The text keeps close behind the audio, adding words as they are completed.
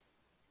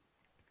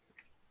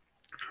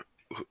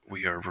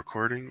we are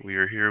recording. We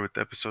are here with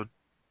episode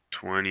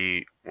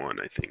 21,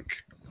 I think.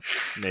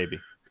 Maybe.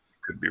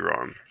 Could be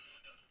wrong.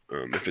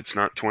 If it's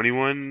not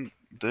 21,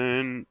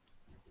 then,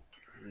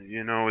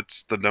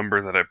 it's the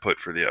number that I put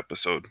for the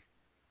episode.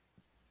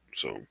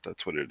 So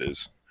that's what it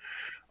is.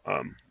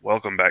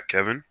 Welcome back,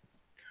 Kevin.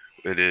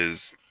 It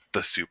is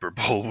the Super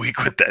Bowl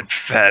week with that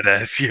fat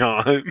ass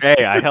yawn.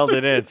 Hey, I held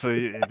it in so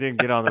it didn't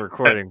get on the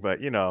recording,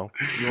 but you want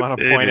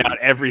to It point is. out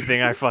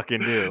everything I fucking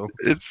do.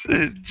 It's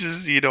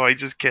just, I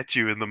just catch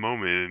you in the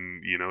moment,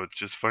 and, it's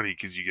just funny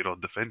because you get all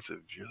defensive.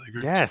 You're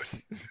like,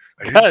 Yes,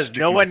 I didn't because stick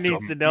no my one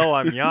needs to thumb. know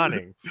I'm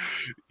yawning.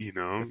 you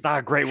know, It's not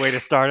a great way to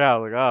start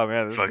out. Like, oh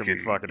man, this is gonna be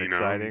fucking, fucking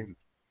exciting.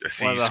 I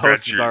see One of you the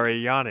hosts scratch is your. already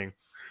yawning.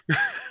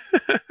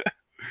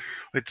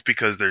 It's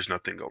because there's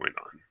nothing going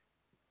on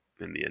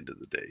in the end of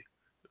the day.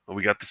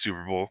 We got the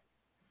Super Bowl,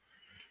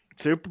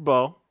 Super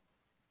Bowl.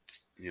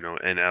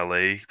 in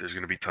LA. There's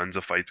going to be tons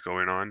of fights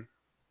going on,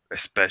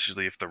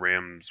 especially if the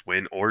Rams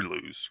win or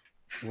lose.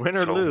 Win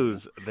or So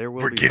lose, there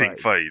will we're be getting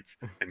fights.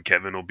 and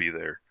Kevin will be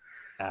there.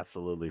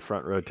 Absolutely,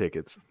 front row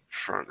tickets.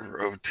 Front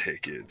row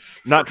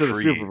tickets. Not for to the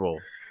free, Super Bowl,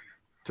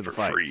 to the For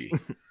fights. free.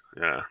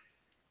 Yeah.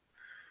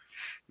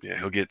 Yeah,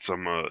 he'll get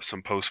some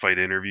post fight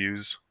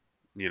interviews.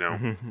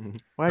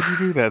 Why'd you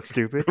do that,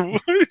 stupid? Why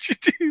did you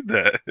do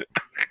that?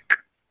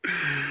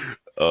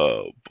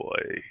 Oh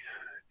boy.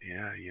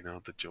 Yeah,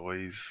 the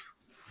joys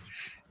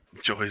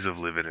of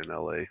living in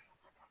LA.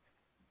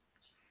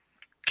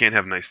 Can't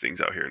have nice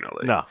things out here in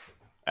LA. No,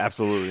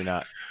 absolutely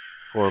not.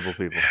 Horrible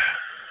people.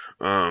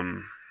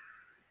 Um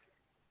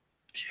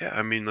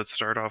yeah, let's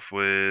start off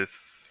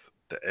with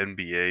the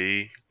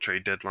NBA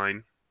trade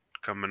deadline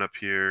coming up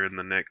here in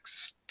the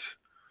next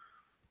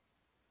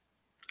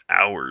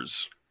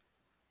hours,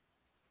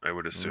 I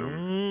would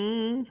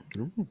assume.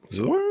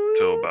 So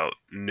till about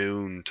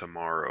noon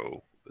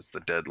tomorrow is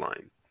the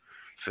deadline,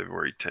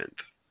 February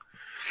 10th.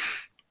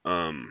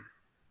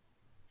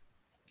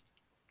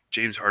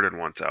 James Harden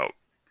wants out.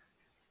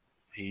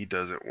 He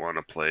doesn't want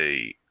to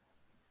play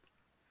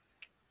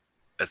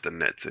at the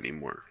Nets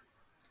anymore.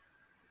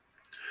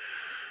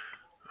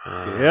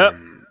 Yep.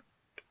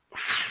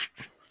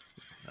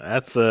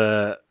 That's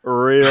a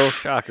real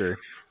shocker.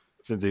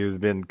 Since he's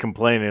been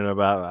complaining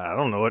about, I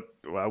don't know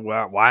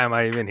why am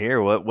I even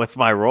here? What's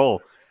my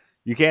role?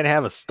 You can't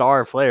have a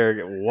star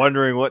player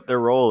wondering what their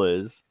role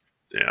is.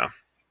 Yeah,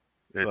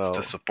 it's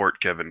to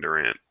support Kevin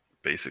Durant,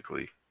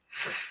 basically.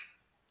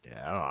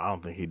 Yeah, I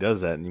don't think he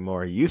does that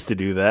anymore. He used to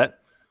do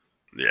that.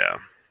 Yeah,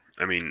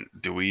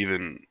 do we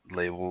even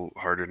label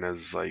Harden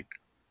as like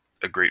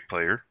a great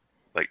player,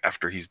 like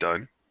after he's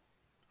done?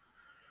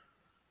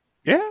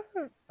 Yeah,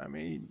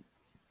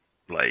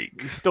 like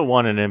he still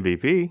won an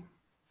MVP.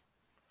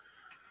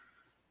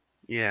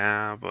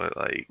 Yeah, but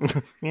like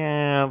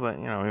yeah, but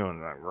he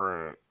wasn't that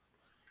great.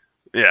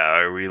 Yeah,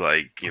 are we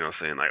like,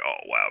 saying like,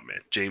 oh wow,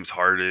 man, James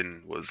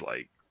Harden was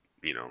like,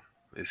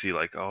 is he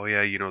like, oh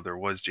yeah, there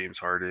was James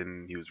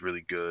Harden, he was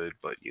really good,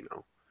 but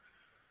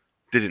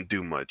didn't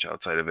do much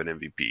outside of an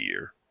MVP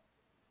year.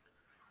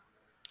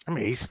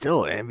 He's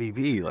still an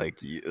MVP. Like,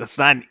 that's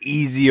not an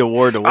easy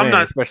award to win,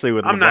 especially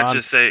with LeBron. I'm not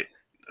just saying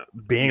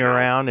being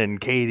around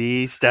and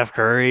KD, Steph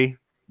Curry.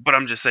 But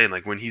I'm just saying,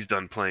 like, when he's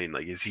done playing,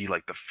 like, is he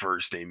like the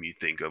first name you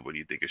think of when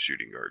you think of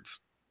shooting guards?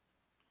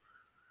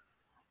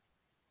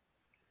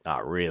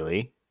 Not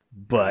really,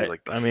 but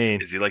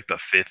is he like the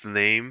fifth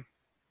name?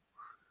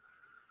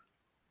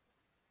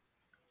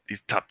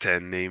 These top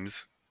 10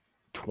 names.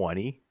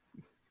 20.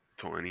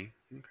 20.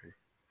 Okay.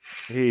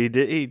 He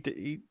did.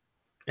 He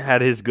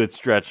had his good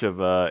stretch of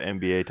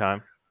NBA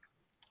time.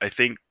 I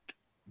think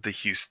the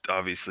Houston.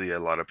 Obviously, a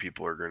lot of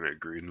people are going to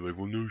agree and like,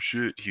 well, no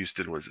shit.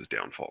 Houston was his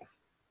downfall.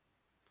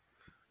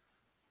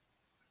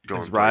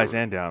 His rise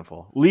and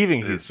downfall.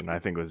 Leaving Houston, I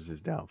think, was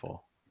his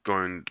downfall.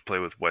 Going to play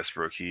with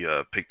Westbrook, he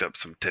picked up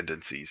some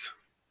tendencies.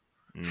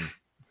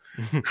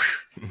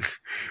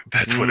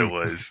 That's what it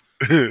was.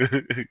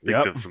 Picked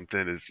up some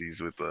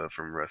tendencies with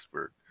from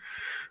Westbrook.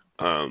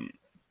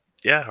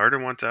 Yeah,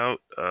 Harden wants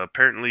out.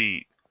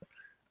 Apparently,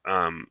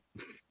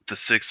 the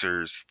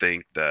Sixers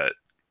think that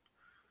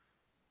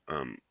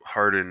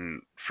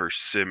Harden for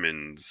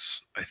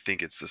Simmons, I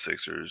think it's the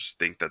Sixers,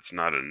 think that's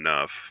not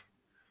enough,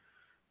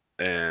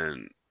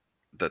 and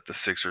that the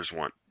Sixers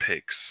want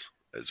picks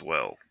as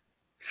well.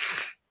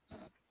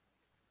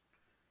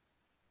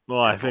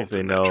 Well, I think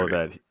they know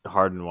that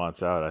Harden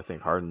wants out. I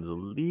think Harden's a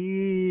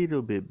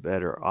little bit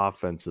better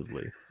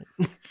offensively.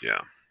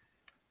 Yeah.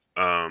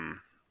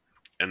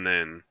 And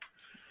then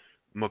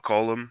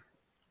McCollum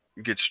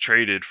gets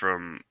traded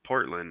from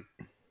Portland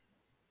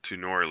to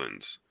New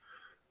Orleans.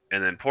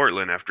 And then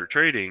Portland, after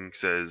trading,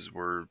 says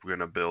we're going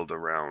to build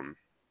around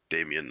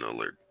Damian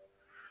Lillard.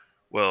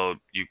 Well,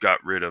 you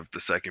got rid of the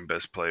second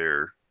best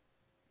player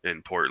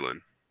in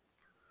Portland.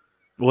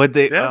 What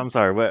they? Yeah. I'm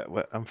sorry. What?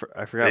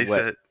 I forgot. They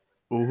said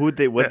who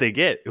they? What they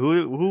get?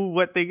 Who?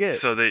 What they get?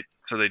 So they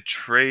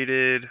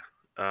traded.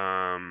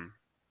 The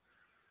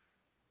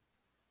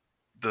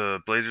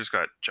Blazers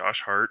got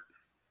Josh Hart,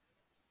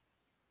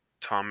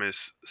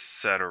 Thomas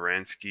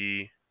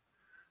Satoransky,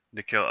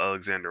 Nickel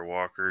Alexander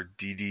Walker,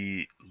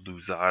 Didi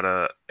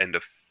Luzada, and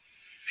a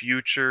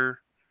future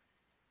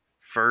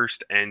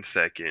first and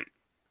second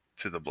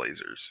to the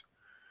Blazers.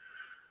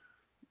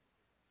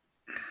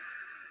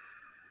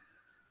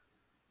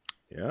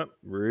 Yep,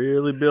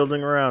 really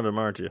building around him,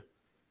 aren't you?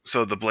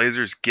 So the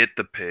Blazers get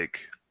the pick,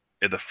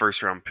 the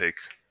first round pick,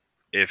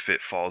 if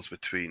it falls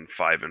between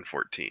 5 and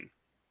 14.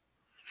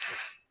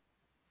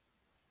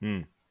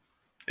 Hmm.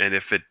 And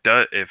if it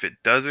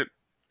doesn't,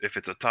 if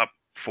it's a top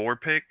 4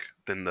 pick,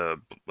 then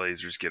the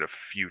Blazers get a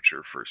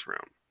future first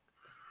round.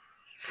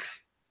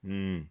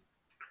 Hmm.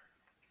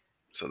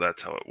 So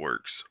that's how it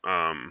works.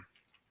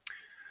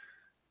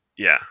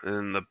 Yeah,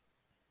 and the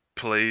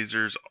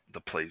Blazers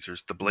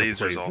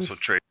also Blazers.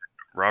 traded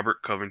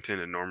Robert Covington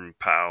and Norman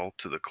Powell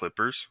to the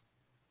Clippers.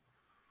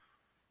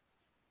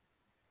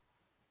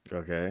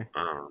 Okay.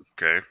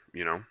 Okay,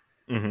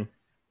 Mm-hmm.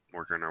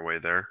 working our way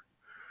there.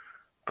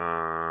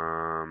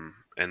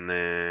 And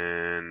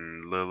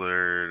then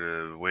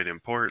Lillard, Wade in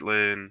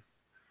Portland.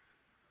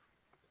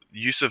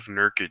 Yusuf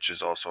Nurkic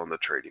is also on the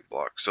trading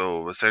block.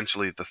 So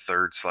essentially, the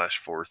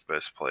third/fourth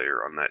best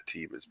player on that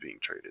team is being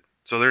traded.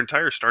 So their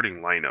entire starting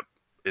lineup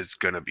is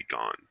gonna be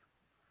gone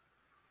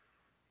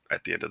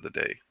at the end of the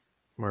day.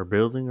 We're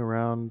building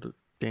around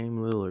Dame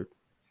Lillard.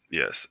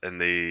 Yes,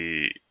 and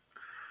they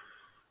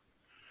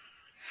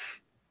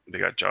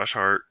got Josh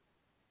Hart,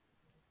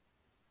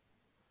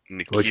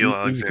 Which Nikhil he's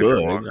Alexander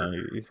good.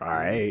 Walker. He's all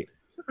right.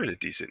 He's had a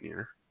decent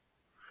year.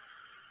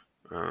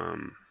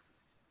 Um,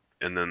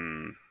 and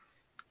then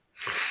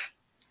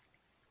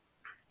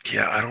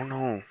yeah, I don't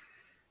know.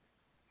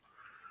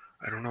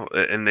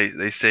 And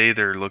they say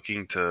they're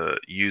looking to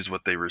use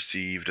what they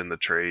received in the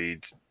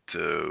trades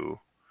to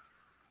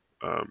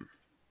um,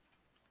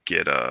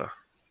 get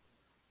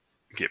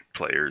get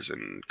players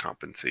and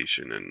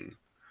compensation and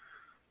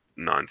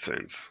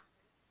nonsense.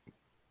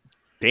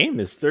 Dame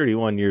is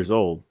 31 years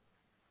old.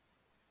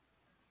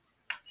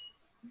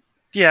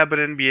 Yeah, but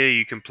NBA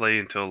you can play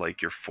until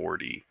like you're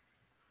 40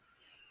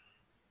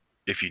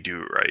 if you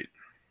do it right.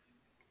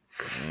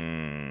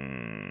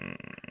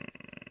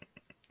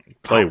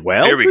 Play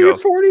well Here we till go.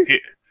 he's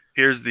 40?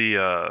 Here's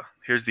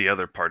the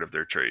other part of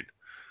their trade.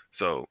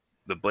 So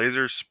the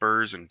Blazers,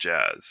 Spurs, and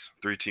Jazz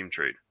 3-team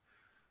trade.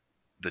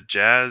 The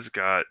Jazz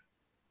got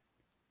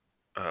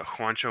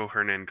Juancho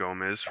Hernan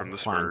Gomez from the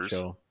Spurs.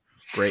 Juancho.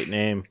 Great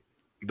name.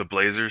 The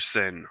Blazers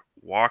send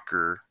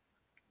Walker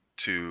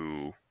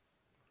to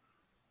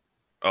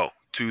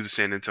to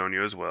San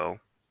Antonio as well,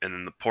 and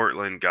then the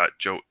Portland got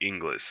Joe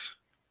Ingles,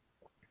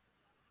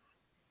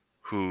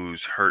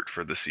 who's hurt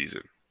for the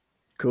season,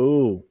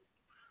 Cool.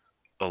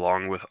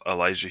 along with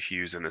Elijah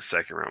Hughes and a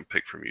second round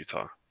pick from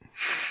Utah.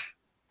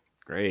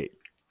 Great.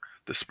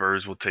 The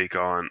Spurs will take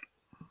on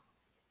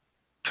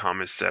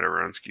Thomas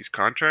Satoransky's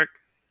contract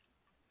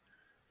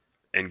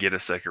and get a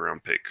second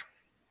round pick.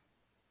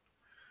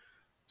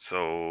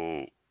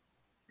 So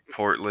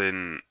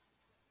Portland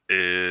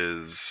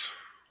is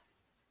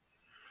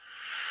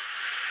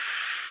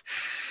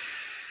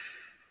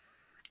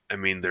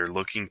they're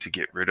looking to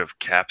get rid of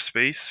cap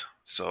space.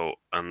 So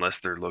unless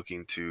they're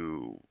looking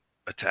to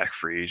attack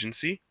free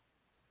agency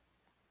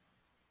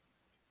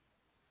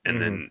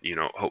and then,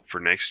 hope for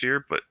next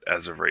year. But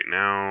as of right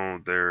now,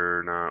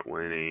 they're not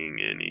winning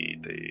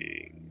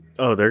anything.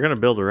 Oh, they're going to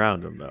build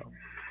around him, though.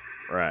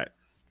 Right.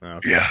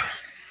 Okay. Yeah.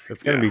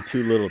 It's going to be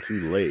too little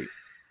too late.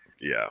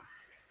 Yeah.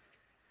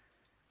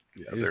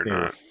 Yeah, They just they're need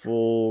not. a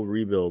full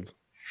rebuild.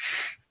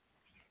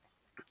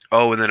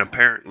 Oh, and then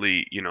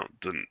apparently,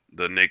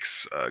 the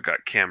Knicks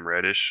got Cam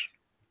Reddish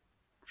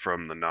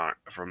from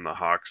the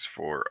Hawks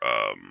for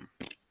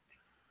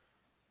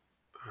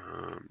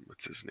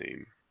what's his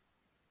name?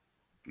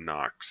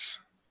 Knox.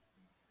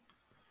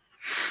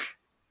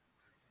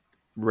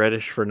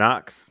 Reddish for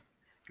Knox.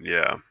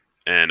 Yeah,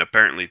 and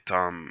apparently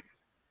Tom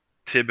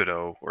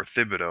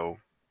Thibodeau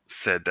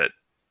said that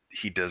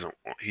he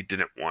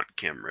didn't want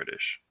Cam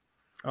Reddish.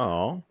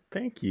 Oh,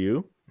 thank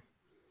you.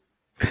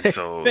 And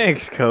so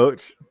thanks,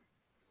 coach.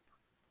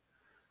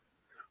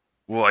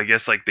 Well, I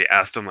guess like they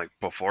asked him like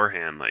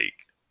beforehand, like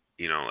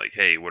like,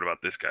 hey, what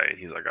about this guy? And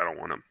he's like, I don't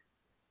want him.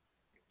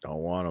 Don't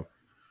want him.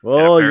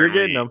 Well, you're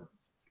getting him.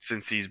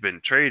 Since he's been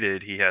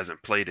traded, he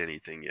hasn't played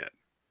anything yet.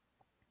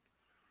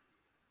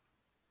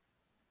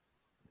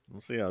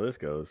 We'll see how this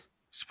goes.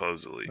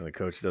 Supposedly, and the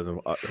coach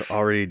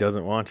already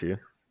doesn't want you.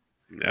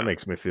 Yeah. That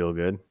makes me feel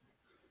good.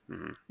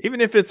 Mm-hmm.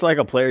 Even if it's like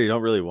a player you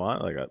don't really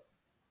want, like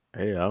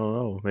hey, I don't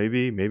know,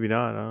 maybe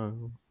not. I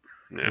don't know.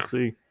 Yeah.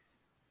 We'll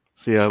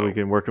see how we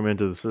can work him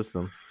into the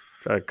system.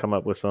 Try to come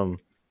up with some,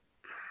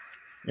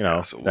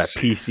 that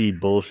PC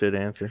bullshit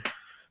answer.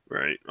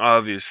 Right.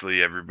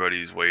 Obviously,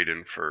 everybody's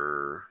waiting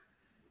for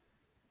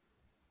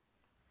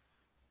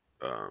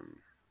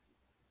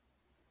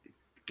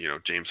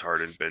James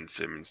Harden, Ben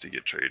Simmons to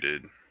get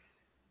traded.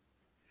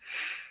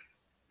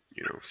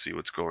 See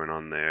what's going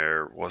on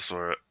there.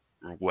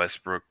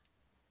 Westbrook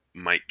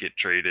might get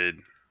traded,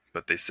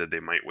 but they said they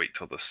might wait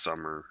till the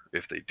summer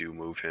if they do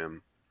move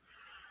him.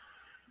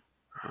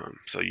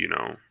 So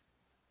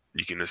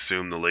You can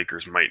assume the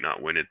Lakers might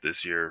not win it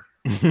this year.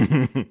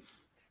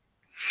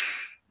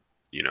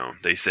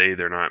 They say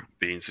they're not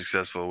being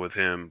successful with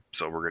him,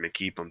 so we're going to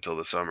keep him till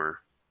the summer,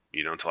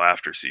 until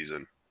after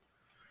season,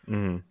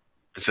 Mhm.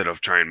 instead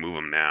of trying to move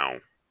him now.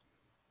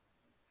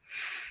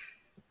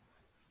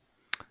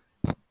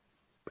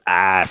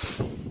 I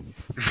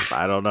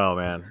don't know,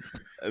 man.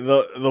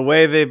 The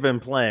way they've been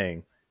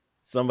playing,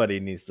 somebody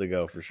needs to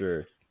go for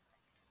sure.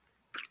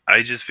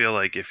 I just feel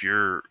like if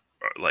you're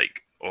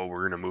like, oh,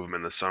 we're going to move him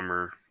in the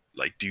summer,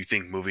 like, do you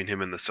think moving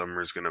him in the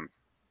summer is going to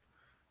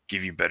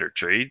give you better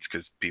trades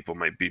because people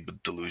might be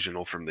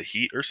delusional from the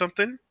Heat or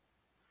something?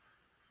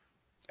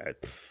 I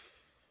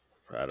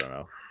don't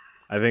know.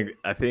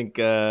 I think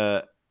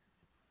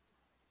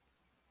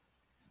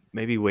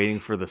maybe waiting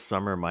for the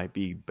summer might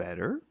be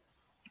better,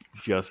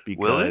 just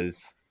Will it?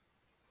 because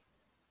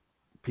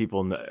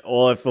people know.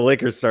 Well, if the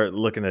Lakers start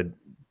looking to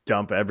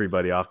dump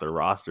everybody off their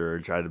roster or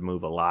try to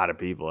move a lot of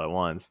people at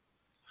once,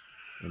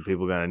 and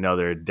people are gonna know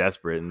they're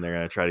desperate and they're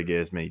gonna try to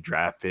get as many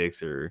draft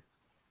picks or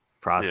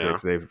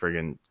prospects they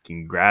friggin'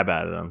 can grab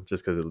out of them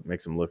just because it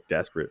makes them look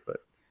desperate. But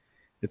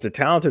it's a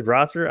talented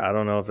roster. I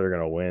don't know if they're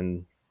gonna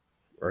win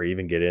or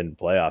even get in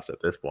playoffs at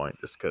this point,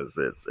 just because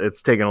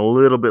it's taken a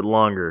little bit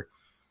longer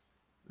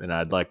than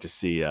I'd like to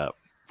see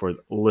for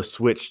the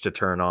switch to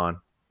turn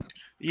on.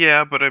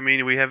 Yeah, but I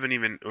mean,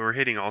 we're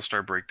hitting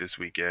All-Star break this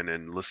weekend,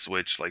 and the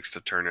Switch likes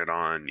to turn it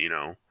on,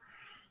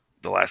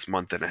 the last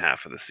month and a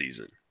half of the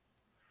season.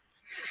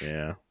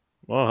 Yeah.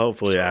 Well,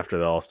 hopefully So after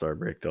the All-Star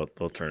break, they'll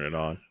turn it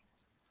on.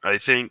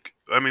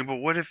 but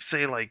what if,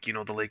 say, like,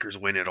 the Lakers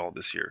win it all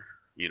this year,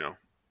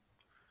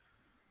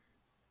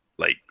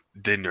 like,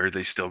 then are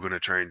they still going to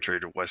try and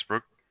trade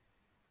Westbrook?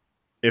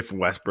 If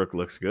Westbrook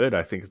looks good,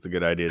 I think it's a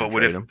good idea to But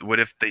trade him. what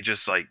if they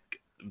just, like,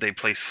 they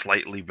play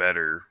slightly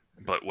better,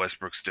 but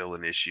Westbrook's still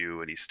an issue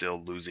and he's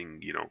still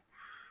losing,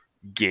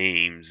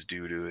 games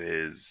due to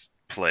his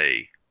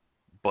play,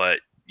 but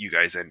you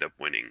guys end up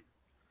winning?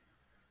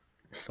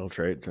 Still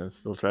try to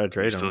You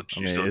trade him. I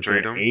you mean, still it's an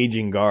trade him?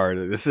 aging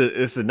guard. This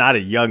is not a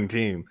young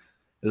team.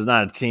 This is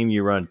not a team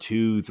you run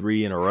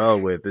 2-3 in a row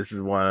with. This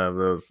is one of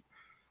those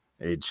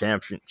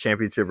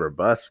championship or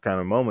bust kind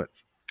of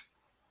moments.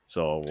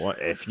 So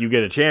if you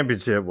get a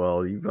championship,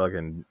 well, you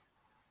fucking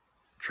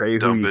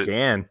trade who Dump you it,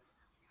 can.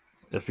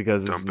 Just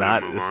because dump it,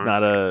 and move it's on.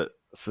 not a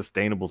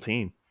sustainable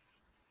team.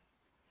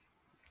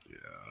 Yeah,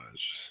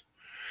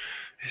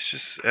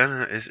 I don't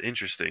know, it's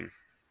interesting.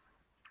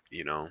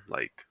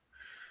 Like,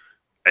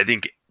 I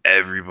think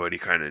everybody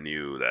kind of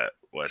knew that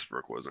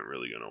Westbrook wasn't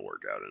really going to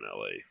work out in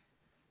LA.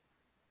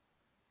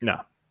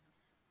 No.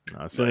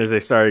 As soon Like, as they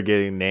started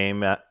getting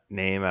name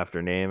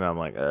after name, I'm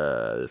like,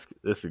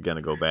 this is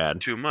gonna go it's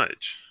bad. too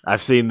much.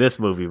 I've seen this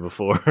movie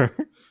before.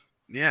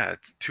 Yeah,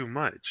 it's too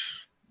much.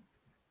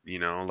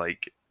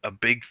 Like, a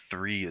big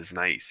three is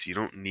nice. You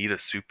don't need a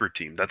super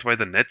team. That's why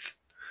the Nets,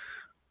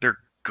 they're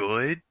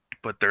good,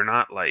 but they're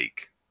not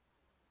like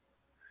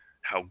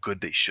how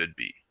good they should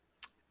be.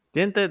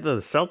 Didn't the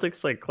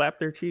Celtics like clap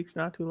their cheeks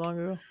not too long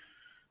ago?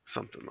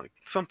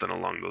 Something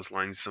along those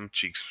lines. Some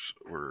cheeks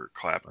were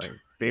clapped. Like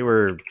they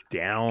were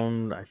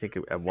down, I think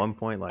at one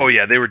point. Oh Like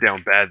yeah, they were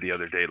down bad the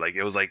other day. Like,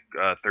 it was like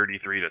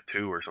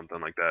 33-2 or something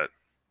like that.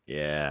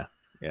 yeah,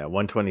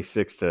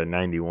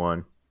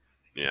 126-91.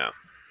 Yeah,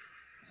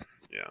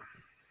 yeah.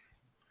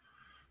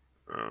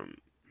 Um,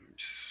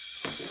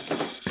 see,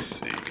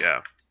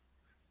 yeah.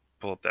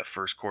 Pull up that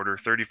first quarter,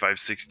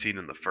 35-16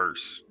 in the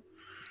first.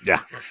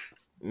 Yeah,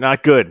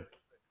 not good.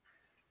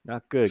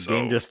 Not good.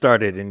 Game So just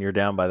started and you're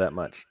down by that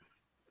much.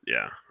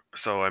 yeah.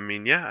 So I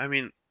mean,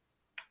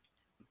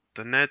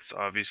 the Nets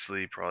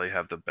obviously probably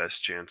have the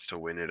best chance to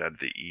win it out of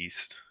the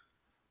East,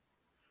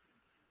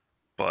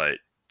 but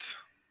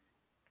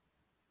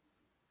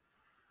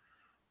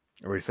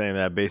Are we saying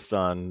that based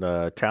on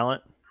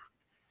talent?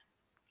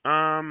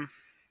 um,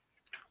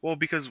 well,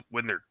 because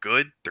when they're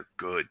good, they're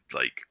good.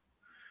 Like,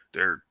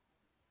 they're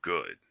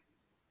good.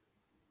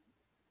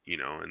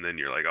 And then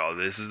you're like, oh,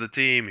 this is the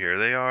team. Here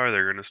they are.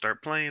 They're gonna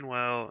start playing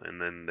well, and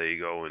then they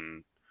go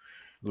and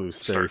Lose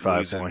start 35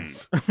 losing.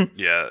 points.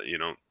 Yeah,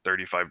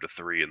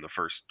 35-3 in the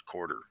first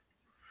quarter.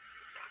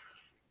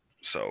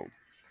 So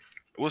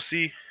we'll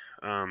see.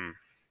 Um,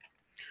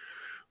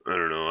 I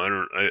don't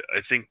know.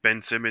 I think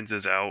Ben Simmons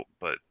is out,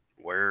 but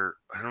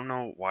I don't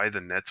know why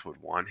the Nets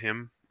would want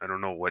him. I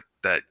don't know what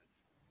that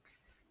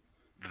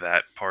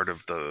part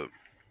of the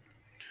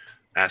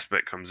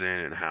aspect comes in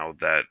and how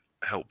that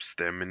helps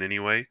them in any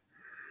way.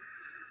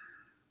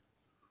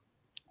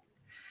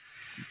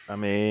 I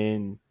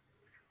mean,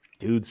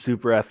 dude's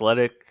super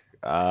athletic.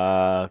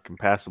 Can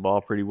pass the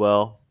ball pretty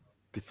well.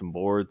 Get some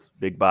boards.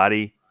 Big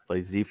body.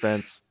 Plays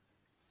defense.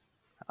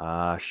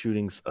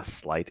 Shooting's a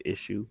slight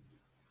issue.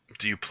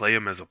 Do you play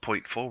him as a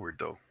point forward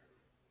though?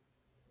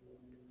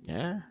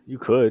 Yeah, you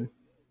could.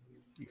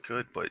 You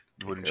could, but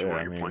wouldn't you Could. want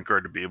I your mean, point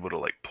guard to be able to,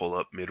 like, pull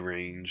up mid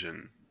range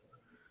and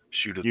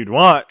shoot a you'd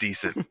want.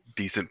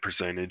 decent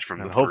percentage from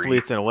And the hopefully three?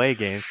 it's an away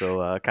game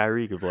so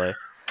Kyrie could play.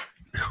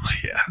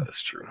 Yeah,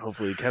 that's true.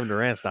 Hopefully, Kevin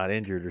Durant's not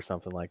injured or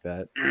something like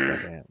that.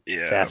 Goddamn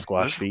Yeah,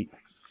 Sasquatch feet.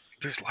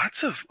 there's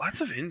lots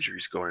of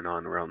injuries going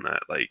on around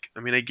that. Like, I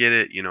mean, I get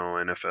it.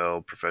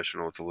 NFL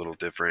professional, it's a little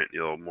different.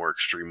 More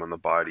extreme on the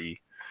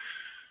body.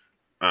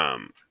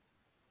 Um,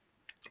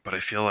 but I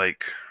feel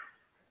like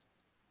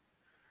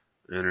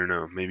I don't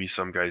know. Maybe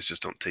some guys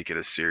just don't take it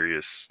as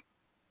serious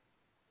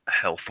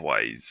health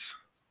wise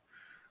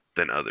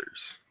than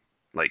others.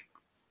 Like,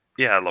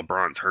 yeah,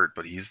 LeBron's hurt,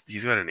 but he's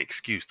got an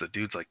excuse. The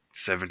dude's like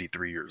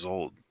 73 years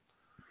old.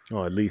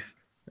 Oh, at least.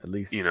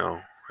 You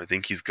know, I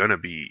think he's gonna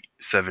be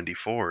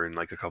 74 in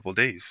like a couple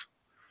days.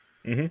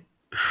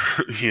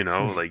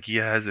 Mm-hmm. Like he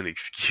has an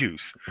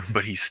excuse,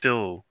 but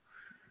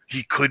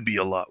he could be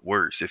a lot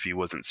worse if he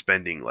wasn't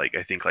spending like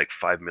I think like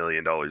 $5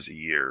 million a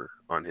year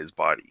on his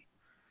body.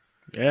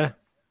 Yeah.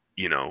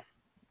 You know,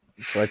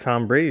 That's why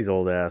Tom Brady's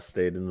old ass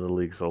stayed in the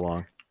league so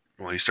long.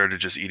 well, he started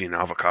just eating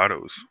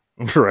avocados.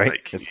 Right.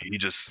 Like he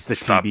It's just the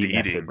stopped TB eating.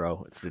 method,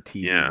 bro. It's the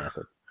TB Yeah,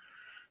 method.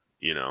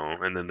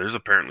 and then there's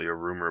apparently a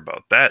rumor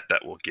about that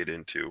we'll get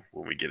into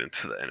when we get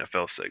into the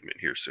NFL segment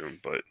here soon.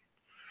 But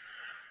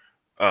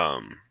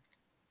um,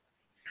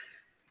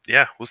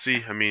 yeah, we'll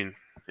see. I mean,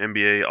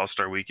 NBA All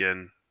Star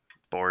Weekend,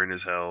 boring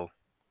as hell.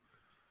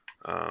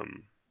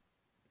 Um,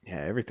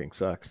 Yeah, everything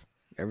sucks.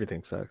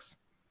 Everything sucks.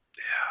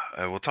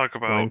 we'll talk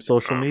about. Blame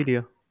social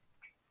media.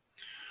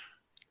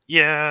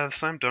 Yeah, the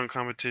slam dunk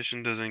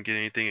competition doesn't get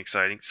anything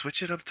exciting.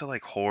 Switch it up to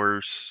like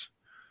horse.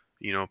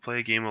 Play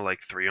a game of like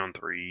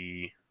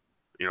 3-on-3.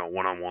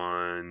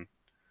 1-on-1.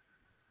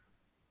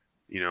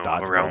 Around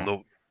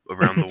Dodgeball.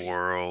 the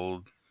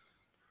world.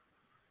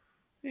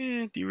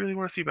 Do you really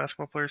want to see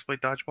basketball players play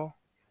dodgeball?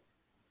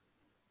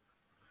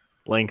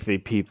 Lengthy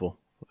people.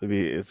 It'd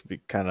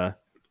be kind of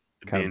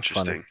It'd be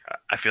interesting.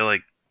 I feel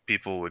like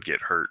people would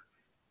get hurt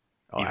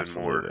Oh, even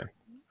absolutely.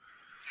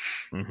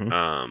 more.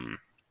 Mm-hmm.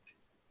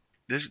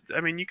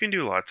 You can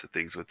do lots of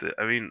things with it.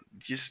 I mean,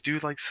 just do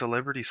like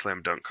celebrity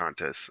slam dunk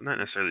contests. Not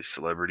necessarily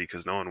celebrity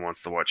because no one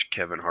wants to watch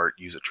Kevin Hart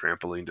use a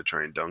trampoline to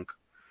try and dunk.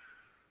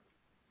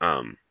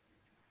 Um,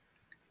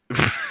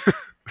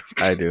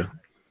 I do.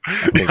 I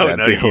think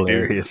that'd be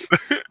hilarious.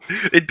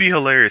 It'd be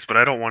hilarious, but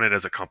I don't want it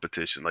as a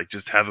competition. Like,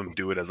 just have him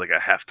do it as like a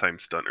halftime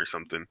stunt or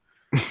something.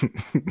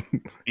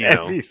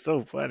 That'd be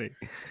so funny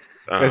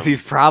because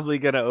he's probably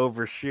gonna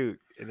overshoot,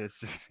 and it's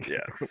just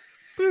yeah,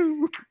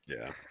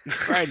 yeah,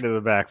 right into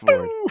the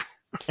backboard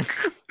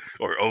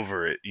or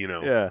over it.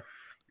 Yeah,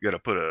 you got to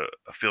put a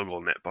field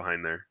goal net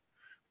behind there.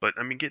 But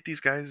I mean, get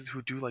these guys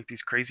who do like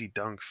these crazy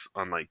dunks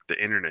on like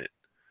the internet.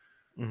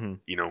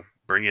 mm-hmm.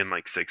 Bring in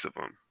like 6 of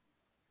them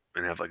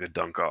and have like a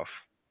dunk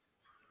off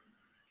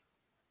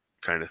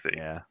kind of thing.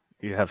 Yeah,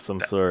 you have some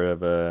sort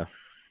of a.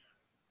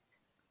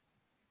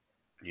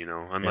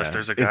 Unless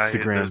there's a guy,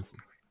 Instagram.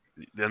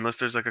 unless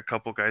there's like a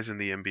couple guys in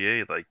the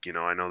NBA, like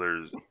I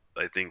know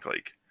I think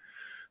like,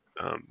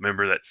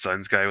 remember that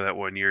Suns guy that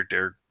one year,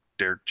 Derek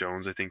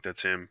Jones, I think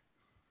that's him.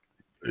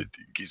 I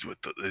think he's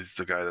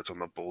the guy that's on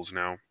the Bulls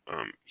now.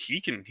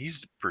 He's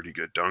a pretty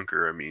good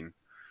dunker. I mean,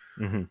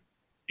 Mm-hmm.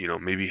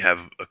 Maybe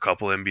have a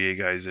couple NBA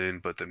guys in,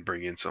 but then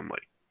bring in some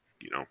like,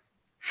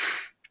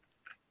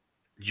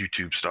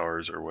 YouTube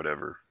stars or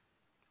whatever.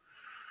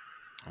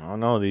 I don't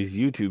know, these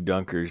YouTube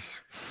dunkers.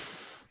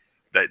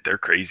 They're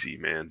crazy,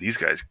 man. These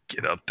guys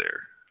get up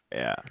there.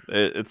 Yeah,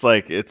 it's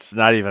like it's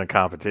not even a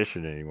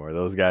competition anymore.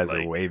 Those guys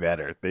are way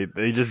better.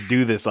 They just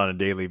do this on a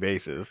daily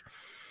basis.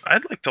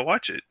 I'd like to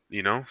watch it.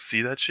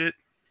 See that shit.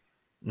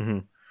 Mm-hmm.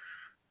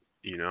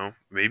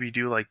 Maybe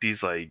do like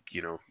these like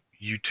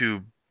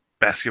YouTube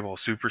basketball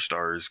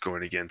superstars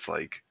going against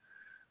like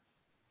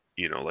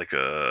like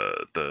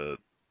the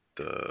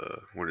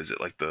what is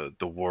it, like the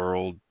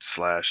world /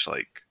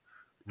 like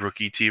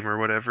rookie team or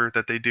whatever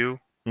that they do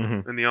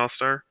in the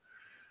All-Star.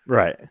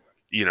 Right.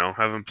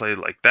 Have them play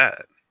like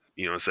that,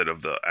 instead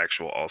of the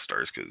actual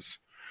All-Stars, because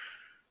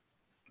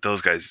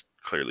those guys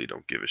clearly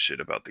don't give a shit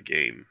about the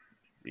game.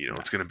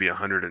 It's going to be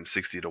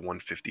 160 to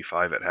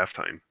 155 at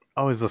halftime.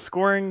 Oh, is the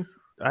scoring?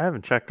 I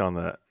haven't checked on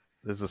that.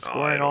 Is the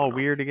scoring all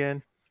weird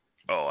again?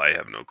 Oh, I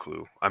have no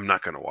clue. I'm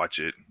not going to watch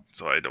it,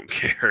 so I don't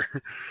care.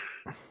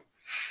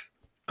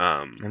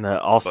 And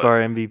the All-Star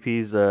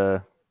MVP's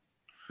the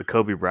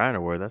Kobe Bryant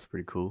Award. That's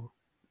pretty cool.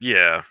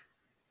 Yeah,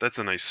 that's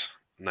a nice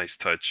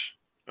touch.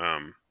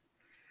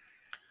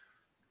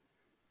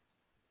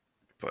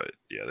 But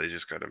yeah, they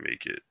just got to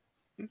make it.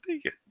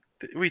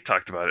 We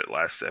talked about it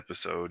last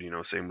episode.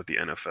 Same with the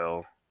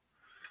NFL.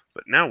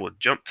 But now we'll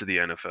jump to the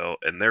NFL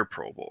and their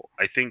Pro Bowl.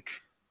 I think,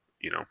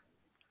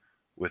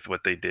 with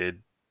what they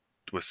did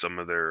with some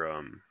of their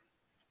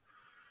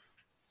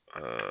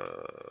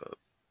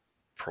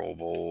Pro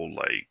Bowl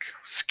like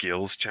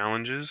skills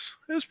challenges,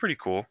 it was pretty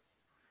cool.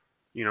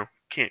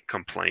 Can't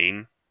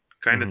complain,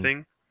 kind of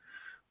thing.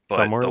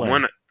 But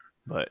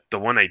the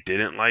one I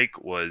didn't like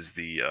was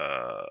the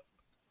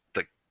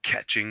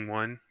catching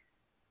one.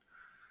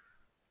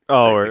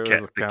 Oh, like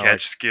the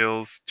catch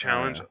skills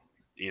challenge.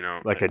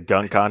 Like a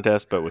dunk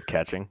contest, but with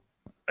catching.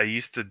 I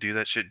used to do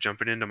that shit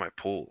jumping into my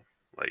pool.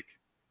 Like,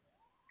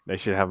 they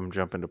should have them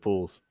jump into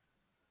pools.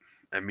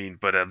 I mean,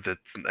 but I'm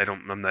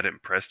not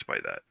impressed by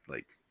that.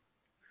 Like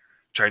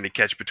trying to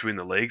catch between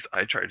the legs,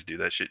 I try to do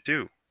that shit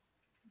too.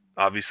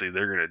 Obviously,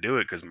 they're gonna do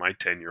it because my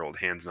 10-year-old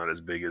hand's not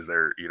as big as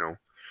their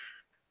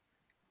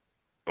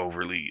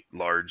overly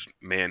large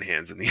man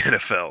hands in the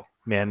NFL.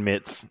 Man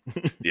mitts.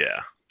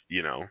 Yeah,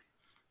 you know.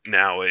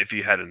 Now, if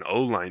you had an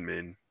O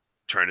lineman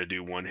trying to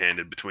do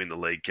one-handed between the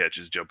leg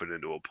catches, jumping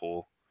into a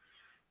pool,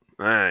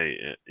 now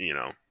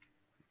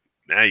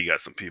you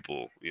got some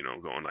people,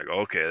 going like,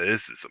 okay,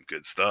 this is some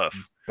good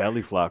stuff.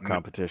 Belly flop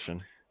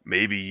competition.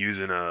 Maybe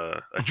using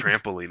a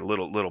trampoline, a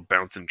little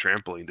bouncing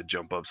trampoline to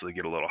jump up so they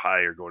get a little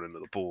higher going into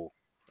the pool.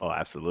 Oh,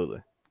 absolutely.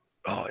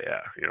 Oh yeah,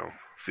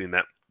 seeing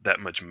that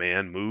much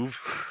man move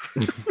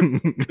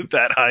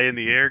that high in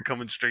the air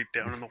coming straight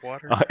down in the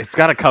water. It's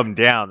got to come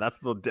down. That's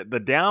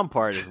the down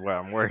part is what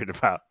I'm worried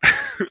about.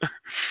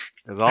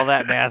 Because all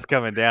that mass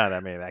coming down, I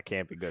mean, that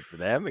can't be good for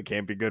them. It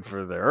can't be good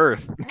for the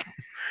earth.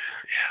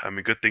 Yeah, I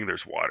mean, good thing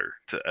there's water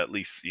to at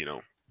least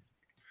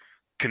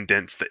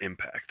condense the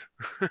impact.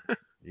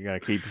 You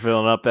gotta keep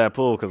filling up that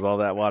pool because all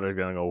that water is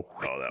gonna go.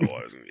 All that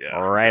water's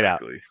right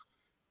exactly.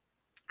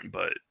 Out.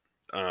 But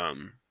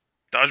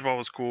dodgeball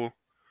was cool.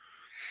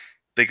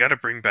 They got to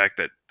bring back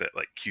that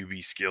like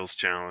QB skills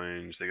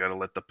challenge. They got to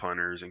let the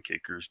punters and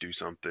kickers do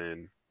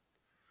something.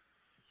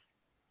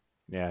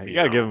 Yeah, you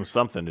got to give them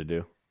something to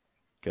do.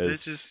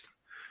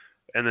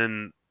 And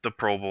then the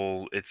Pro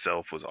Bowl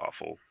itself was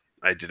awful.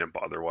 I didn't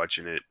bother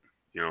watching it.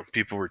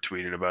 People were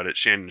tweeting about it.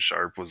 Shannon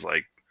Sharp was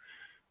like,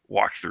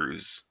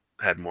 walkthroughs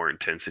had more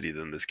intensity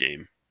than this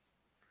game.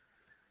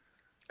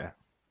 Yeah.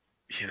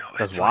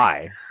 That's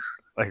why.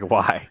 Like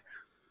why?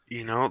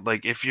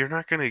 Like if you're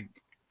not gonna,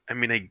 I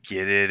mean, I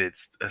get it.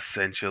 It's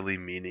essentially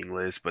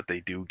meaningless, but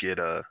they do get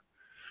a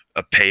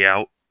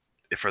payout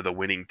for the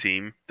winning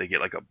team. They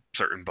get like a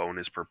certain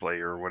bonus per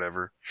player or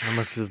whatever. How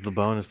much is the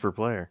bonus per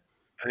player?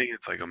 I think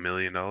it's like $1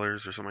 million or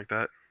something like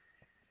that.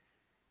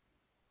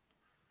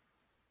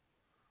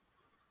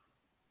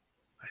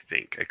 I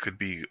think I could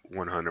be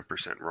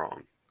 100%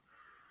 wrong.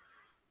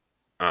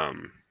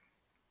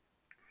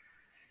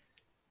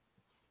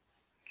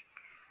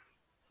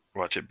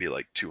 Watch it be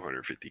like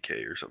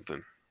 $250K or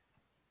something.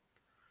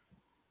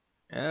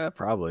 Yeah,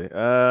 probably.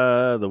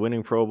 The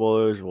winning Pro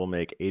Bowlers will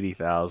make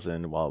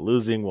 $80,000, while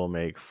losing will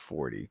make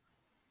 $40,000.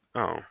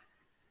 Oh,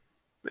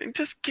 then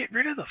just get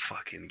rid of the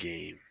fucking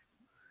game.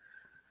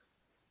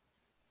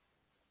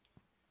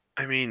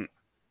 I mean,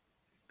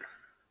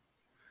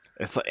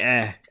 it's like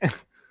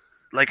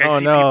Like I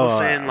see people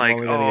saying like, I'm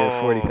only gonna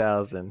get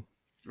 40,000.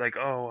 Like,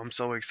 oh, I'm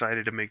so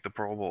excited to make the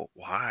Pro Bowl.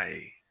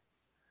 Why?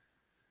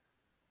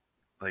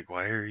 Like,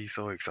 why are you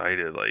so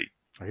excited? Like,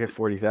 I get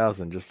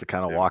 40,000 just to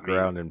kind of walk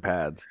around in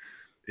pads.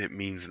 It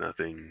means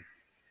nothing.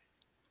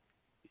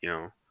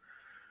 I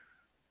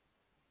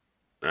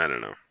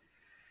don't know.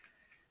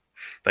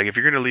 Like, if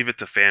you're gonna leave it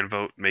to fan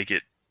vote, make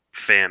it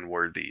fan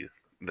worthy.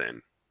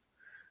 Then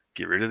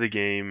get rid of the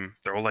game.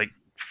 Throw like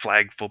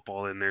flag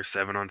football in there,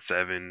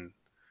 7-on-7.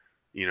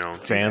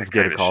 Fans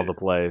get to call the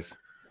plays.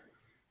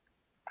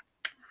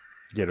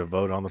 Get a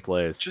vote on the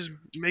plays. Just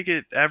make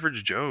it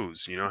average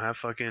Joes. Have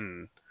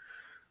fucking.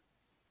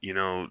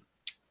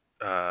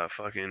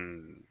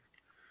 Fucking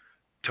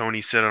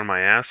Tony sit on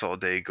my ass all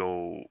day,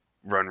 go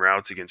run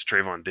routes against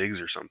Trayvon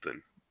Diggs or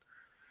something.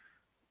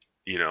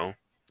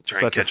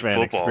 Try and catch a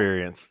football.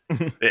 Experience.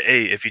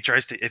 Hey, if he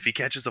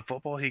catches a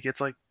football, he gets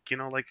like I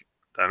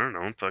don't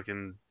know,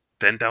 fucking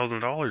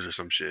 $10,000 or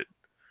some shit.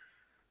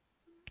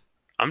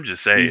 I'm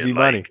just saying, easy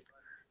money.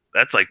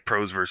 That's like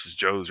pros versus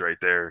Joes right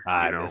there.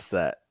 I miss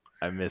that.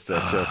 I miss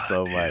that show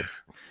so much.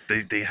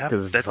 They have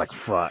because it's like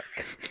fuck.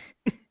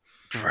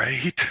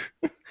 Right?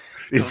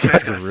 These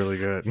guys are really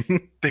good.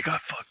 They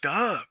got fucked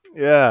up.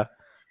 Yeah.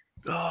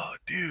 Oh,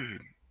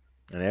 dude.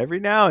 And every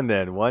now and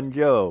then, one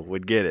Joe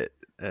would get it.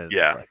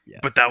 Yeah, like, yes.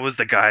 But that was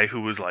the guy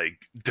who was like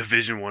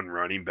Division I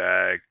running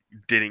back,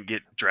 didn't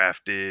get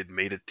drafted,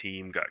 made a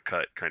team, got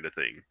cut, kind of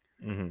thing.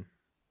 Mm-hmm.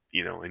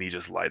 And he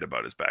just lied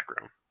about his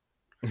background.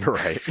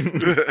 Right.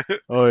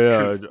 Oh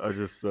yeah, I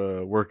just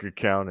work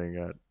accounting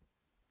at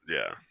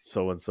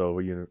so and so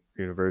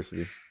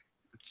university.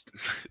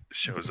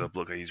 Shows up,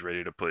 look like he's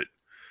ready to put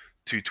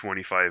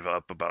 225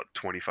 up about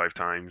 25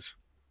 times.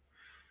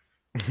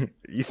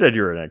 You said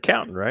you were an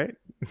accountant, right?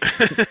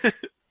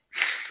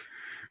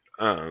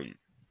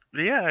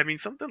 Yeah, I mean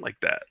something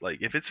like that. Like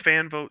if it's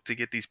fan vote to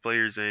get these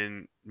players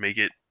in, make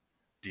it,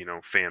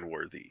 fan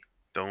worthy.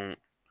 Don't.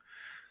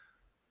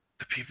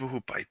 The people who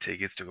buy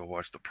tickets to go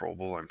watch the Pro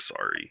Bowl, I'm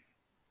sorry.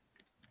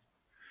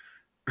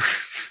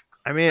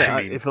 I mean,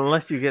 if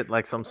unless you get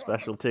like some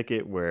special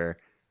ticket where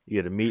you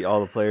get to meet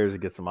all the players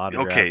and get some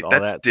autographs. Okay,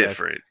 that's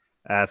different.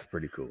 That's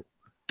pretty cool.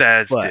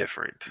 That's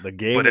different. The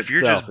game, but if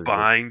you're just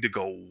buying to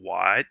go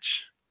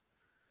watch,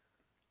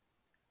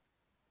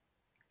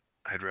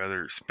 I'd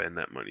rather spend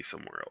that money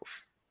somewhere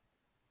else.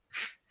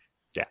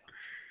 Yeah,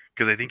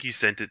 because I think you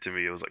sent it to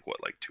me. It was like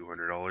what, like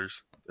 $200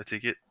 a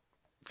ticket,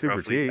 super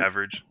roughly, cheap,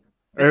 average,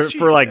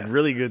 for like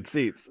really good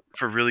seats.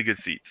 For really good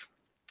seats,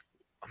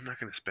 I'm not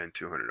going to spend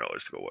 $200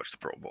 to go watch the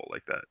Pro Bowl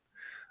like that.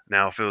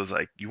 Now, if it was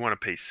like you want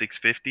to pay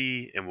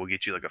 $650 and we'll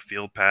get you like a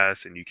field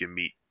pass and you can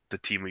meet the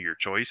team of your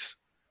choice,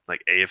 like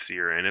AFC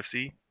or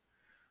NFC,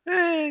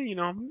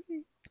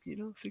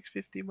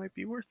 $650 might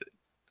be worth it.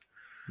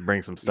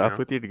 Bring some You stuff know,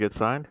 with you to get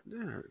signed.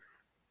 yeah,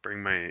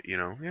 bring my,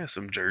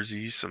 some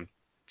jerseys, some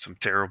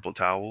terrible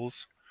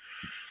towels.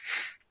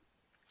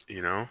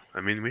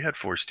 I mean, we had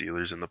 4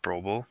 Steelers in the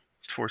Pro Bowl.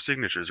 4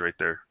 signatures right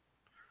there,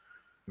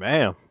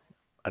 Man,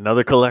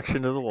 another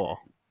collection to the wall.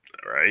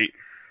 right?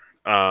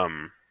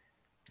 Um,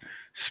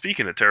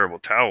 Speaking of terrible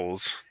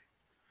towels,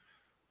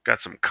 got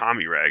some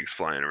commie rags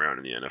flying around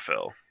in the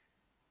NFL.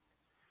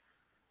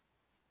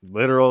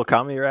 Literal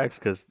commie rags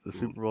because the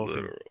Super Bowl's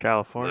in Literal,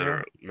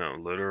 California.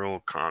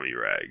 literal commie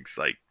rags,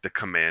 like the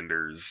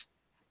Commanders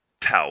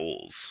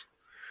towels.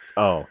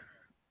 Oh,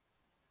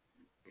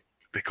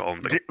 They call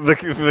them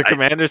the I,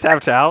 Commanders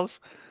have towels.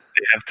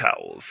 they have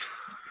towels.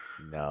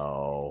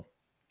 No,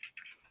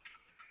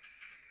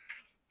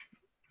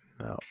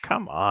 no,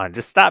 come on,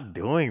 just stop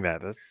doing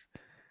that.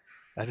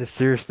 That is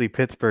seriously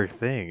Pittsburgh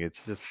thing.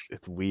 It's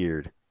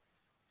weird.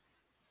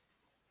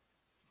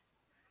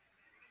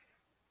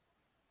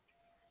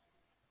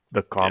 The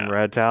Yeah,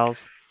 comrade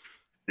towels.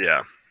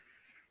 yeah.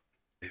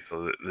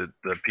 So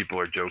the people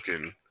are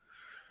joking,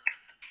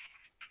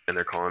 and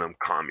they're calling them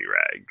commie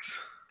rags.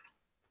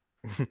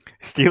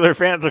 Steeler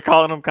fans are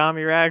calling them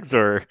commie rags,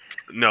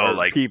 No, or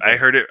like people. I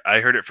heard it. I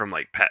heard it from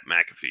like Pat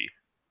McAfee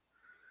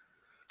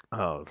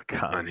Oh, the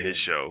commie on his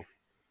show.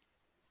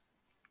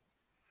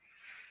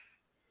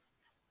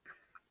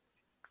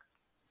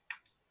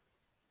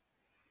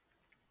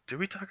 Did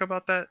we talk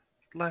about that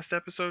last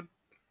episode?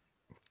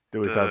 Did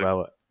we talk The about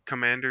what?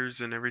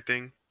 Commanders and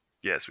everything?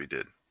 Yes, we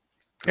did.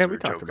 Yeah, Because we we were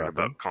talked joking about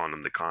them. about calling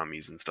them the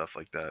commies and stuff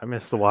like that. I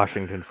miss the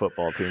Washington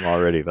football team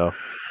already, though.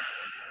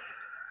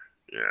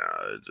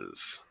 Yeah, it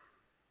just.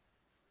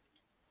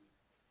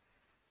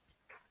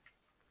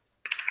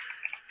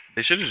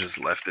 They should have just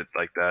left it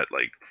like that.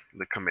 Like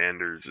the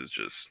Commanders is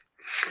just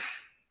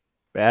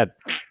Bad.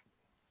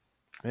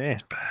 Yeah.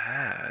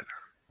 bad.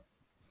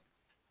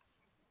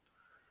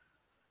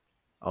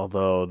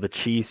 Although the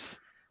Chiefs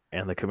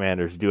and the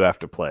Commanders do have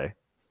to play.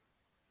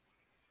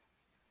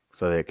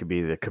 So it could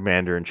be the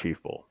Commander in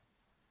Chief Bowl.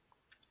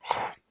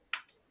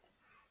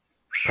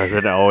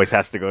 President always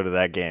has to go to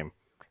that game.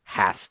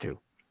 Has to.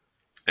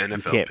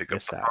 NFL, can't pick up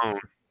miss the that. phone.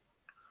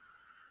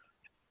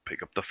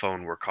 Pick up the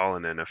phone. We're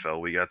calling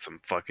NFL. We got some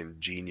fucking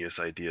genius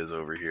ideas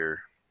over here.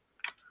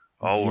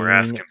 All we're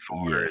asking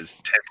for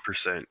is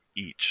 10%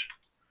 each.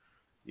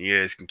 You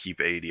guys can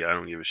keep 80. I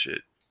don't give a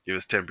shit. Give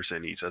us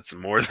 10% each. That's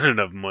more than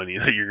enough money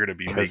that you're gonna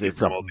be because making it's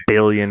a from all these. $1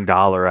 billion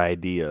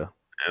idea.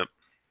 Yep.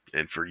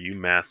 And for you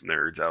math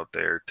nerds out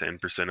there, 10%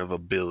 of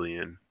 $1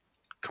 billion.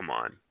 Come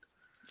on.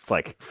 It's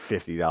like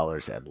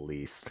 $50 at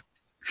least.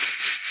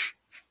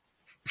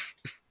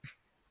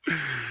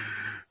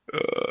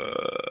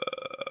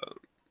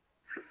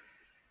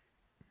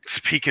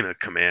 Speaking of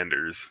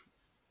Commanders,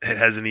 it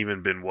hasn't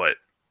even been what?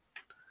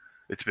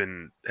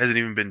 Hasn't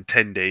even been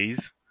 10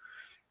 days.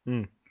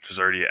 There's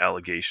already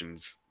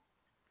allegations.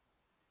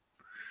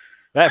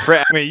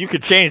 I mean, you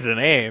could change the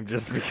name.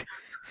 Just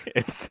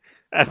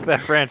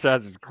that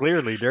franchise is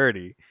clearly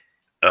dirty.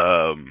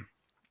 I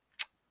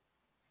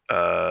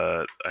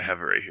have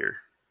it right here.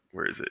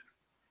 Where is it?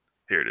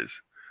 Here it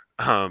is.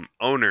 The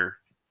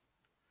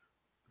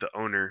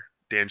owner,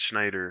 Dan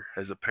Schneider,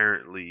 has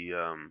apparently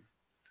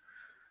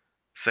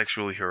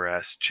sexually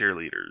harassed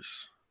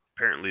cheerleaders.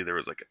 Apparently, there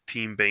was like a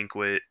team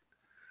banquet,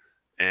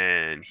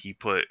 and he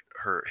put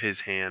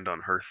his hand on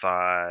her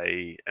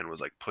thigh and was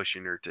like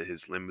pushing her to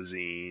his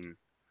limousine,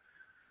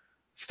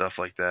 stuff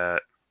like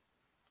that.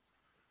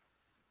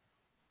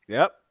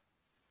 Yep.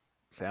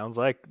 Sounds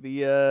like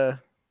the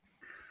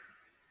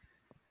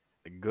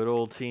good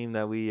old team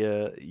that we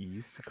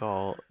used to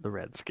call the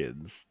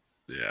Redskins.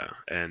 Yeah,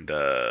 and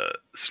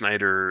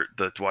Snyder,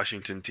 the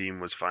Washington team,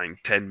 was fined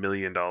 $10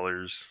 million,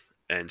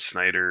 and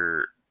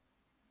Snyder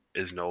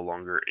is no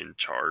longer in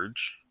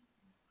charge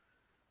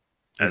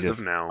as of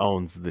now.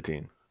 Owns the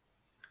team.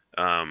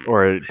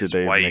 Or did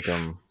they make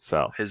him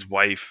sell? His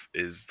wife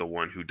is the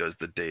one who does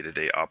the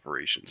day-to-day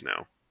operations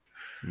now.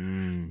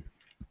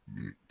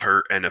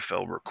 Per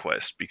NFL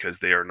request, because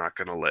they are not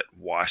going to let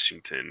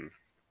Washington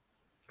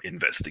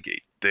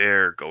investigate.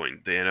 The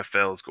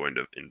NFL is going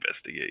to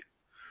investigate.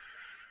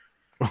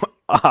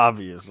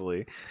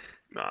 Obviously,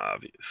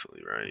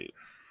 right?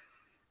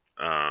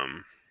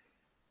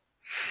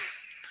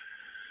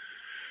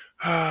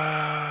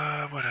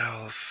 What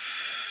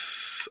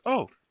else?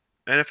 Oh,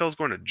 NFL's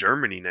going to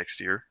Germany next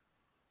year.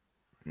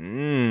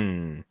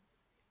 In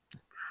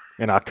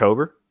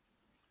October.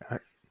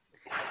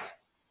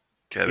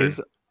 Kevin.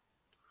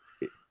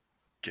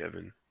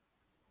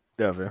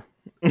 Devin.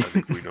 I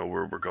think we know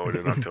where we're going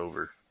in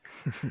October.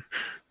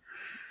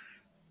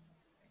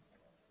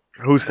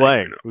 Who's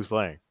playing? Who's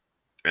playing?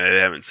 They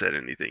haven't said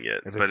anything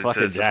yet. If but it's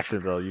fucking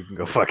Jacksonville, you can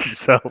go fuck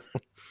yourself.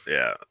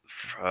 Yeah.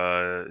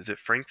 Is it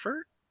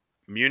Frankfurt?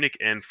 Munich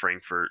and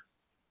Frankfurt.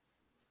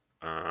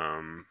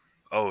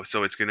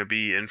 So it's going to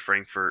be in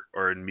Frankfurt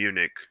or in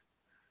Munich,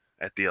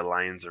 at the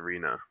Alliance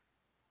Arena.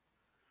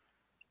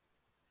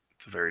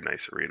 It's a very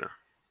nice arena.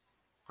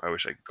 I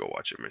wish I could go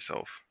watch it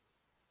myself.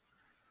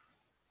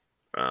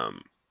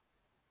 Um,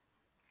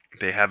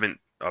 they haven't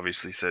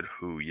obviously said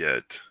who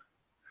yet,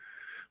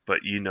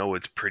 but you know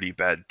it's pretty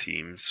bad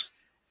teams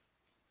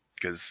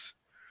because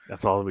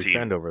That's all we team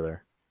send over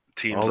there.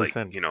 teams All we like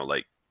send.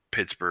 like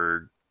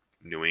Pittsburgh,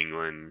 New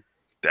England,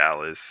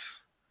 Dallas,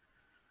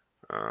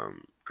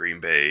 Green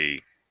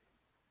Bay,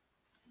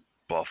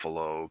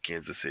 Buffalo,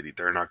 Kansas City.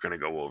 They're not going to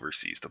go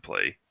overseas to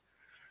play.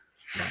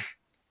 No.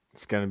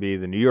 It's going to be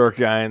the New York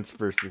Giants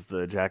versus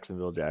the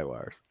Jacksonville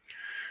Jaguars.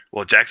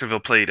 Well, Jacksonville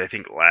played, I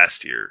think,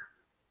 last year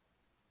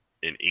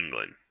in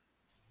England.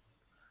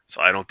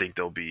 So I don't think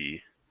they'll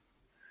be.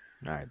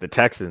 All right, the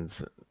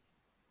Texans.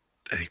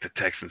 I think the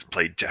Texans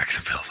played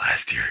Jacksonville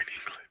last year in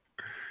England.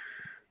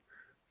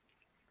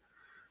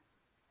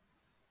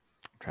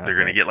 They're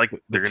gonna get like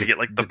the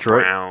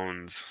Detroit.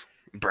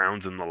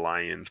 Browns and the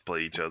Lions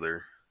play each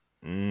other.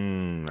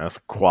 That's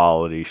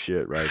quality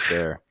shit right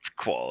there. It's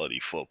quality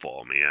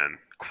football, man.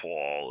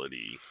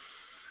 Quality.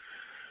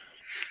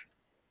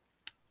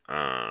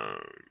 It's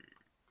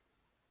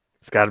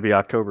got to be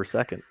October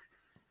 2nd.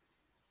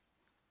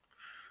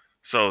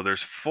 So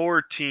there's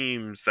 4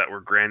 teams that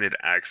were granted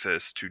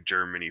access to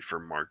Germany for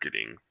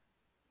marketing.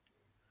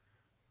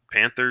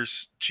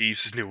 Panthers,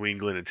 Chiefs, New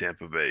England, and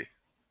Tampa Bay.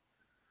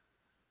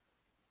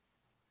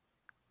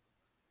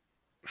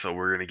 So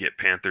we're going to get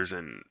Panthers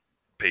and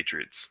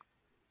Patriots.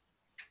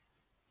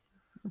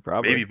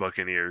 Probably. Maybe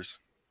Buccaneers,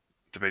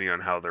 depending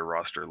on how their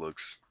roster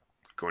looks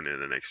going into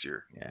the next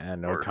year. Yeah,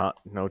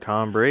 no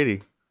Tom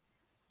Brady.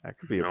 That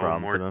could be a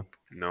problem more, for them.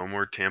 No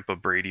more Tampa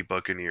Brady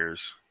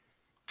Buccaneers.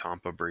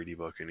 Tampa Brady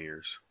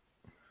Buccaneers.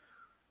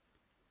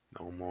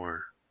 No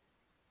more.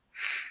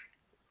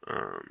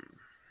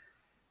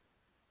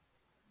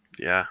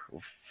 Yeah,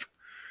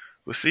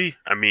 we'll see.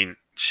 I mean,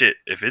 shit.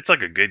 If it's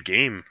like a good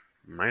game,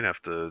 might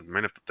have to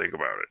think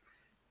about it.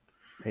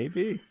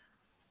 Maybe.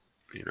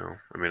 You know,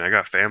 I mean, I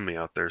got family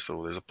out there,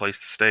 so there's a place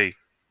to stay.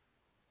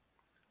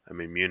 I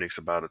mean, Munich's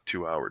about a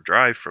 2-hour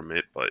drive from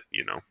it, but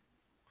you know.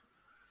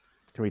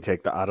 Can we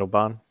take the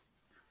Autobahn?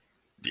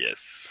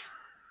 Yes,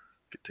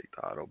 could take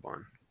the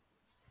Autobahn.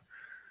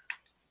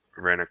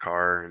 Rent a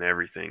car and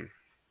everything.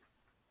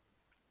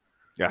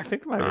 Yeah, I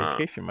think my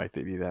vacation might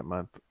be that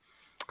month.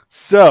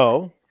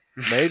 So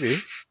maybe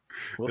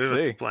we'll see. We'll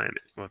have to plan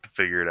it. We'll have to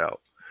figure it out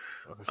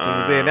as soon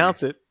as they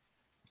announce it.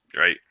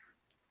 Right,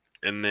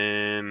 and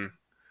then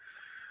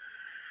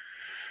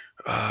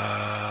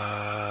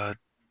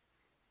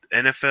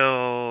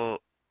NFL.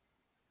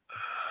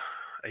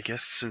 I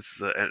guess since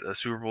the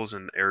Super Bowl's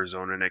in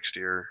Arizona next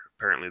year,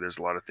 apparently there's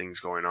a lot of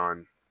things going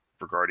on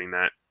regarding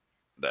that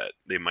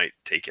they might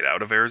take it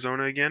out of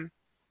Arizona again.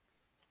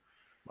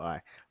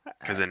 Why?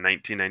 Because in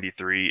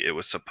 1993 it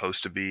was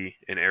supposed to be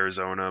in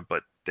Arizona,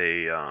 but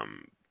they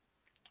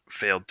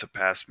failed to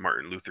pass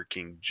Martin Luther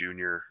King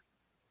Jr.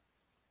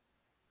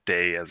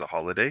 Day as a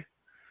holiday.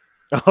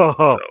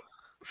 Oh.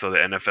 So the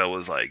NFL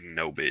was like,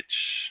 no,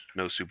 bitch,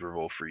 no Super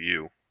Bowl for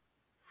you.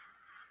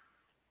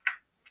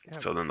 Yeah,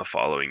 so then the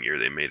following year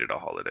they made it a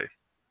holiday.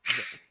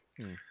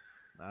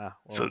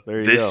 So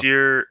this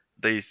year,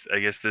 I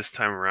guess this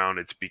time around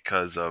it's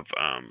because of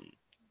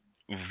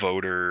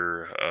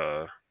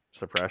voter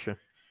suppression.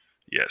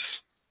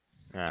 Yes,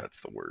 that's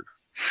the word.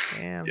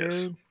 Damn, yes.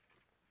 Dude.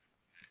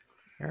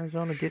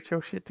 Arizona, get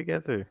your shit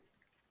together.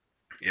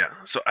 Yeah,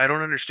 so I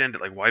don't understand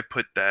it. Like, why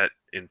put that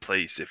in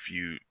place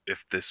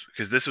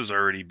because this was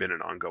already been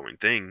an ongoing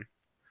thing.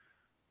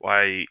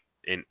 Why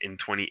in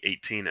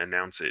 2018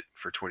 announce it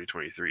for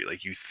 2023?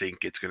 Like, you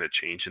think it's going to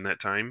change in that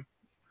time?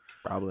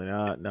 Probably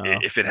not. No.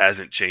 If it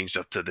hasn't changed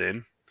up to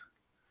then.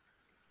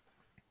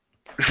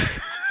 I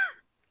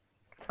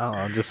don't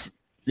know. Just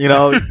you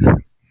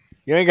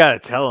ain't gotta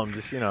tell them.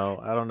 Just I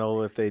don't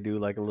know if they do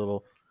like a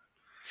little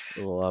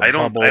lottery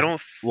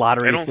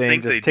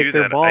thing. Just take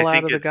their ball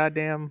out of the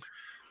goddamn.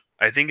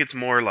 I think it's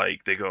more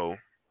like they go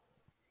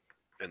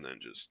and then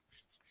just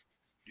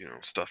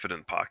stuff it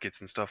in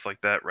pockets and stuff like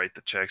that. Write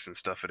the checks and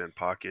stuff it in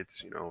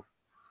pockets.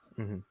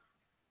 Mm-hmm.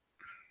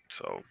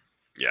 So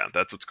yeah,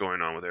 that's what's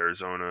going on with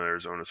Arizona.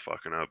 Arizona's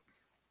fucking up.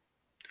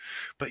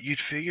 But you'd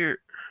figure.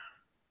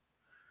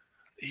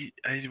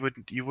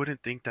 You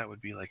wouldn't think that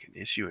would be like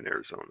an issue in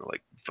Arizona,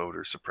 like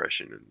voter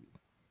suppression and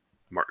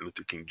Martin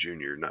Luther King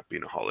Jr. not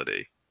being a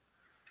holiday.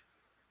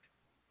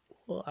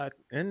 Well,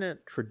 isn't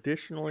it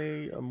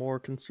traditionally a more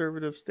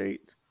conservative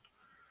state?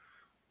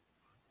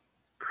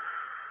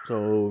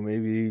 So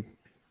maybe.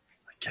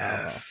 I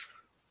guess.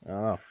 I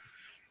don't know.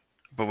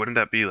 But wouldn't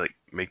that be like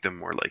make them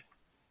more like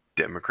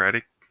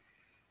democratic?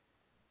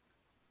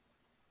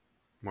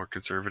 More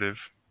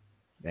conservative?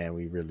 Man,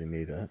 we really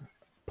need a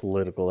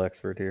political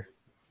expert here.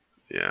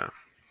 Yeah.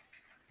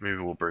 Maybe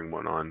we'll bring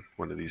one on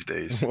one of these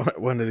days.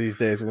 One of these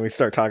days when we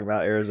start talking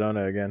about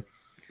Arizona again.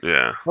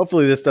 Yeah.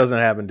 Hopefully this doesn't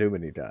happen too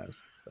many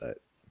times. But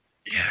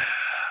yeah.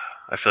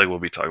 I feel like we'll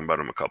be talking about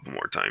them a couple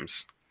more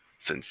times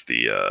since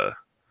the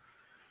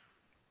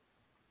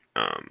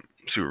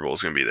Super Bowl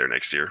is going to be there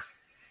next year,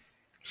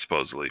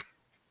 supposedly.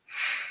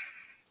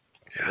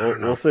 So Yeah, I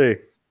don't we'll know. see.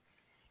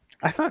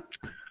 I thought,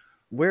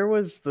 where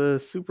was the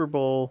Super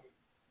Bowl?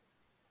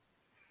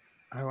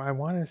 I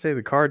want to say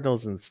the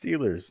Cardinals and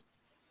Steelers.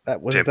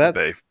 That was Tampa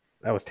Bay.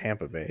 that was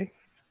Tampa Bay.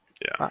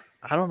 Yeah,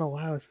 I don't know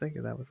why I was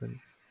thinking that was in.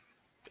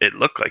 it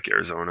looked like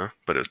Arizona,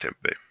 but it was Tampa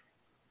Bay.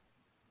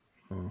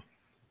 Hmm.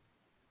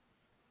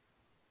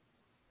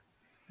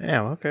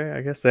 Yeah, okay.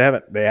 I guess they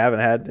haven't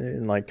had it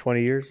in like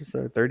 20 years or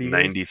so, 30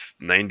 years.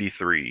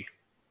 93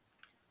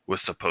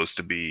 was supposed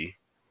to be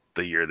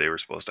the year they were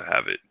supposed to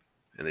have it,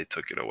 and they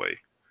took it away.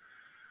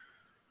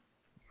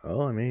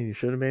 Well, I mean, you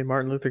should have made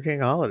Martin Luther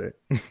King a holiday.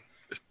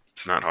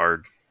 It's not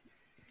hard,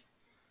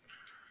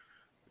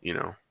 you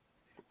know.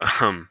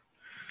 Um,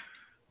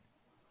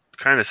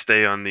 kind of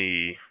stay on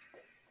the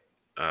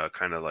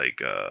kind of like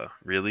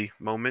really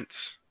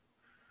moments.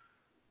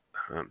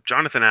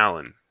 Jonathan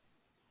Allen,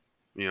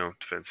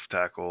 defensive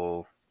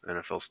tackle,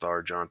 NFL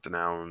star. Jonathan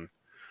Allen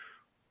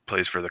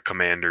plays for the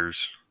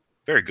Commanders.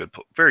 Very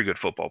good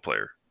football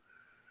player.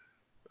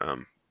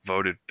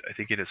 Voted, I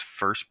think, in his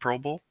first Pro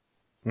Bowl.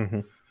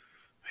 Mm-hmm.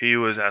 He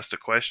was asked a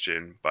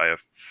question by a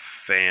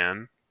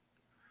fan.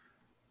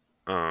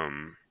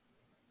 Um,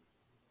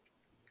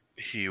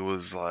 he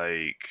was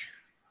like,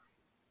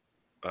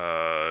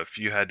 if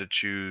you had to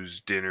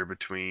choose dinner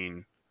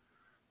between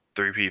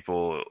three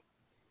people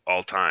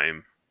all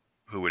time,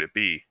 who would it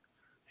be?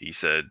 He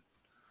said,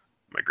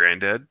 my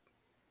granddad,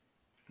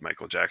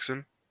 Michael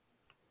Jackson,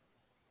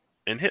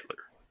 and Hitler.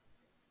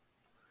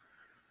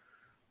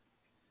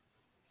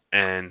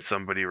 And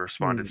somebody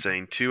responded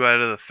saying, two out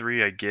of the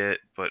three I get,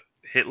 but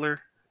Hitler.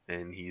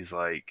 And he's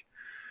like,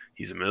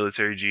 he's a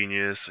military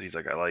genius. He's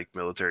like, I like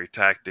military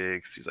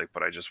tactics. He's like,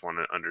 but I just want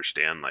to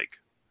understand like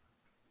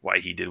why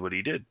he did what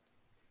he did.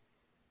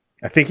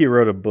 I think he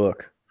wrote a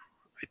book.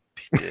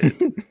 He did.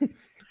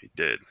 He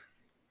did.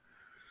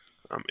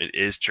 It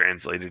is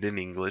translated in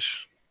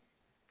English,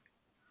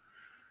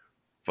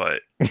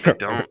 but I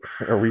don't.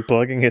 Are we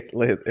plugging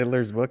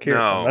Hitler's book here?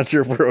 I'm No, not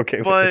sure if we're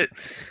okay with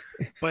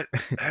but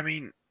I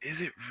mean,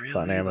 is it it's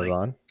on really like?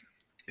 Amazon.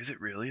 Is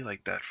it really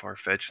like that far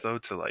fetched though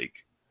to like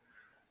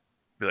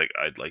be like,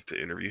 I'd like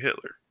to interview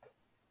Hitler?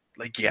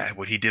 Like, yeah,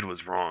 what he did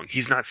was wrong.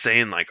 He's not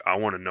saying like I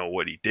want to know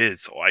what he did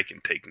so I can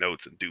take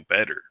notes and do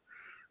better,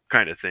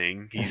 kind of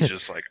thing. He's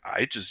just like,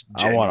 I just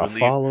I want to genuinely.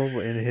 follow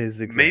in his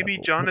Maybe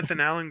example. Jonathan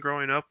Allen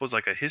growing up was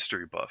like a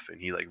history buff and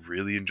he like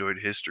really enjoyed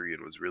history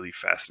and was really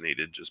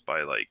fascinated just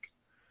by like,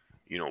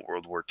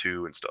 World War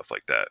II and stuff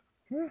like that.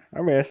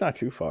 I mean, it's not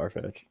too far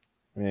fetched.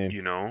 I mean,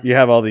 You know, you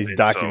have all these and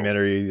so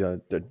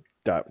documentaries,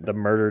 the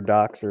murder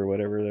docs or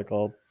whatever they're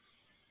called.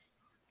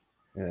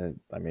 And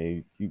I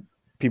mean,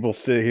 people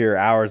sit here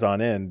hours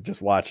on end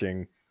just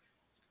watching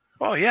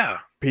oh yeah,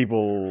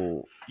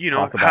 people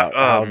talk about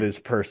how this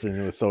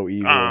person was so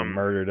evil and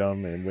murdered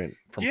them and went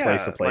from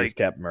place to yeah, place,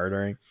 kept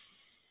murdering.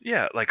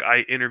 yeah, like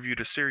I interviewed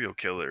a serial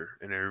killer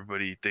and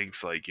everybody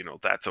thinks like,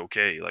 that's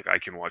okay. Like I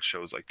can watch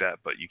shows like that,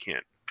 but you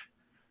can't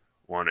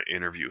want to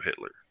interview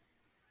Hitler.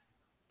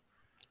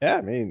 Yeah,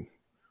 I mean,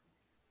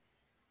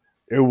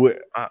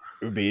 Uh,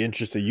 it would be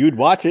interesting. You'd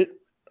watch it,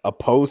 a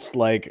post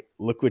like,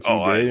 "Look what you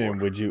did,"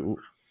 and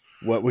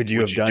what would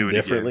you have done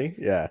differently?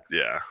 Yeah,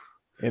 yeah,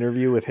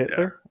 interview with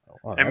Hitler. yeah.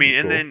 Oh, I that'd be mean,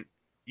 and cool. then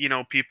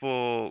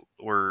people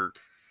were,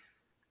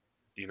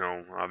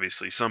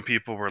 obviously some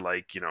people were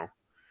like,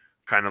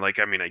 kind of like,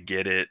 I mean, I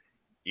get it,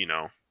 you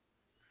know,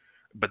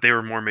 but they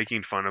were more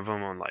making fun of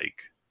him on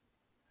like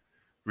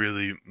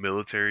really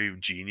military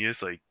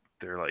genius. Like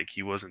they're like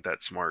he wasn't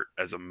that smart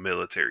as a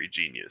military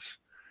genius.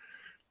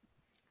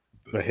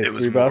 The It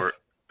was history more.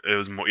 buffs. It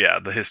was more. Yeah,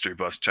 the history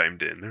buffs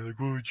chimed in. They're like,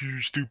 "Well,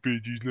 you're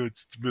stupid. He's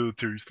not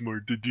military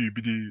smart."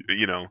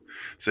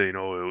 Saying,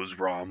 "Oh, it was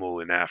Rommel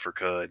in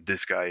Africa and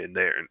this guy in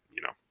there," and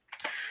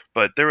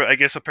But I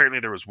guess apparently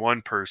there was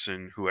one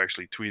person who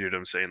actually tweeted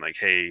him saying like,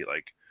 "Hey,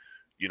 like,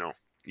 you know,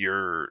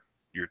 your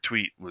your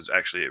tweet was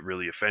actually it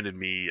really offended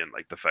me, and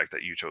like the fact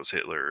that you chose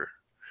Hitler,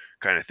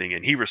 kind of thing."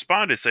 And he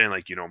responded saying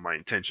like, my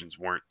intentions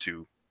weren't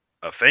to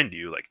offend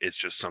you. Like, it's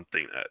just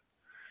something that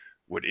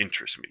would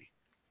interest me.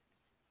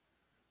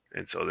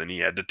 And so then he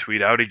had to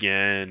tweet out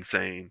again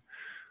saying,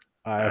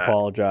 I uh,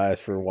 apologize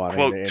for wanting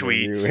quote to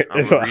tweet. interview it. I'm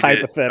It's gonna a read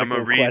it. I'm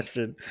gonna hypothetical read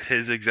question.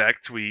 his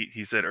exact tweet.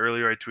 He said,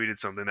 earlier I tweeted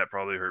something that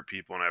probably hurt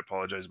people, and I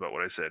apologize about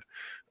what I said.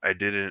 I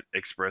didn't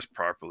express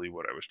properly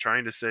what I was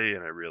trying to say,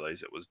 and I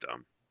realized it was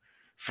dumb.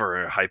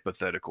 For a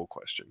hypothetical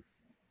question,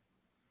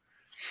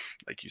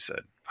 like you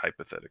said,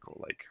 hypothetical.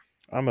 Like,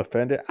 I'm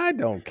offended. I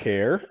don't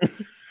care.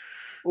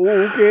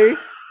 Okay.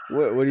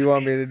 What do you I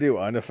want mean, me to do?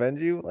 Unoffend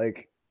you?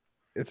 Like,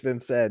 it's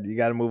been said. You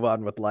got to move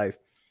on with life.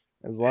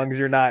 As long as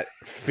you're not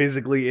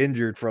physically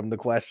injured from the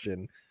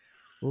question.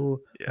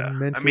 Oh, yeah.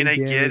 I'm I mean, mentally I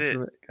get damaged it.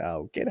 from it.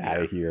 Oh, get out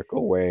Yeah. of here. Go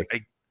away.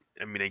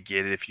 I mean, I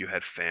get it if you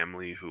had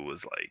family who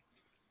was like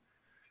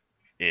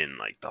in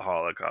like the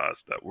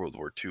Holocaust, that World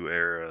War II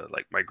era.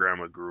 Like my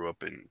grandma grew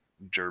up in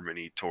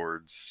Germany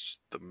towards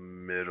the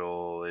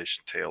middle-ish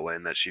tail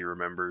end that she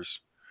remembers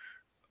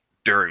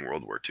during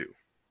World War II.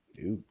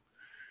 Dude.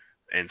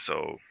 And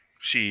so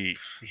she,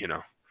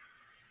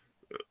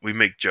 we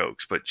make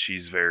jokes, but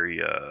she's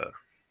very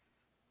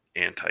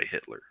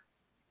anti-Hitler.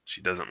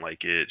 She doesn't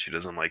like it. She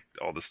doesn't like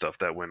all the stuff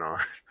that went on.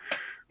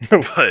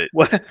 But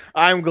What?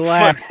 I'm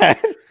glad.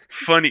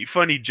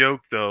 funny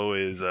joke though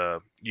is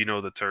you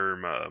know the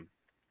term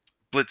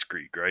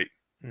blitzkrieg, right?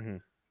 Mm-hmm.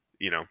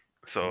 You know,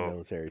 so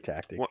Military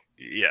tactic.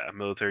 yeah,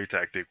 military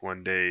tactic.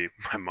 One day,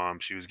 my mom,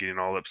 she was getting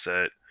all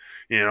upset,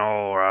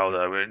 all riled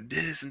up, and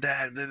this and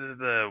that, blah, blah,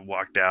 blah,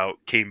 walked out,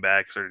 came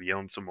back, started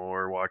yelling some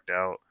more, walked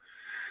out,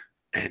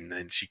 and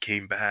then she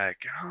came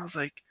back, and I was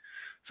like,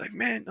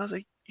 man, I was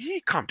like,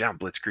 you calm down,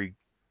 Blitzkrieg.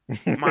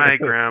 My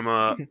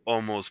grandma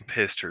almost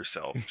pissed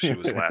herself. She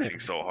was laughing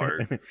so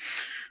hard.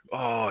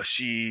 Oh,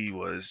 she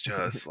was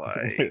just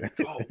like,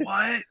 oh,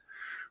 what?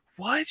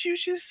 What'd you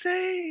just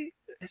say?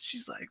 And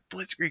she's like,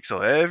 Blitzkrieg. So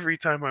every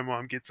time my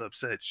mom gets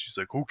upset, she's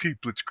like, okay,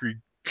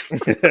 Blitzkrieg.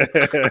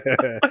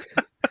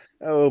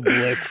 Oh,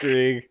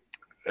 Blitzkrieg.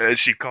 And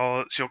she'll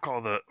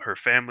call her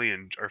family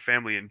and our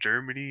family in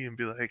Germany and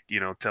be like,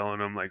 telling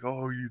them like,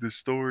 oh, you the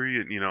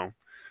story, and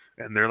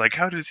they're like,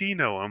 how does he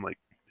know? I'm like,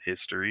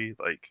 history.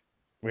 Like,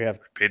 We have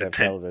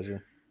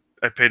television.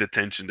 I paid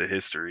attention to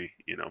history.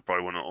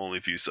 Probably one of the only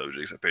few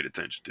subjects I paid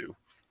attention to.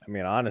 I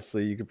mean,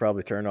 honestly, you could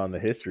probably turn on the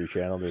History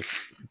Channel.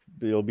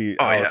 You'll be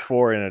Oh, hour yeah.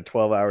 4 in a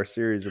 12-hour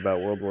series about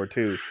World War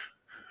II.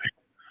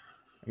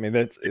 I mean,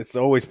 it's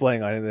always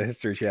playing on the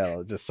History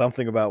Channel. Just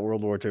something about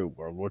World War II.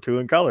 World War II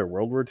in color.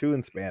 World War II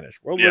in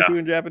Spanish. World War II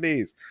in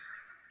Japanese.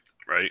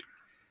 Right.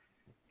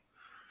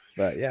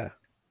 But yeah.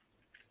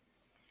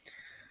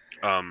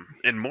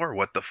 And more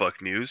what the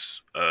fuck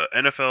news.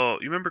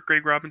 NFL. You remember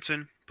Greg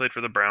Robinson played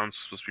for the Browns?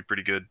 Supposed to be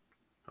pretty good.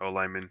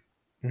 Lineman.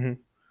 Mm-hmm.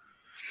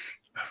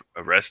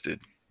 Arrested.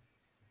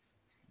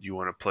 You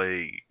want to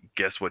play?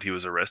 Guess what he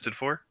was arrested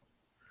for?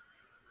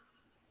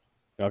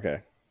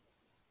 Okay.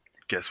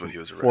 Guess what he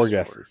was arrested 4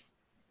 guesses.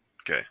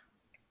 For? Okay.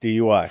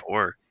 DUI.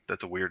 4.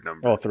 That's a weird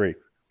number. Oh, 3.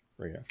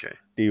 Okay.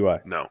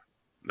 DUI. No.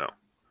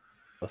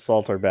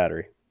 Assault or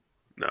battery.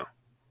 No.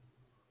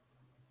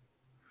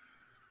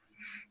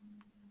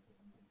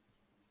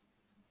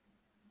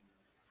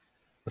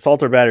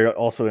 Assault or battery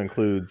also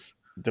includes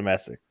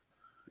domestic.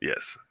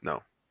 Yes.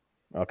 No.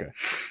 Okay.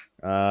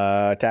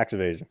 Tax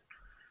evasion.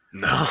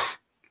 No.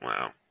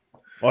 Wow.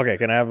 Okay,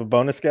 can I have a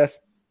bonus guess?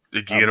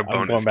 You get a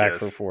bonus I'm going back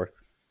guess. for 4.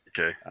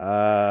 Okay.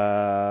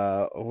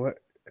 What?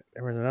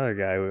 There was another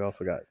guy who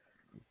also got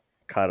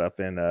caught up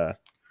in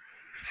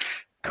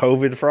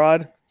COVID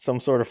fraud,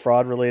 some sort of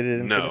fraud related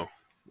incident. No.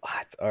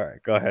 What? All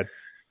right, go ahead.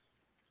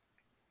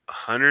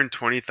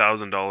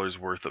 $120,000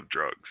 worth of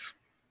drugs.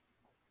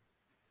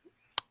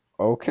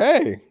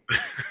 Okay.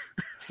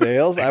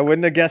 Sales? I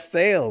wouldn't have guessed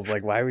sales.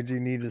 Like, why would you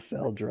need to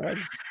sell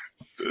drugs?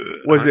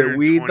 Was it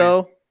weed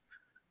though?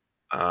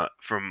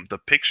 From the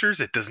pictures,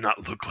 it does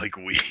not look like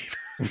weed.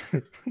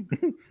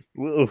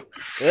 Whoa.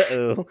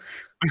 Uh-oh.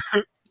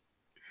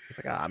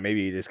 It's like,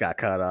 maybe he just got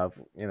caught up,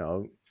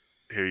 Here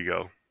you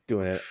go.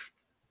 Doing it.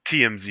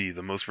 TMZ,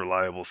 the most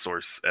reliable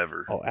source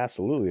ever. Oh,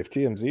 absolutely. If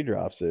TMZ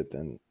drops it,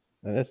 then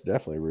it's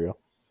definitely real.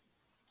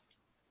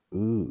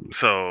 Ooh.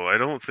 So I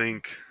don't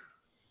think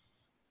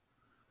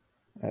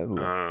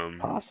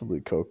possibly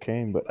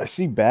cocaine, but I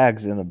see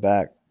bags in the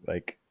back,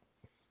 like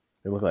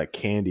they look like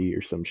candy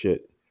or some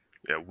shit.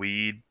 Yeah,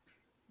 weed.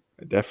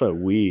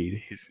 Definitely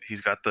weed.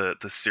 He's got the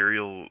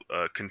cereal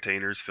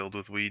containers filled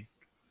with weed.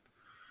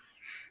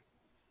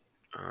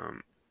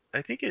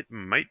 I think it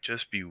might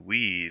just be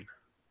weed.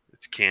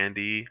 It's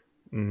candy.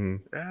 Mm-hmm.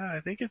 Yeah,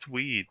 I think it's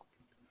weed.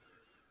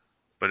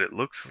 But it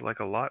looks like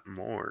a lot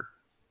more.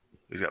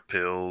 He's got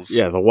pills.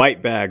 Yeah, the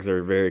white bags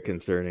are very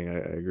concerning. I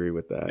agree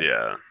with that.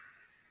 Yeah.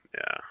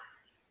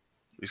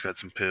 He's got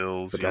some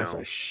pills. But that's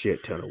a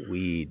shit ton of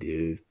weed,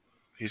 dude.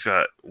 He's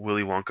got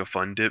Willy Wonka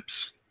fun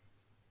dips.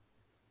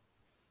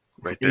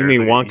 Right there. You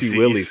mean Wonky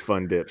Willy's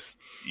fun dips?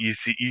 You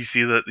see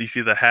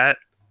the hat?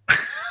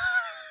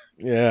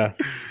 Yeah.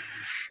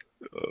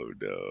 Oh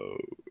no.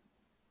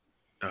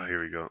 Oh,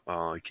 here we go.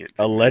 Oh, I can't.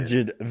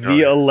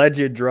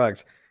 Alleged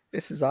drugs.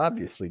 This is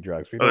obviously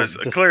drugs. We don't just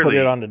clearly put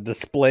it on a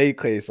display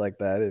case like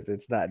that if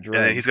it's not drugs.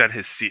 And then he's got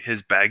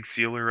his bag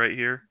sealer right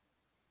here.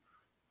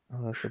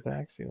 Oh, that's a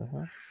bag sealer,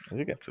 huh?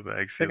 It's a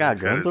bag sealer. They got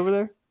guns over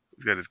there?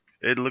 He's got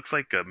it looks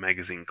like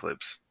magazine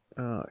clips.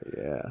 Oh,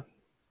 yeah.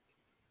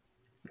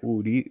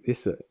 Ooh,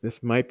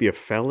 this might be a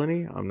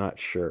felony? I'm not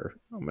sure.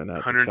 I'm gonna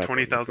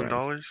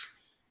 $120,000?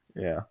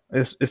 Yeah.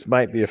 This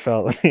might be a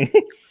felony.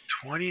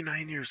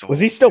 29 years old. Was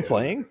he still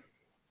playing?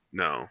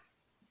 No.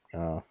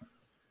 Oh.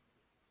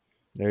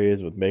 There he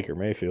is with Baker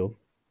Mayfield.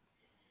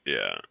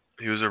 Yeah.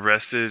 He was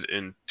arrested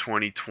in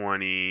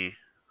 2020,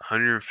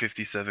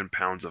 157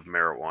 pounds of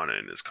marijuana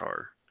in his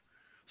car.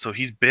 So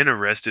he's been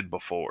arrested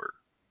before.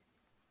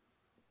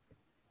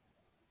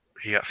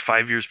 He got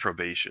 5 years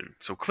probation.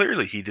 So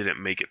clearly he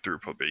didn't make it through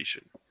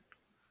probation.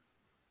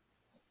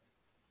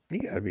 You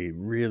gotta be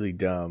really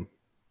dumb.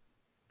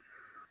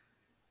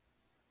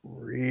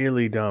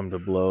 Really dumb to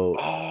blow.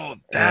 Oh,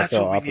 that's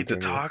what we need to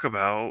talk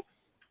about.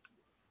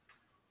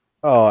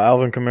 Oh,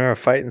 Alvin Kamara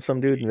fighting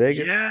some dude in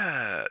Vegas?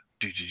 Yeah.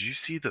 Dude, did you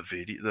see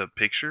the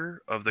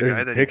picture of the There's guy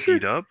a that he picture?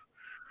 beat up?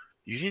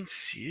 You didn't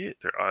see it?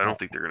 I don't Oh,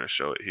 think they're gonna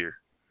show it here.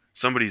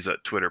 Somebody's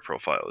Twitter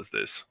profile is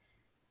this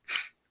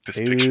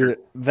picture. dude,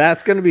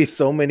 that's gonna be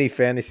so many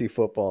fantasy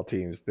football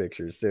teams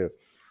pictures too.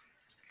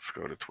 Let's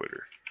go to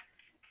Twitter.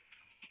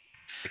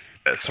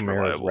 Best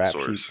Kamara's reliable rap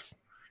source. sheets.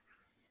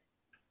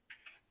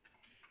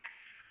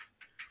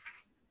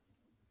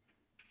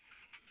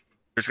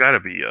 There's got to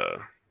be a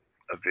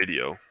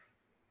video.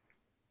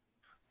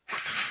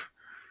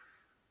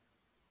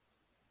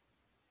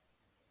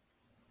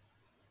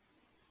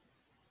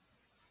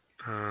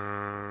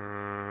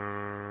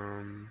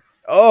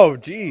 Oh,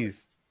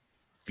 geez.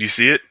 You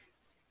see it?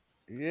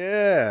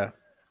 Yeah.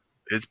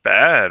 It's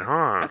bad,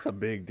 huh? That's a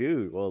big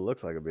dude. Well, it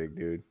looks like a big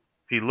dude.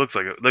 He looks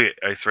like look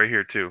at Ice right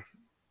here too.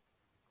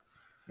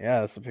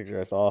 Yeah, that's the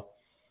picture I saw.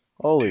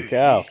 Holy Dude,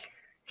 cow.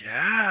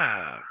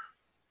 yeah.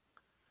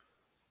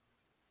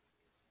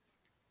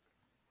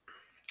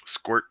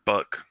 Squirt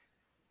Buck.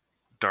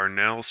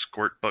 Darnell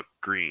Squirt Buck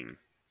Green.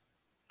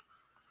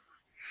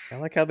 I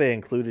like how they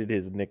included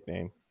his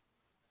nickname.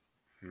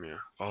 Yeah.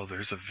 Oh,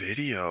 there's a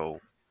video.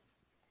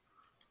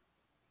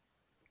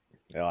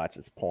 Oh, it's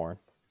just porn.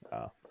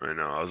 Oh. I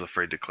know. I was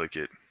afraid to click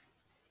it.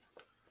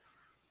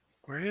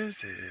 Where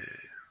is it?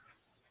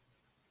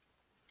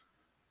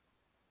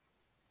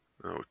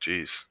 Oh,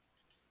 jeez.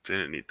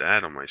 Didn't need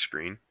that on my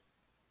screen.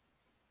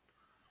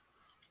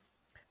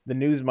 The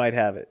news might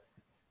have it.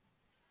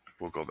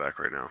 We'll go back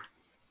right now.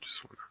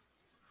 Just wanna...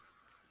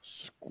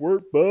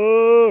 Squirt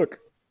Buck.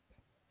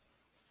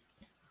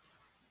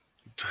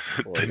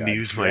 the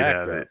news might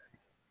have it.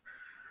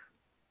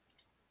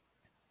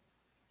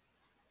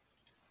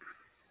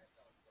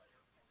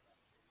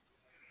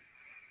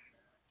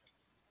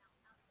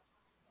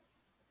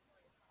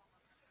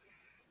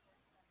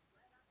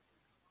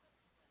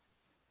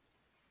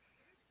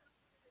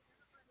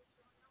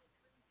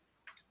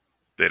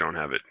 They don't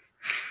have it.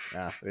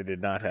 Nah, they did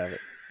not have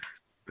it.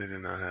 They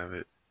did not have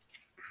it.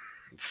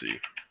 Let's see.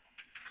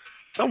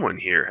 Someone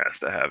here has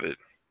to have it.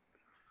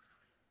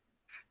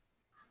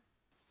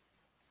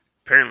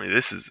 Apparently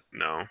this is...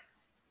 No.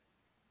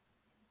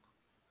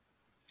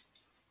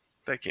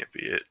 That can't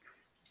be it.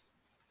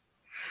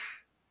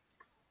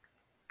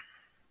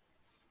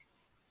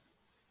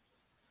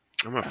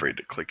 I'm afraid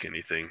to click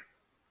anything.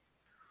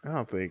 I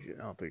don't think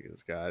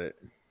it's got it.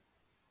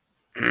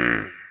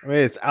 I mean,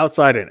 it's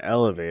outside an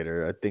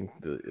elevator. I think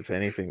if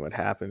anything would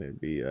happen,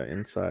 it'd be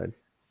inside.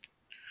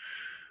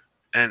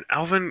 And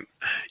Alvin,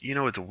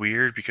 it's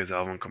weird because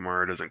Alvin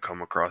Kamara doesn't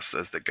come across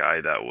as the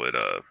guy that would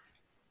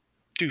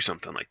do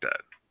something like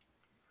that.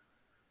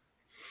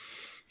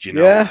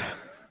 Yeah.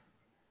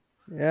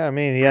 Yeah, I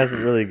mean, he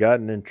hasn't really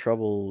gotten in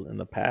trouble in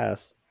the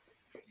past.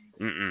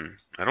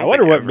 I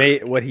wonder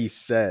what he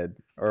said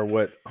or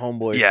what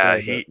Homeboy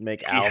said he to make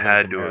he Alvin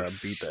had Kamara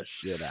to beat the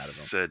shit out of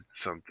him. Said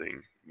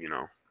something,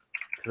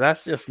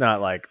 That's just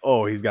not like,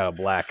 oh, he's got a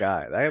black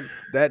eye.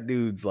 That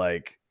dude's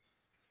like,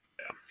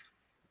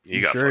 yeah,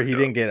 you sure he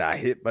didn't get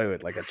hit by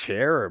like a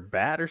chair or a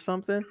bat or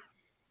something?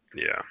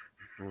 Yeah,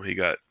 well, he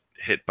got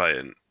hit by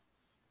an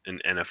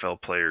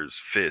NFL player's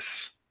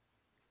fist.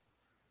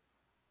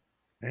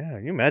 Yeah,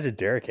 you imagine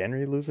Derrick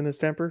Henry losing his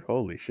temper?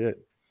 Holy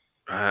shit!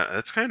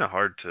 That's kind of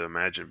hard to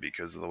imagine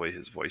because of the way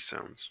his voice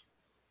sounds.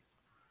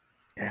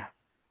 Yeah.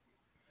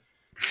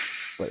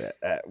 But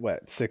at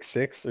what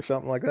 6'6" or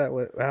something like that?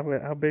 What?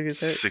 How big is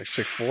that?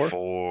 6'4",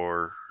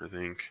 4, I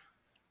think.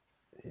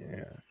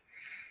 Yeah.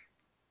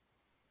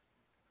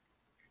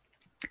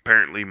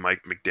 Apparently,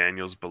 Mike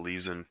McDaniels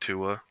believes in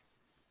Tua.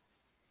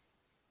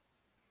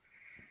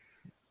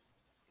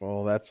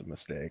 Well, that's a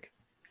mistake.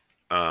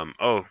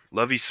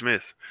 Lovie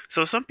Smith.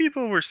 So some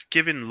people were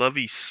giving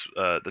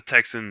the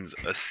Texans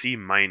a C-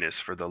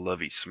 for the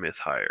Lovie Smith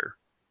hire.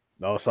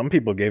 No, some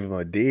people gave him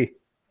a D.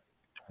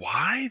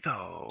 Why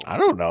though? I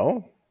don't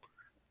know.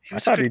 I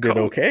thought he did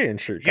okay in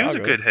Chicago. He was a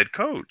good head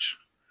coach.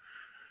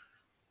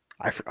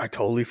 I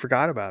totally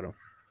forgot about him.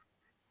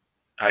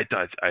 I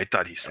thought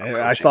he stopped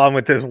coaching. I saw him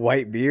with this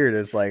white beard.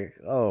 It's like,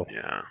 oh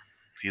yeah,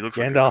 he looks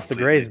Gandalf like the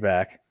Grey's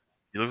back.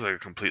 He looks like a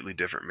completely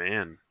different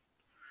man.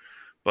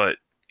 But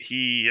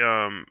he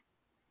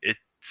it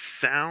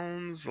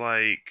sounds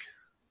like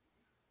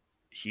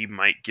he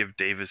might give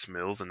Davis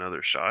Mills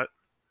another shot.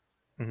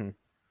 Mm-hmm.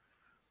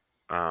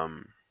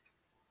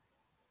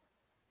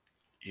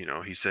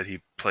 He said he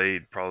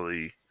played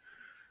probably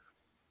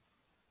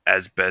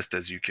as best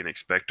as you can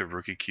expect a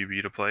rookie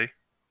QB to play.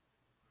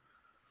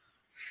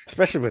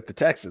 Especially with the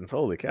Texans.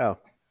 Holy cow.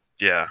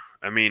 Yeah.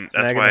 I mean,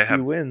 that's why I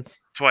have wins.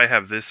 That's why I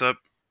have this up.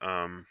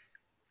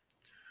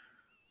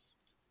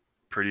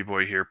 Pretty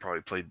Boy here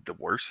probably played the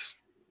worst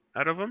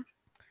out of them.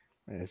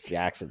 It's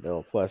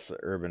Jacksonville plus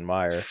Urban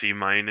Meyer. C-,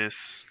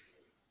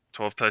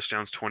 12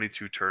 touchdowns,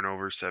 22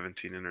 turnovers,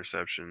 17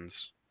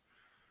 interceptions,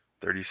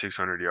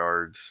 3,600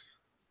 yards.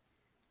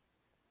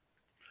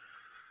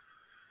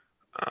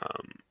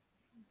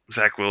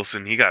 Zach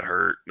Wilson, he got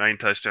hurt. 9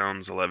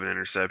 touchdowns, 11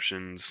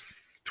 interceptions,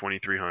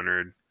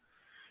 2,300.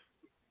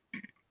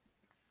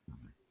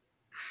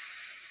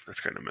 That's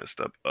kind of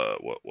messed up.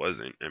 What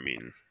wasn't? I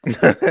mean,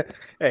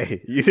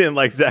 Hey, you didn't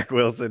like Zach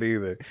Wilson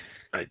either.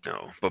 I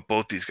know, but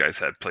both these guys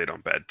had played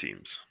on bad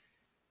teams.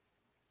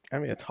 I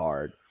mean, it's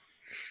hard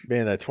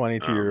being a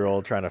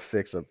 22-year-old trying to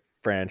fix a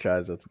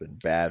franchise that's been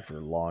bad for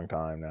a long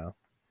time now.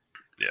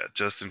 Yeah,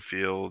 Justin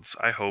Fields.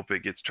 I hope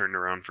it gets turned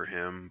around for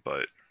him,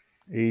 but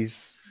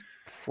He's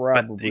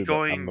probably I'm the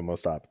going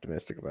most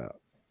optimistic about.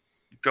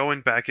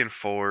 going back and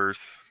forth,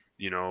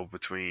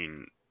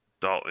 between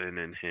Dalton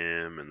and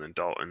him, and then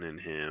Dalton and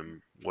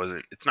him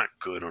wasn't. It's not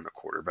good on a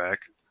quarterback.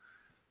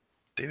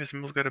 Davis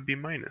Mills got a B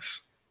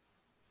minus.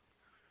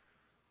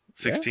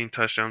 Yeah. 16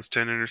 touchdowns,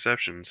 10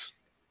 interceptions.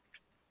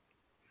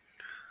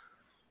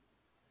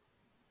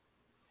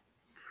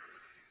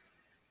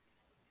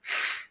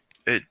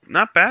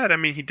 Not bad. I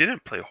mean, he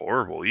didn't play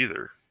horrible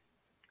either.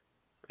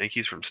 I think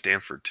he's from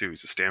Stanford too.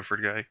 He's a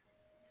Stanford guy.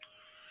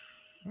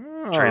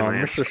 Oh, Trey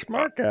Lance, Mr.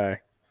 Smart Guy.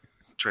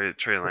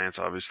 Trey Lance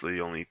obviously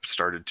only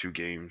started 2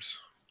 games.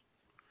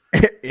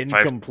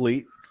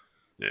 Incomplete.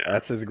 Yeah,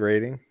 That's his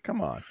grading.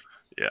 Come on.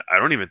 yeah. I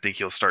don't even think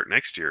he'll start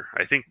next year.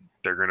 I think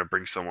they're gonna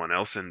bring someone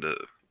else in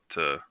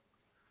to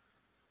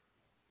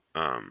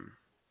um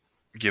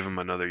give him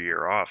another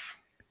year off.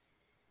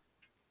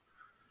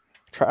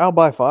 Trial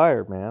by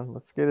fire, man.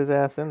 Let's get his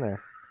ass in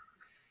there.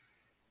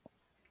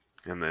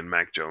 And then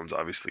Mac Jones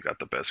obviously got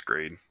the best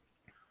grade.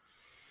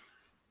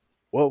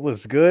 What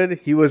was good?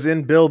 He was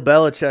in Bill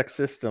Belichick's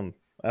system.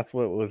 That's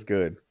what was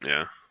good.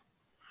 Yeah,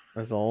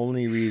 That's the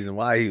only reason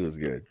why he was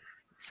good.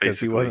 Because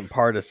he wasn't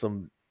part of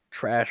some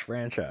trash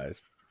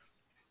franchise.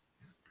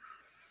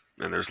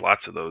 and there's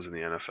lots of those in the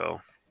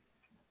NFL.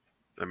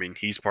 I mean,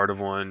 he's part of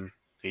one.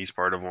 He's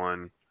part of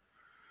one.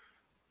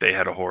 They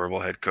had a horrible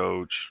head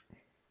coach.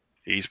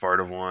 He's part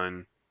of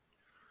one.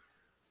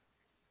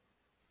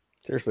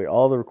 Seriously,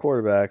 all the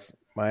quarterbacks,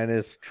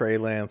 minus Trey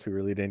Lance, who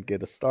really didn't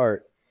get a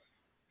start,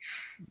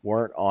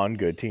 weren't on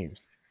good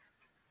teams.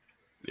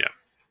 Yeah.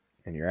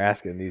 And you're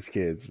asking these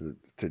kids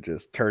to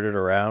just turn it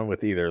around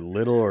with either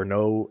little or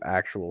no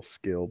actual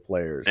skill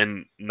players.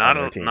 And not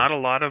a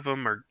lot of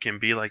them can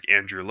be like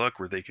Andrew Luck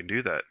where they can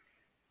do that.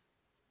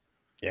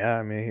 Yeah,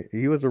 I mean,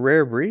 he was a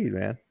rare breed,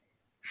 man.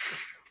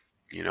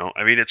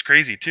 I mean, it's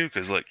crazy too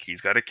because look,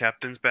 he's got a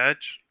captain's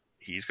badge.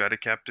 He's got a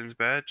captain's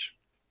badge.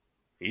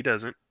 He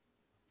doesn't.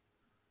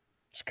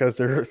 It's because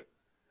there's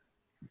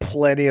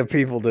plenty of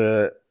people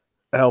to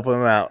help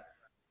him out,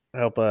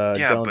 help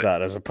Jones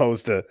out, as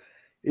opposed to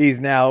he's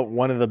now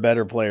one of the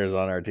better players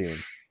on our team.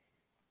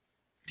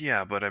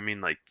 Yeah, but I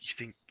mean, like, you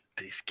think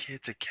this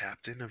kid's a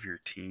captain of your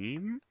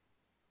team?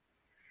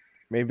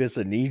 Maybe it's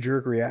a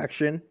knee-jerk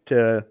reaction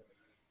to,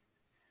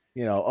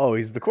 oh,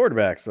 he's the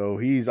quarterback, so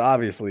he's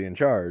obviously in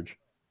charge.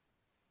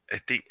 I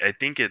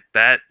think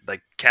that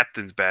like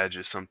captain's badge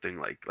is something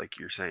like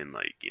you're saying,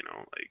 like,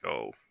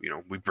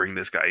 we bring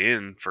this guy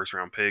in, first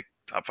round pick,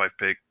 top 5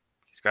 pick,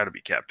 he's got to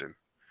be captain.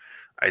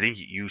 I think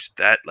he used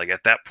that, like,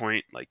 at that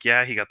point, like,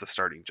 yeah, he got the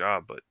starting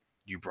job, but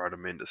you brought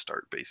him in to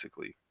start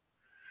basically.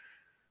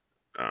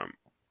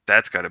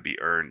 That's got to be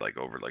earned like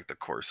over like the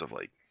course of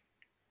like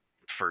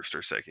first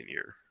or second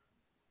year.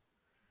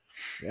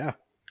 Yeah.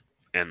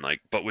 And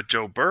but with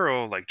Joe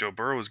Burrow, like Joe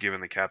Burrow was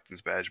given the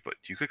captain's badge, but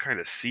you could kind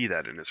of see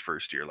that in his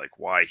first year, like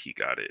why he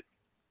got it.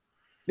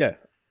 Yeah,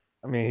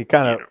 I mean, he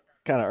kind of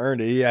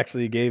earned it. He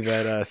actually gave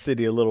that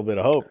city a little bit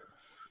of hope.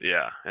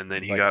 Yeah, and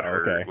then he got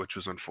hurt, which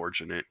was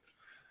unfortunate.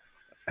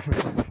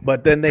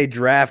 But then they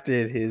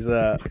drafted his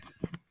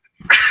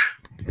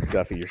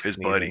Duffy, his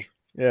buddy.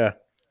 Yeah.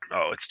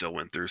 Oh, it still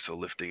went through, so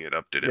lifting it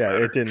up didn't matter.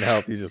 Yeah, it didn't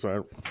help. You just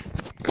went.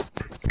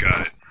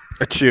 Got it.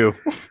 Achoo.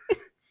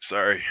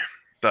 Sorry.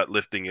 Thought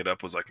lifting it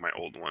up was like my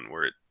old one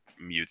where it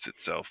mutes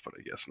itself, but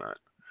I guess not.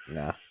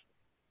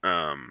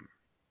 Nah.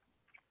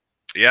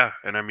 Yeah,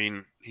 and I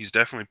mean, he's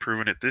definitely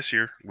proven it this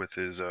year with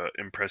his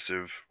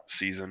impressive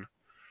season.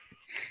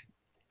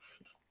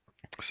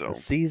 So a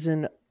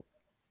season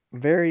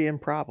very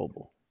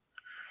improbable.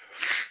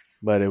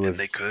 But it was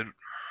they could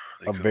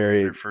a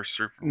very first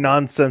Super Bowl.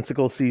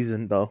 Nonsensical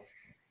season though.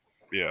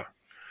 Yeah.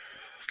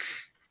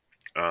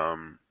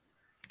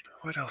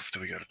 What else do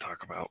we got to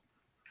talk about?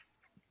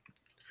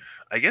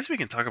 I guess we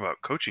can talk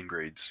about coaching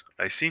grades.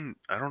 I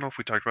don't know if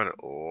we talked about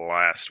it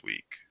last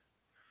week.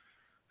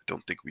 I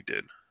don't think we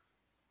did.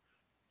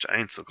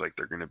 Giants look like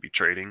they're going to be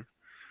trading.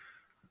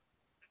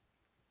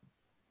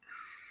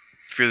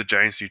 If you're the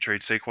Giants, do you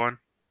trade Saquon?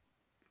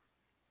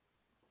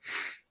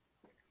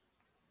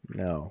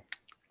 No.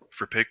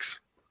 For picks?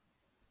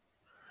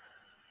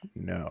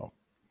 No.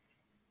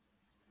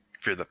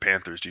 If you're the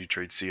Panthers, do you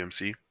trade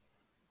CMC?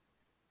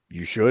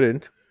 You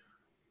shouldn't.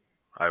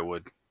 I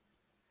would.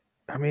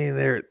 I mean,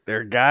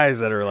 they're guys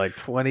that are like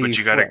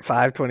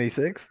 25,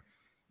 26.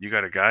 You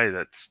got a guy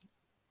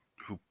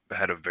who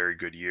had a very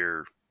good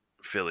year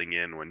filling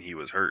in when he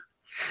was hurt.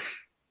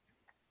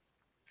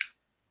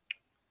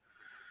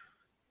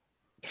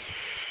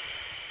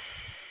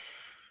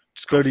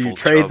 So do you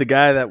trade the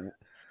guy that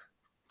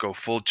go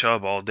full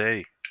Chubb all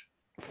day?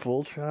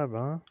 Full Chubb,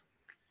 huh?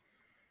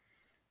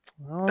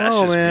 That's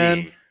just man.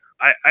 me.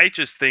 I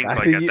just think I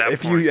like think at that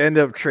if point, you end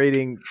up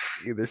trading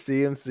either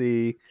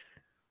CMC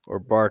or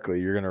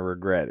Barkley, you're gonna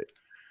regret it.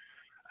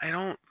 I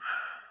don't.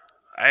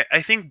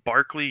 I think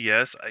Barkley,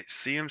 yes.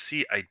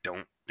 CMC, I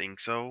don't think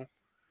so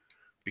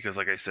because,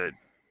 like I said,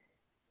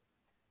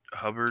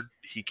 Hubbard,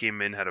 he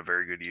came in, had a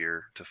very good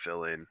year to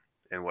fill in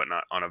and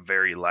whatnot on a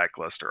very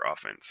lackluster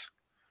offense.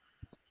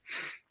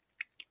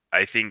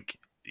 I think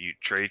you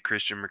trade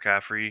Christian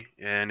McCaffrey,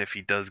 and if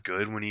he does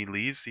good when he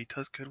leaves, he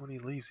does good when he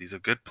leaves. He's a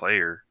good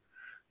player,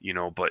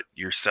 but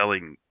you're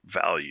selling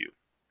value.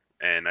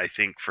 And I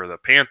think for the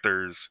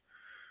Panthers,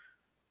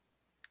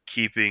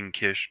 keeping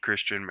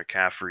Christian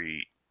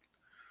McCaffrey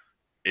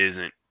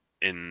isn't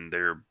in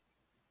their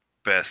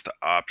best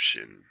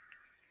option.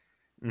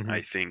 Mm-hmm.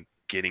 I think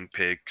getting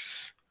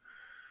picks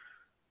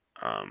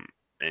um,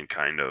 and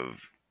kind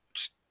of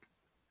just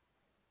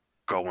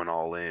going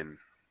all in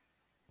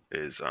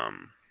is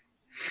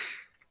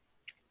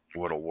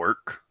what'll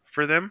work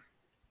for them.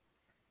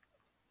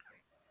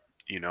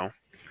 You know,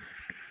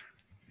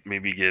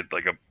 maybe get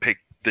like a pick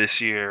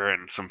this year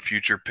and some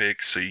future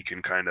picks so you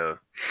can kind of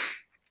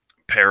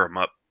pair them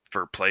up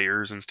for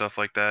players and stuff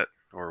like that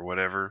or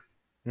whatever.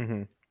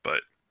 Mm-hmm.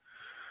 But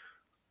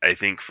I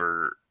think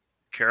for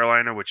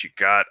Carolina, what you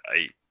got,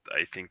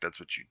 I think that's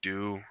what you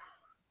do.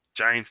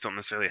 Giants don't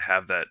necessarily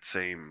have that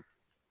same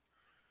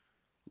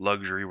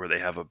luxury where they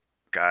have a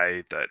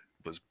guy that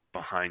was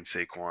behind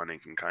Saquon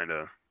and can kind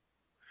of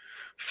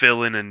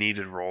fill in a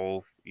needed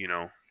role.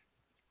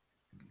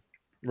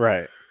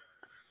 Right.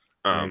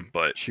 I mean,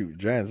 But shoot,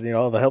 Giants need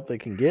all the help they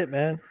can get,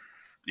 man.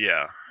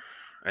 yeah,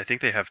 I think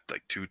they have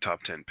like 2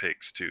 top 10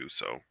 picks too.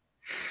 So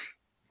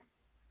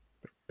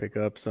Pick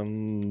up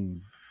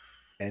some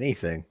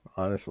anything,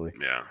 honestly.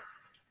 yeah,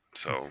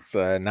 so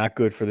It's not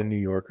good for the New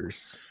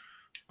Yorkers.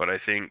 but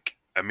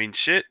I mean,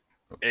 shit.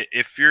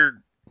 If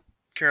you're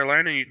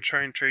Carolina and you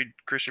try and trade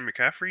Christian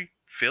McCaffrey,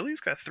 Philly's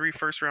got 3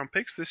 first-round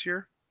picks this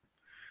year.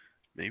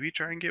 Maybe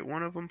try and get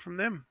one of them from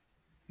them.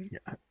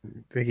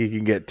 Think you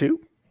can get two?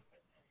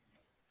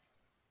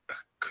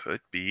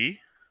 Could be. Two?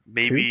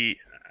 Maybe.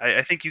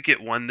 I think you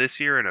get one this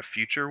year and a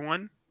future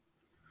one,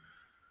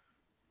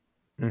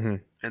 Mm-hmm.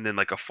 and then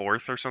like a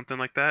fourth or something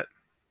like that.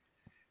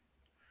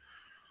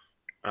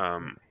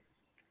 Um,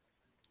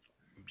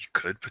 you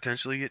could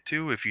potentially get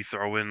two if you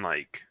throw in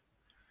like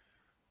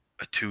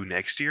a two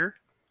next year.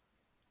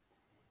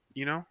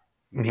 Mm-hmm.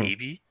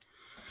 Maybe.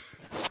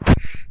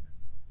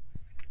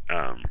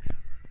 Um,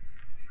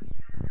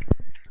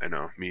 I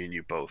know, me and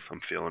you both. I'm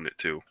feeling it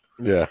too.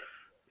 Yeah.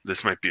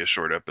 This might be a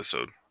short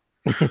episode.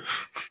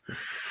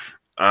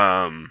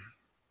 um,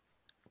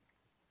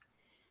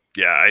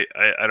 yeah,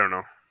 I don't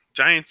know.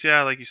 Giants,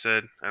 yeah, like you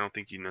said, I don't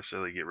think you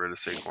necessarily get rid of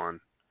Saquon.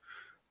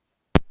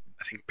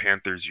 I think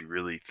Panthers, you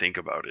really think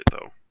about it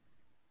though.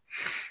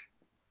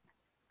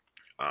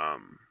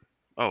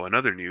 Oh,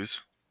 another news.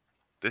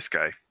 This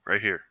guy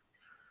right here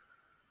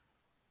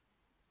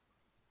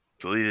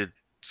deleted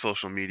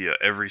social media.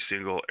 Every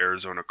single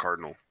Arizona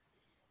Cardinal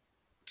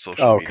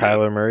social Oh, media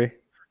Kyler Murray.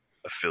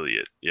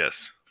 affiliate.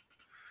 Yes,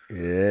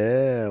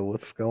 Yeah.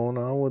 What's going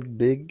on with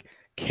Big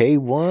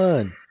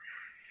K1?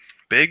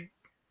 big.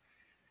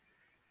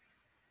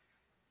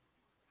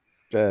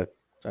 Uh,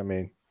 I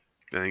mean,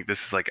 I think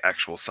this is like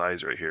actual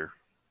size right here.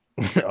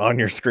 on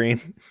your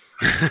screen,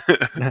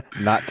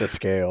 not to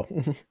scale.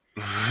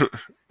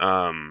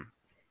 um,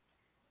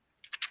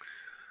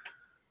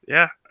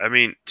 yeah, I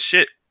mean,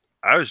 shit.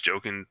 I was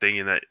joking,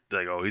 thinking that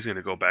like, oh, he's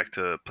gonna go back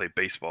to play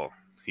baseball.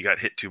 He got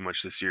hit too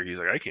much this year. He's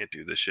like, I can't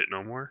do this shit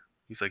no more.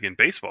 He's like, in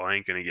baseball, I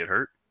ain't gonna get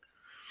hurt.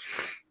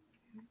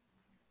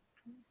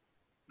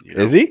 You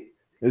know? Is he?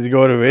 Is he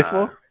going to Uh,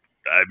 baseball?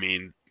 I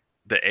mean,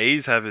 the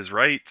A's have his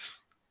rights.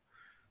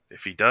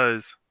 If he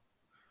does,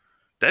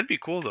 that'd be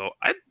cool though.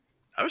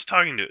 I was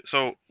talking to.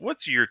 So,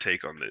 what's your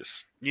take on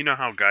this? You know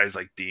how guys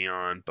like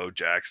Dion, Bo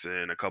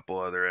Jackson, a couple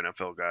other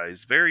NFL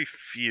guys, very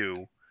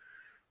few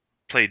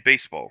played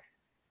baseball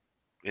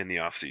in the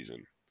off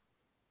season.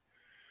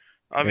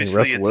 I mean,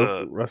 Obviously, it's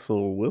a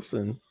Russell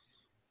Wilson.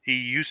 he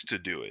used to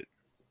do it.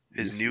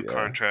 His new Yeah.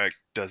 contract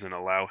doesn't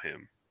allow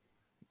him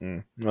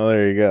Well,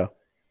 there you go.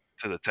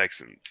 to the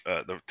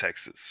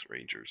Texas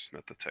Rangers,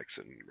 not the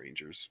Texan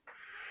Rangers.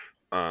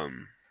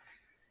 Um,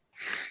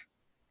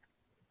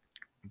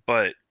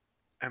 but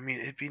I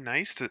mean, it'd be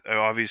nice to.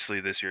 Obviously,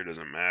 this year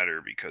doesn't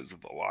matter because of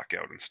the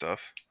lockout and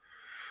stuff.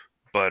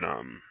 But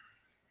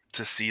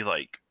to see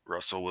like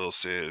Russell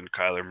Wilson,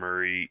 Kyler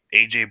Murray,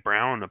 AJ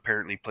Brown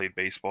apparently played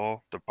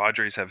baseball. The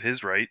Padres have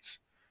his rights.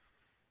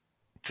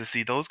 To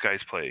see those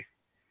guys play,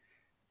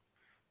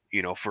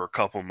 for a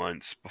couple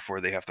months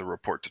before they have to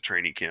report to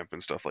training camp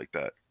and stuff like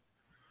that.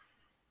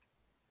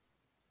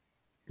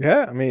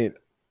 Yeah, I mean,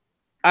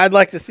 I'd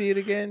like to see it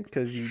again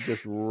because you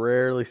just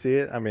rarely see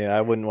it. I mean,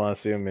 I wouldn't want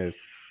to see them if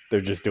they're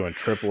just doing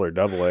triple or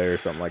double A or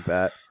something like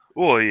that.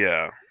 Well,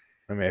 yeah,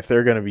 I mean, if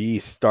they're going to be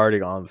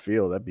starting on the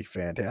field, that'd be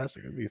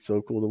fantastic. It'd be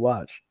so cool to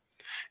watch.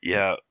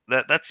 yeah.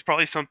 That's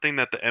probably something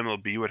that the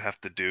MLB would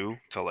have to do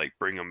to like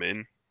bring them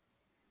in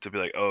to be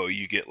like, oh,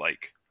 you get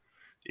like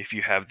if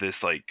you have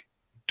this like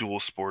dual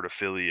sport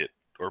affiliate,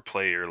 or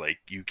player, like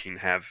you can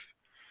have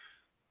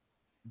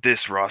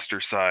this roster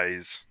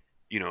size.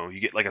 You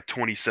get like a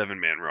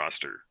 27-man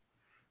roster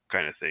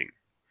kind of thing.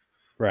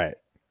 Right.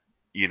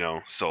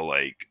 So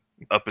like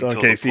up So in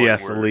until the case he point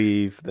has to where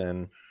leave,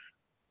 then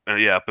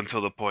yeah, up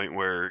until the point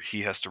where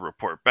he has to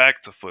report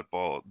back to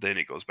football, then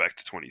it goes back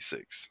to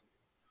 26.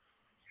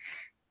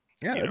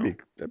 yeah, You know,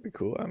 that'd be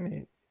cool. I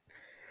mean,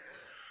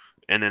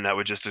 and then that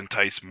would just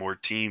entice more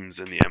teams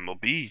in the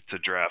MLB to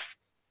draft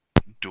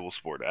dual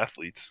sport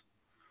athletes.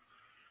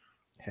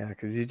 yeah,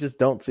 because you just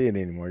don't see it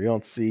anymore. You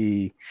don't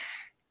see.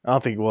 I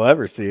don't think we'll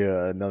ever see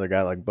another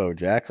guy like Bo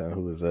Jackson,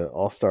 who was an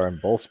all-star in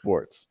both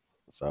sports.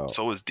 So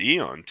So is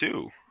Dion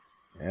too.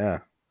 yeah,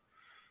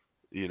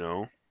 You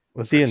know,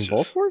 was he it's in both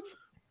just. sports?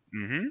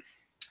 Mm-hmm.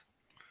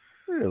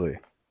 Really?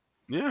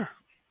 Yeah.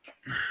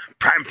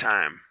 Prime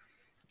time.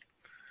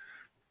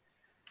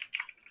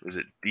 Is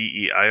it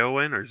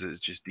DEION or is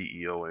it just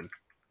DEON?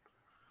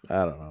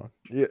 I don't know.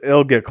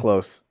 It'll get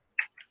close.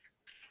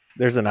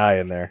 There's an I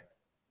in there.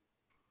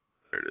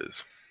 There it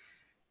is.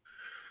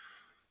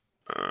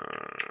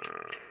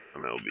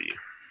 MLB.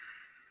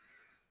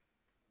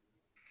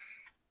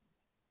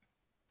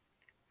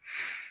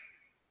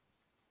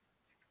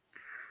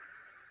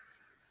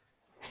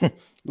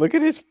 Look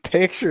at his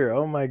picture.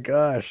 Oh my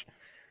gosh.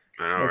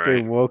 I know, Like they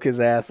right? woke his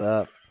ass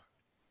up.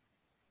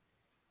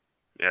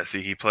 Yeah,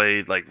 see, he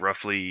played like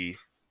roughly.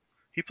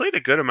 He played a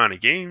good amount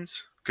of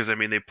games because I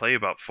mean they play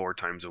about 4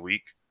 times a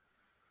week.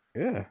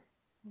 Yeah.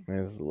 I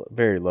mean, it's a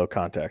very low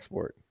contact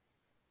sport.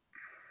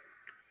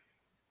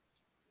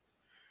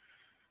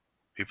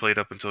 He played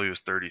up until he was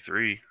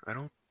 33. I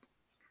don't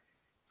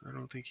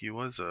think he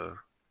was a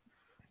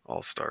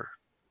all-star.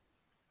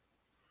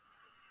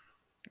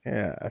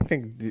 Yeah, I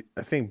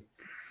think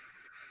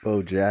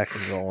Bo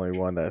Jackson's the only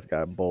one that's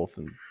got both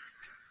in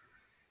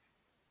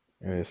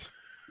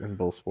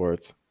both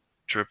sports.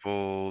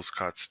 Triples,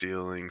 caught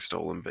stealing,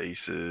 stolen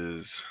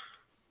bases.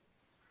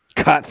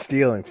 Caught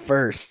stealing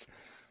first.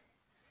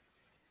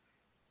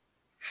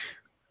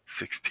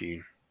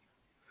 16.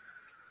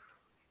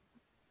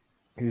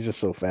 He's just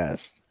so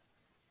fast.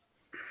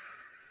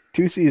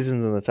 2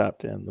 seasons in the top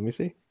 10. Let me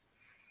see.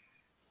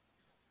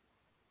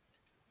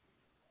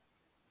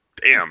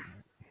 Damn.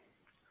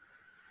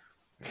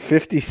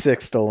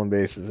 56 stolen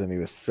bases, and he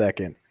was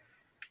second.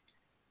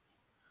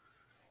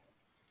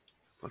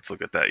 Let's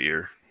look at that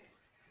year.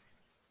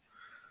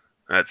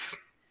 That's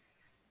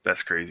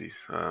crazy.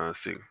 Let's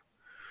see.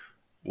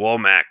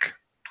 Womack.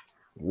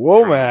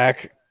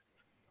 Womack.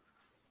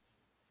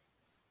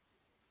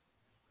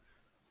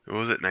 What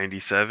was it?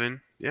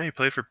 97. Yeah, he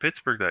played for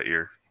Pittsburgh that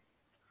year.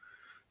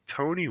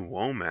 Tony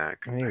Womack.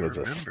 He was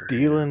a remember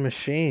stealing him.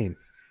 machine.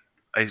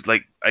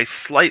 I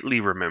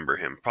slightly remember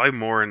him. Probably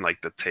more in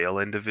like the tail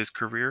end of his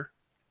career.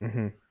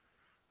 Mm-hmm.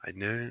 I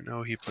didn't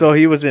know he played. So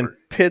he was in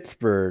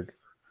Pittsburgh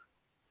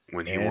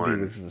when he and won.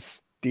 he was a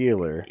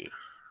Steeler.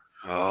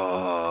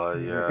 Oh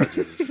yeah,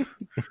 just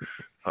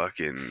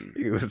fucking.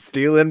 He was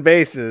stealing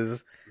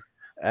bases.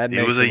 That He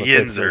makes was a him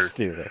Pittsburgh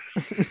Yinzer.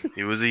 Steeler.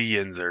 He was a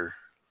Yinzer.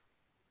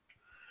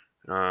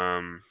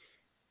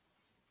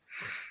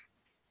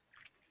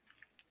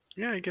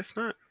 Yeah, I guess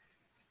not.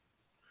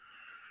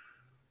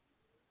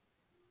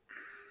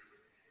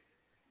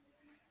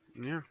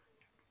 Yeah,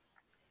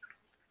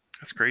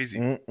 that's crazy.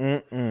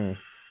 Mm-mm-mm.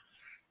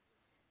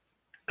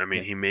 I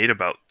mean, he made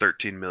about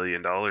 $13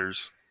 million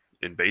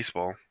in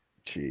baseball.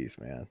 Jeez,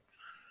 man.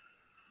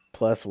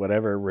 Plus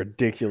whatever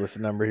ridiculous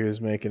number he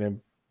was making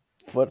in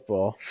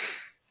football.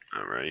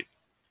 All right.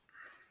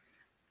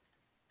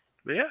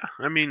 But yeah,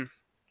 I mean,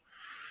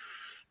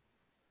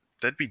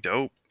 that'd be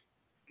dope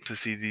to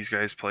see these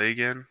guys play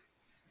again.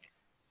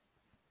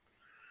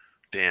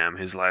 Damn,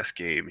 his last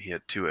game, he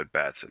had 2 at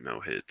bats and no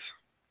hits.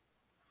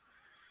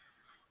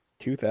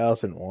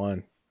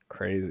 2001.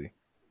 Crazy.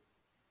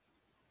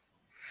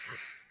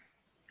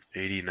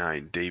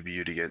 89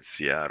 debuted against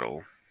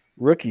Seattle.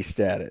 Rookie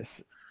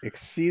status.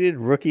 Exceeded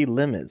rookie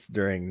limits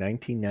during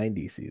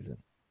 1990 season.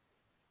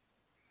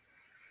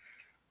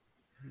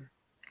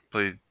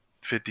 Played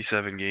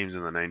 57 games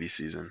in the 90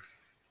 season.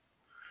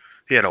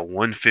 He had a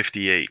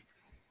 158.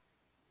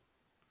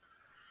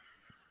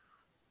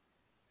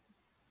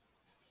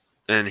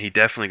 And he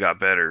definitely got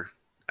better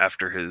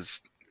after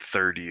his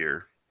third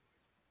year.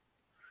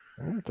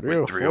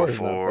 304,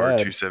 304,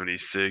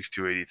 276,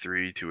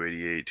 283,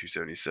 288,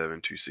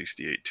 277,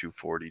 268,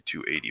 240,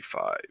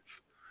 285.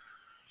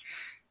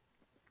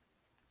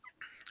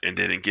 And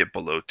didn't get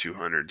below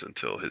 200s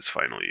until his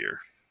final year.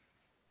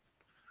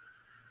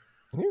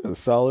 He was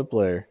a solid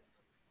player.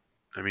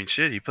 I mean,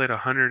 shit, he played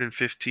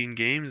 115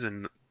 games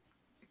and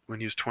when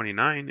he was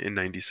 29 in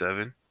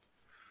 97.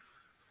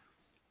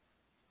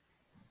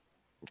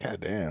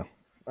 God damn.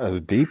 That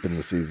was deep in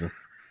the season.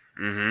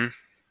 Mm-hmm.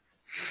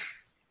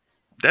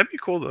 That'd be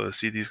cool, though, to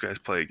see these guys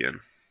play again.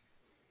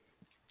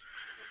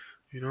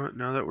 You know what?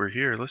 Now that we're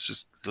here, let's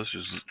just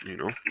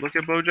look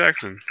at Bo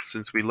Jackson,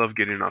 since we love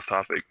getting off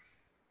topic.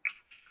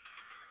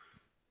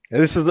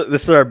 And this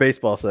is our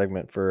baseball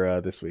segment for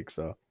this week.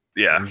 So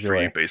yeah, enjoy.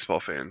 for you baseball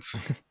fans.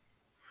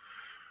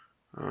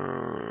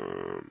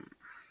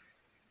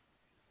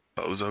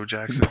 Bozo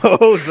Jackson.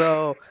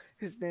 Bozo.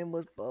 His name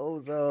was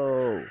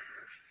Bozo.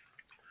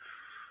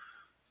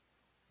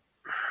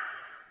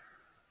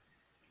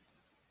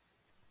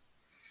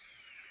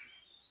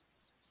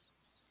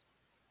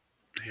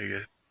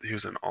 He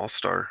was an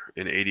all-star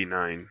in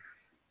 '89,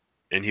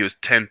 and he was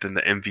 10th in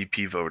the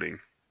MVP voting.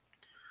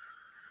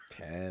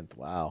 10th.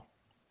 Wow.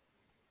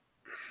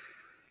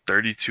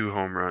 32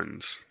 home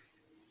runs.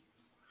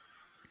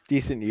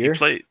 Decent year.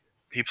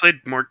 He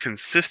played more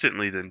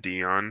consistently than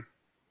Deion,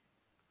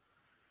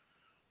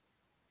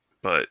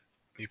 but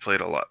he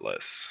played a lot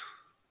less.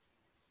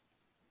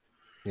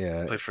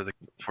 Yeah. He played for the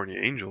California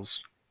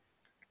Angels.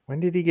 When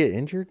did he get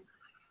injured?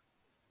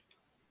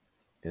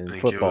 I In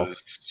think football. it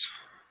was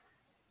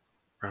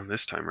around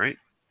this time, right?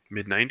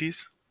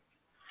 Mid-90s?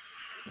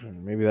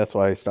 Maybe that's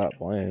why he stopped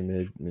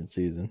playing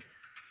mid-season.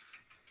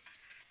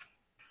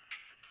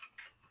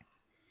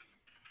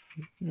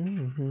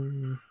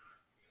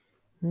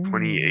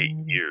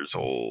 28 years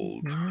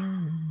old.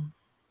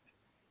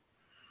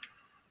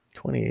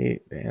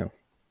 28, damn.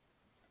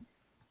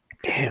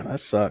 Damn, that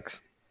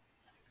sucks.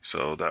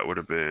 So that would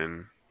have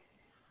been...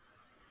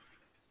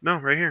 No,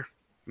 right here.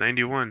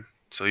 91.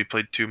 So he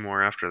played 2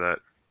 more after that.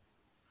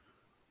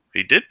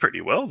 He did pretty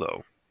well,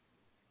 though.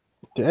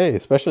 Hey,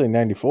 especially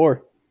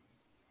 94.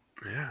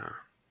 Yeah.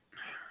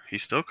 He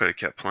still could have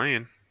kept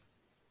playing.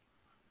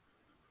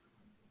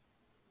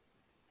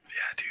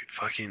 Yeah,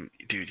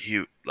 dude,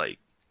 he, like...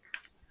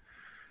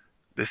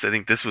 I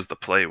think this was the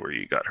play where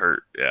you got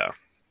hurt, yeah.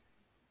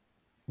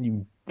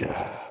 The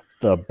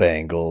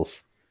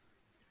Bengals.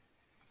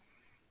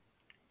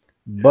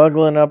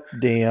 Bugling up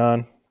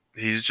Deion.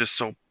 He's just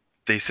so...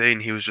 They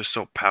saying he was just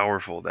so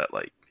powerful that,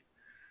 like...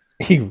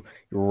 He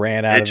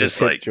ran out of his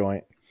hip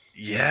joint.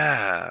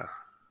 Yeah.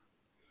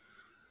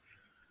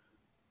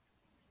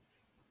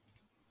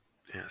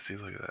 Yeah, see,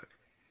 look at that.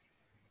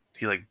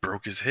 He, like,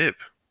 broke his hip.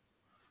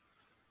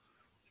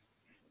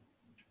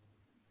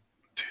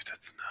 Dude,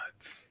 that's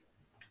nuts.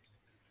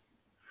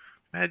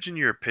 Imagine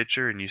you're a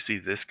pitcher and you see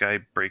this guy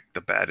break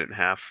the bat in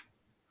half.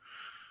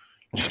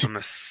 Just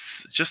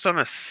on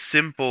a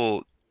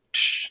simple,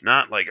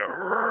 not like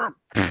a,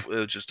 it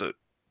was just a,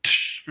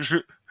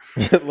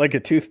 like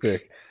a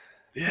toothpick.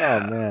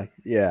 yeah. Oh man,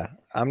 yeah.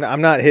 I'm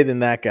not hitting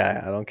that guy.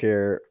 I don't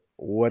care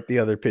what the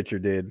other pitcher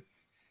did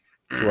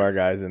to our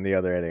guys in the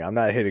other inning. I'm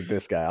not hitting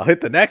this guy. I'll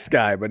hit the next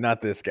guy, but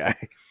not this guy.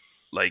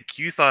 Like,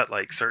 you thought,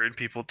 like, certain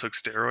people took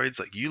steroids.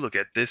 Like, you look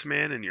at this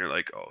man and you're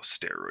like, oh,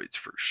 steroids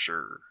for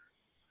sure.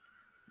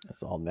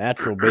 That's all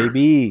natural,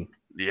 baby.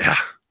 Yeah.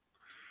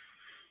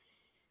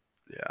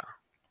 Yeah.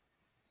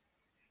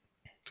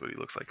 That's what he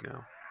looks like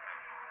now.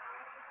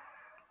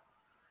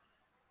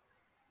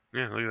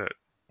 Yeah, look at that.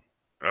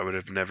 I would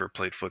have never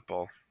played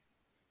football.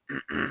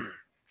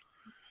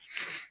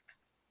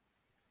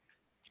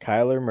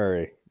 Kyler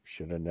Murray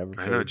should have never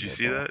played I know, did you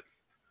see football. that?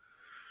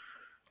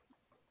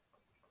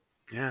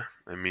 Yeah,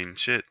 I mean,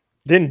 shit.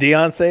 Didn't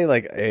Deion say,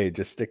 like, hey,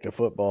 just stick to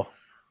football?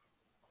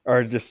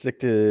 Or just stick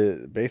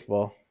to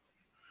baseball?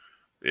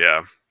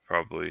 Yeah,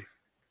 probably.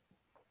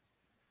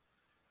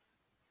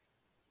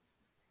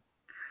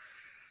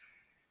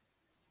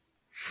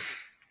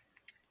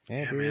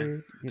 Yeah, dude.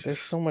 Man. There's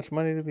so much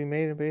money to be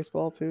made in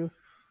baseball, too.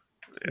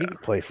 Yeah. You can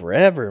play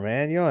forever,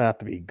 man. You don't have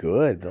to be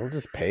good. They'll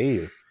just pay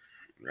you.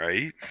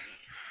 Right?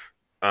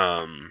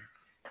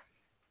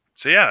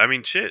 So, yeah, I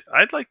mean, shit.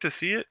 I'd like to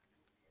see it.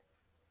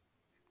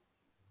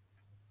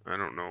 I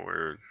don't know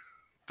where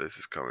this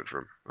is coming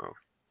from. Oh.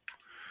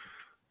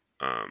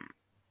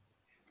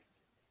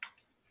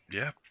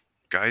 Yeah.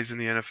 Guys in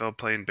the NFL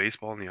playing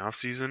baseball in the off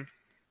season.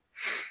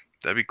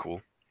 That'd be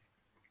cool.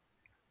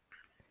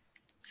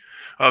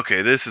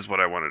 Okay, this is what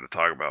I wanted to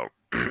talk about.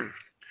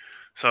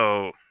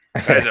 So,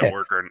 guys at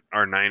work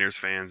are Niners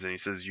fans, and he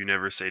says, you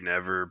never say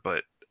never,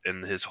 but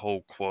in his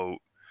whole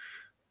quote,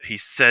 he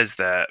says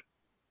that,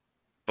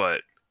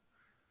 but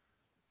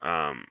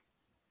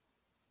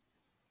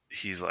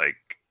he's like,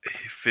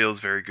 he feels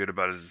very good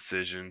about his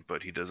decision,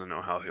 but he doesn't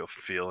know how he'll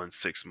feel in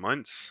 6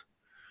 months.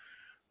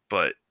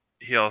 But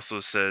he also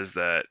says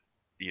that,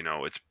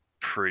 it's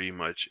pretty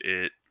much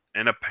it.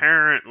 And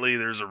apparently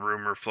there's a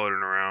rumor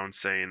floating around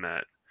saying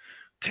that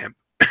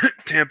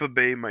Tampa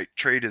Bay might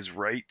trade his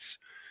rights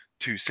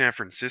to San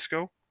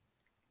Francisco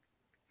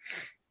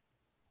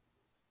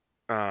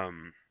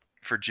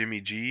for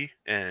Jimmy G,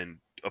 and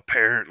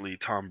apparently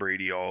Tom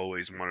Brady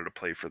always wanted to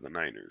play for the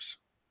Niners.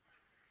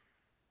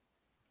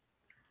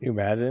 You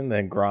imagine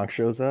then Gronk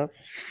shows up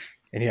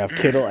and you have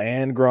Kittle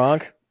and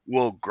Gronk.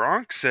 Well,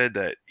 Gronk said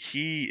that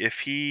I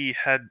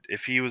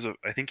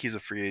think he's a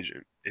free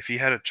agent. If he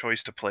had a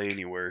choice to play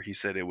anywhere, he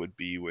said it would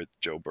be with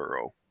Joe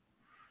Burrow.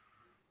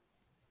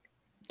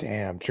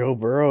 Damn, Joe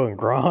Burrow and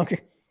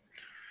Gronk.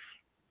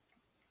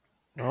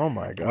 Oh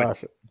my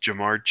gosh. With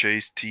Jamar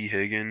Chase, T.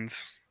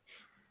 Higgins.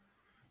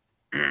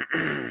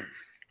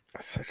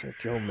 Such a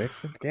Joe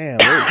Mixon. Damn,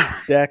 they're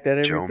stacked at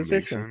every Joe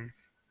position.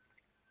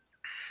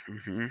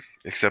 Mixon.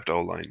 Except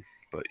O-line,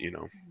 but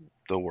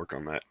they'll work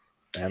on that.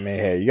 I mean,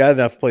 hey, you got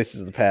enough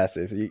places to pass.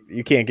 If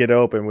you can't get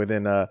open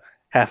within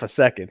half a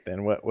second,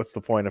 then what's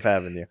the point of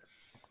having you?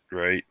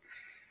 Right.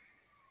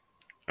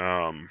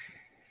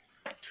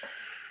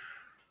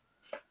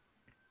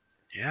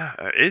 Yeah,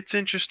 it's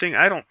interesting.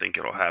 I don't think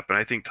it'll happen.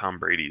 I think Tom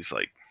Brady's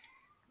like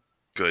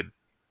good.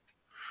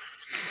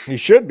 He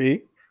should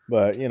be,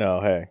 but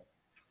hey,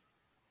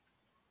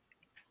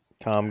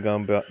 Tom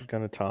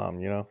gonna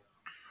Tom,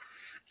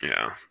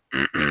 Yeah.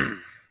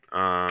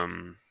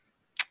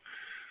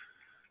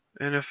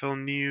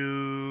 NFL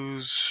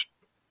news.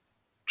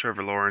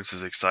 Trevor Lawrence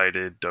is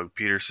excited. Doug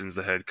Peterson's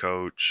the head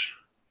coach.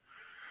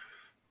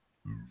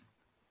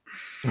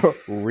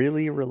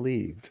 Really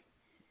relieved.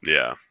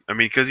 Yeah. I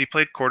mean, because he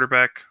played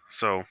quarterback,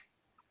 so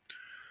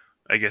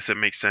I guess it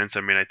makes sense.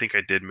 I mean, I think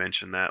I did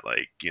mention that,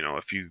 like,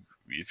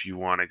 if you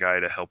want a guy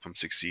to help him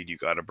succeed, you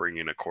got to bring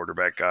in a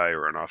quarterback guy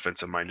or an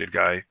offensive-minded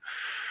guy.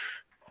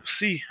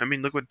 See, I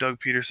mean, look what Doug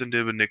Peterson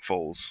did with Nick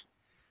Foles.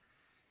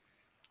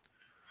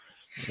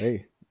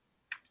 Hey,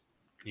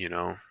 You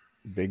know,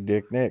 Big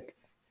Dick Nick,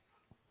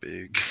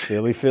 big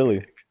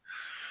Philly.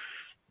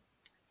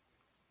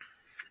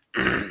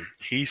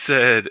 He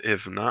said,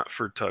 if not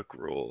for Tuck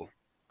Rule,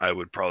 I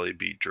would probably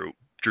be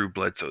Drew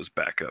Bledsoe's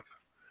backup.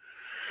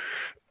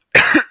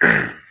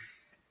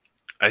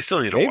 I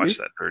still need to watch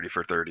that 30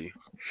 for 30.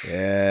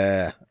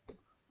 Yeah,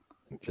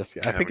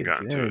 I think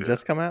it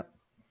just come out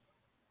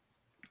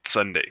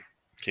Sunday.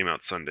 Came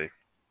out Sunday.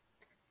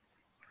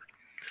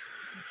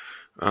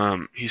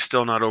 He's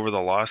still not over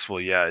the loss. Well,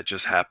 yeah, it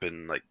just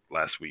happened like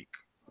last week.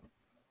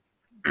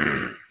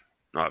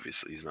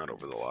 Obviously, he's not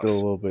over the loss. Still a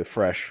little bit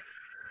fresh,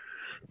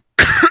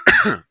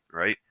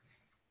 right?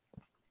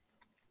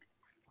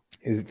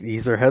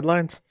 These are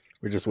headlines.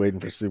 We're just waiting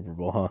for Super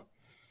Bowl, huh?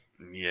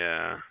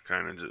 Yeah,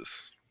 kind of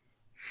just.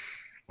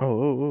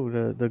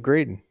 The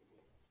grading.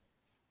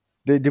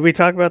 Did we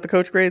talk about the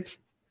coach grades?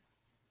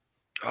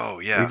 Oh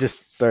yeah. We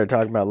just started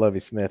talking about Lovie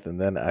Smith, and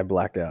then I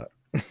blacked out.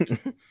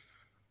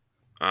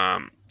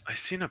 I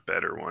seen a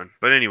better one,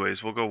 but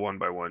anyways, we'll go one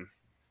by one.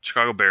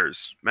 Chicago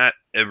Bears, Matt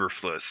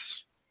Eberflus,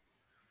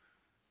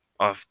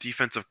 off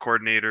defensive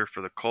coordinator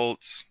for the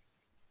Colts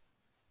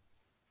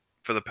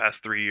for the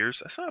past 3 years.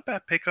 That's not a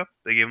bad pickup.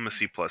 They gave him a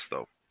C+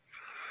 though.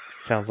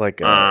 Sounds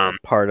like a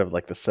part of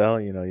like the cell.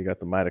 You got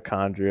the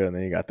mitochondria, and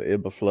then you got the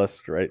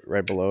Eberflus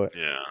right below it.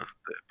 Yeah,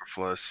 the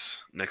Eberflus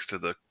next to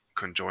the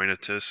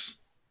conjoinitis.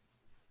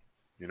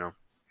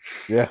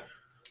 Yeah.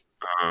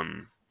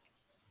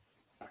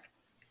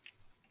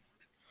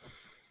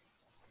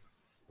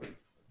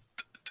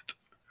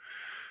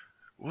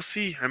 We'll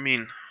see. I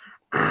mean,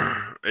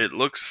 it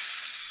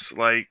looks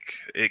like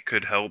it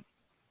could help.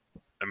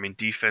 I mean,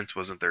 defense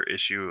wasn't their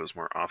issue. It was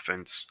more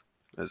offense,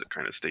 as it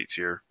kind of states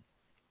here.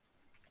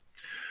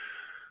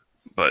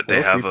 But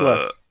they have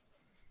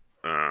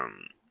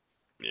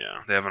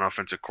they have an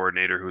offensive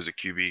coordinator who's a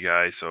QB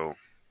guy, so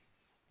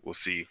we'll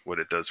see what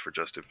it does for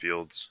Justin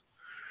Fields.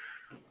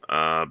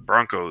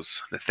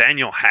 Broncos,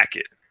 Nathaniel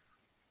Hackett.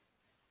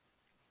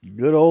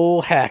 Good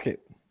old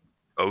Hackett.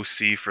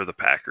 OC for the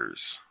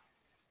Packers.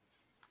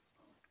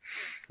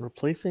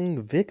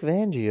 Replacing Vic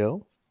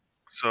Fangio.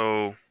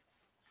 So,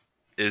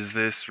 is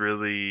this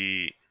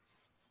really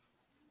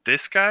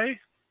this guy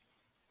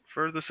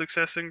for the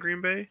success in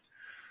Green Bay?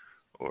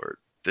 Or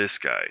this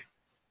guy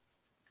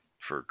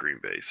for Green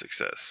Bay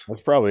success?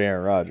 That's probably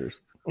Aaron Rodgers.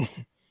 That's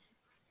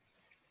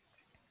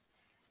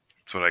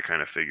what I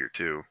kind of figured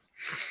too.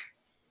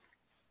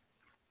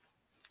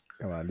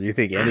 Come on, do you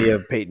think any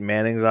of Peyton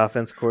Manning's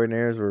offense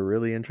coordinators were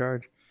really in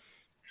charge?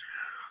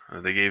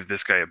 They gave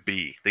this guy a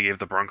B. They gave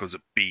the Broncos a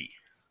B.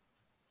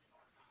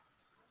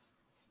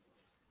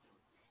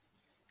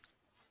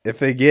 If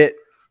they get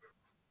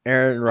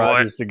Aaron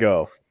Rodgers to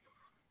go,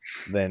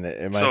 then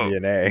it might be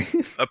an A.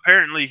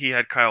 Apparently, he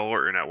had Kyle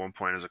Orton at one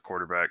point as a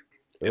quarterback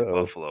in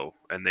Buffalo,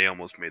 and they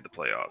almost made the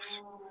playoffs.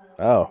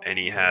 Oh. And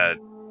he had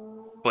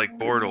Blake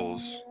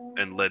Bortles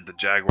and led the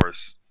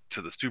Jaguars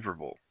to the Super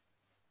Bowl.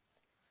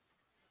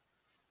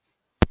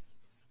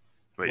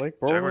 Wait, Blake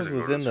Bortles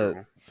was in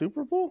the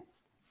Super Bowl?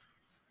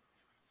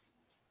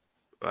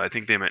 I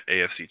think they meant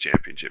AFC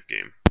Championship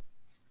game.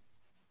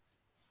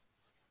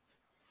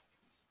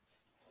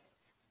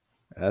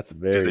 That's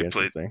very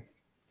interesting.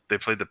 They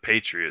played the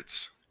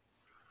Patriots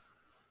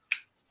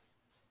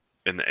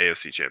in the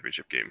AFC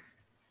Championship game.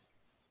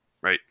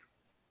 Right?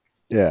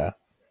 Yeah.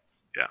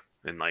 Yeah.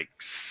 In like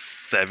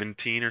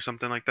 17 or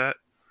something like that.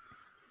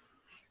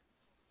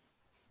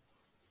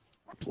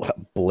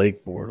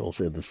 Blake Bortles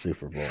in the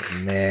Super Bowl.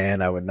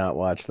 Man, I would not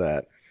watch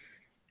that.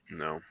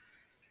 No.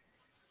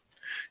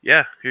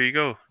 Yeah, here you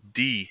go.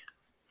 D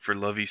for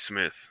Lovie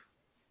Smith.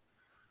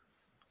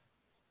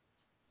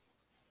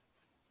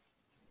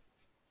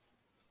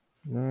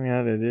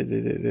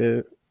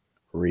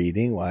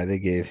 Reading why they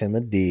gave him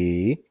a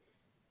D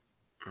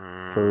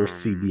per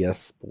CBS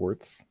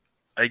Sports.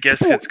 I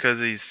guess it's because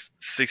he's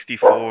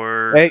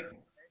 64. Hey,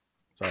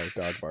 sorry,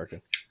 dog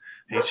barking.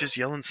 He's just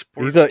yelling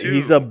sports.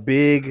 He's a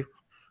big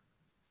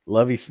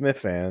Lovie Smith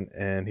fan,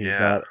 and he's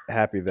not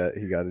happy that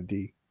he got a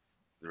D.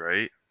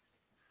 Right.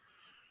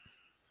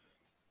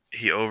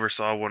 he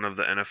oversaw one of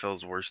the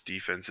NFL's worst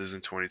defenses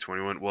in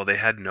 2021. Well, they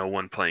had no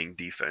one playing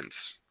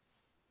defense.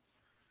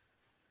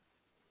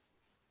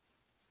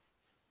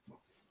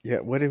 Yeah,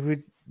 what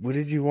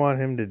did you want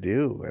him to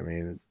do? I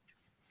mean,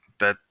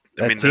 That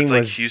I that mean, that's team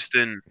like was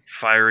Houston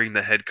firing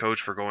the head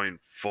coach for going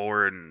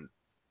 4-12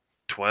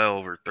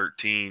 or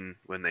 13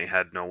 when they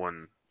had no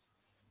one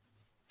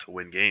to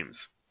win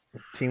games.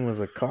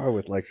 a car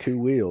with like two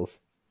wheels.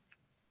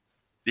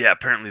 Yeah,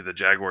 apparently the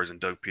Jaguars and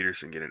Doug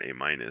Peterson get an A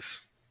minus.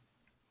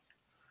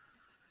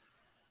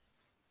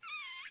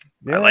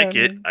 I Yeah, I like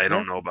it. mean, I yeah.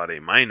 don't know about A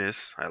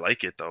minus. I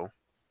like it though.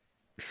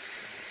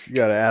 You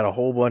got to add a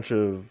whole bunch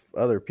of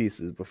other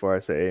pieces before I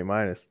say A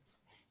minus.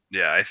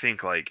 Yeah, I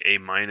think like A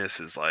minus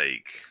is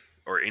like,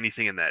 or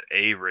anything in that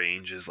A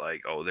range is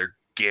like, oh, they're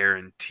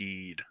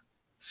guaranteed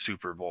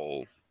Super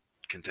Bowl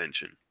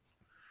contention.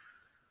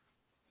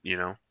 You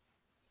know?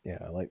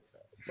 Yeah, like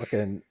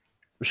fucking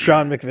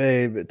Sean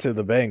McVay to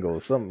the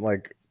Bengals. Something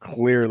like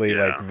clearly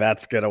like Yeah,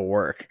 that's gonna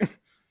work.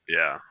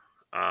 yeah.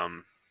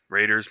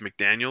 Raiders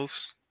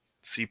McDaniels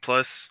C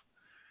plus.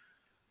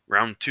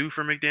 Round 2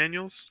 for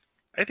McDaniels.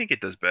 I think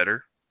it does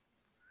better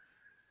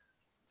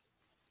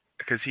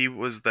because he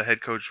was the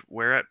head coach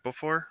where at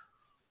before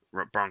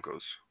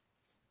Broncos.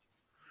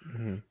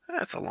 Mhm.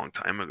 That's a long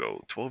time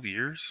ago. 12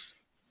 years.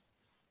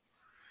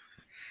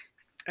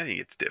 I think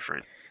it's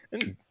different.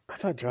 And I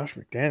thought Josh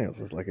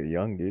McDaniels was like a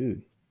young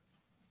dude.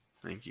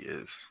 I think he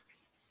is.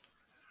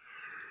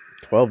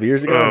 12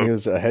 years ago, and he Um,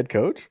 was a head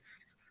coach.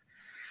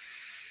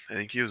 I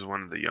think he was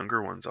one of the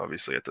younger ones,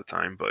 obviously at the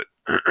time, but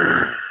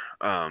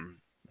um,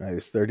 He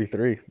was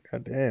 33.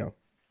 God damn.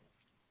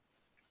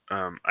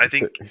 I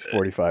think He's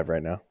 45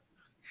 right now.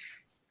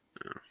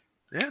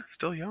 yeah,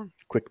 still young.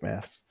 Quick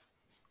math.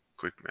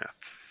 Quick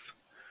maths.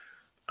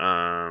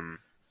 Um,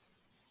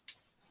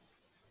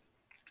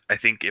 I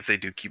think if they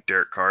do keep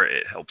Derek Carr,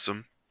 it helps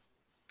them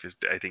because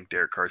I think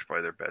Derek Carr is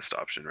probably their best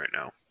option right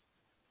now,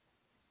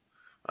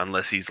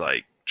 unless he's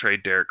like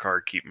trade Derek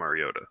Carr, keep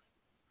Mariota.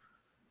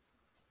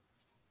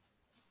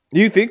 Do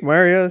you think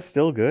Mario is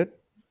still good?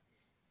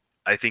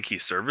 I think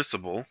he's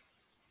serviceable.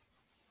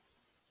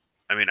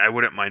 I mean, I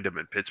wouldn't mind him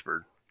in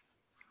Pittsburgh.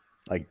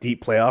 Like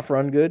deep playoff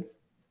run good?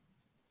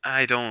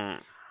 I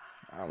don't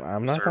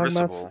I'm not talking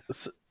about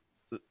serviceable.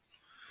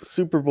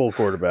 Super Bowl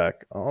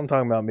quarterback. I'm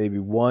talking about maybe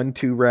 1,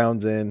 2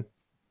 rounds in,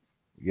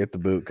 you get the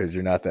boot because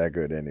you're not that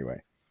good anyway.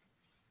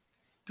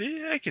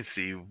 Yeah, I can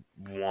see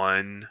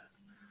one,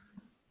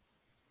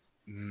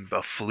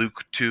 a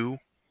fluke two.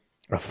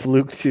 A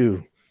fluke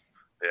too.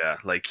 Yeah,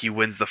 like he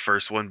wins the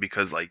first one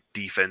because like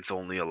defense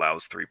only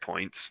allows 3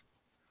 points,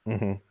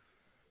 Mm-hmm.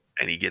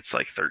 and he gets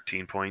like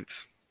 13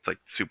 points. It's like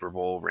Super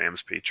Bowl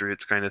Rams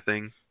Patriots kind of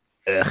thing.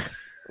 Ugh,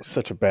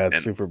 such a bad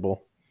And Super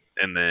Bowl.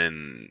 and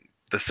then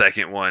the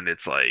second one,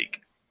 it's like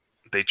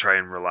they try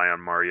and rely on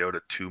Mariota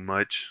too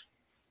much.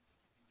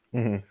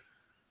 Mm-hmm.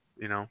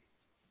 You know,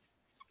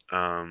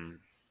 um,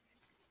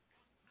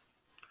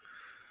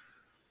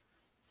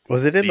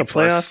 Was it in B the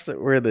plus.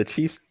 playoffs where the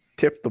Chiefs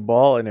tipped the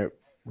ball and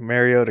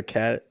Mariota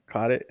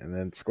caught it and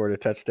then scored a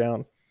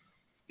touchdown?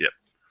 Yep,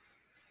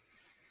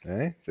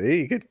 Hey,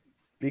 see,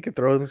 he could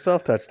throw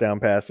himself touchdown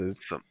passes.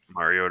 some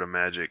Mariota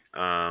magic.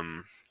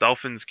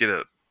 Dolphins get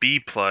a B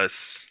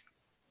plus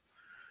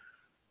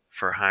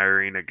for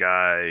hiring a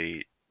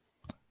guy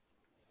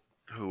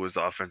who was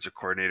the offensive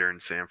coordinator in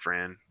San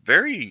Fran.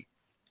 He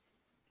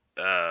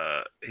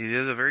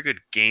has a very good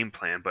game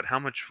plan, but how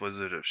much was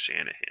it of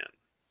Shanahan?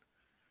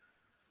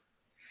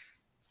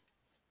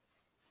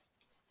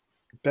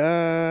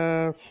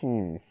 Uh,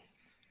 hmm.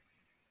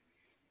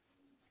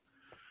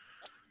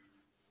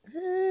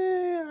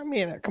 I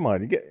mean, come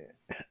on, you get.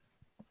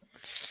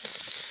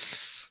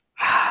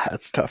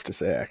 That's tough to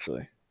say,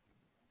 actually,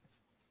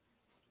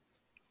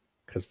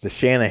 because the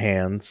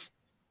Shanahans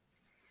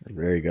are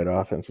very good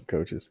offensive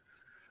coaches,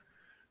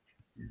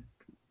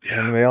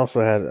 Yeah. and they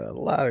also had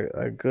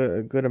a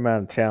good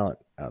amount of talent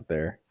out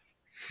there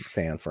in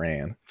San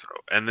Fran. So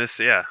and this,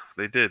 yeah,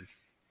 they did.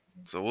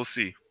 So we'll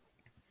see.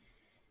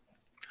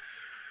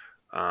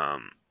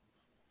 Um,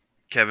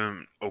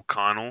 Kevin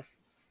O'Connell,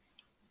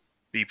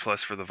 B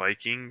plus for the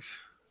Vikings.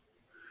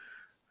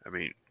 I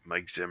mean,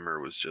 Mike Zimmer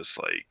was just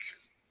like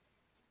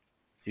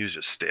he was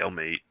just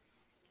stalemate.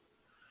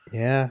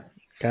 Yeah,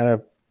 kind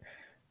of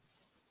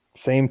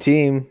same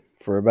team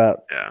for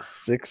about Yeah,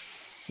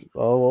 6.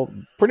 Oh well,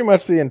 pretty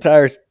much the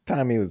entire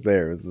time he was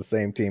there. It was the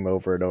same team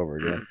over and over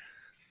again.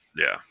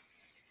 yeah.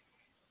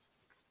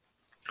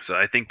 So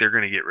I think they're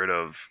gonna get rid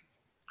of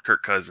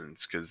Kirk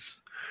Cousins because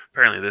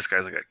apparently this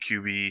guy's like a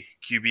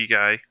QB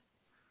guy.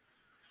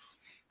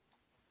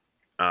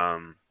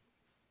 Um,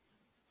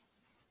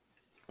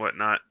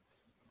 whatnot,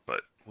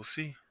 but we'll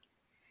see.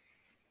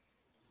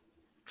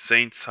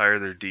 Saints hire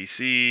their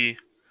DC.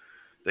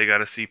 They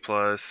got a C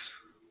plus.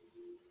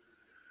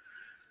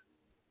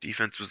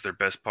 Defense was their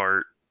best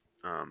part.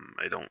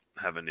 I don't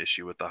have an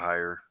issue with the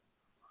hire.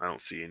 I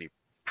don't see any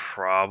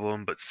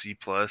problem, but C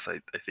plus. I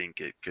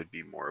think it could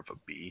be more of a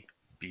B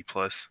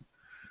plus.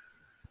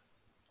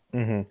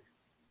 Mm-hmm.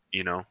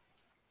 You know,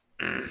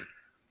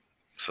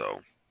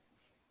 So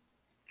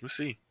we'll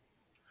see.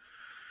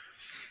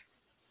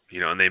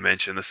 And they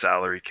mention the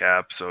salary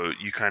cap, so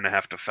you kind of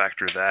have to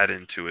factor that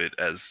into it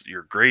as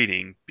you're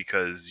grading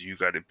because you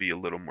got to be a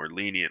little more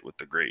lenient with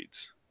the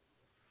grades.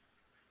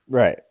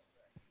 Right.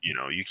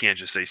 You can't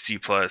just say C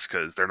plus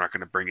because they're not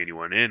going to bring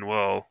anyone in.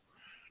 Well,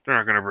 they're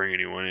not going to bring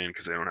anyone in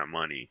because they don't have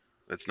money.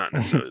 That's not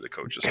necessarily the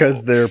coach's Because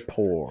fault. they're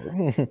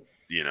poor.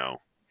 You know,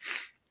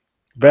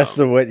 Best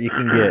of what you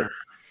can get.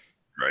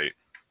 Right.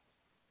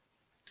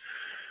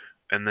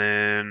 And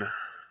then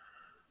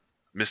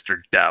Mr.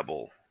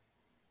 Dabble.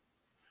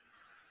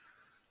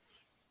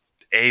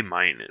 A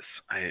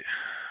minus.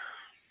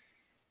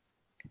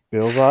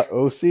 Bills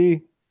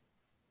OC.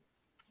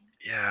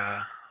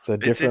 Yeah. It's a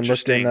different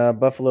looking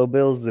Buffalo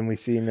Bills than we've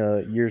seen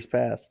years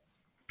past.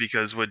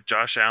 Because would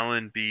Josh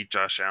Allen be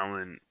Josh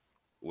Allen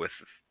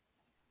with,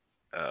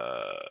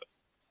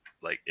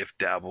 like if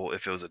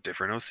it was a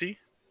different OC?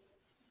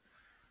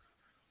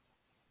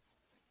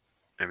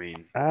 I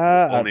mean,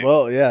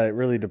 well, yeah, it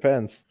really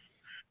depends.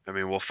 I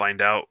mean, we'll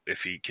find out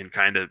if he can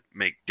kind of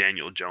make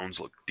Daniel Jones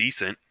look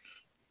decent.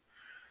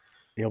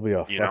 He'll be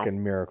a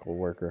fucking miracle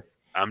worker.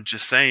 I'm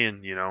just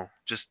saying,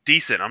 just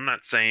decent. I'm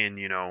not saying,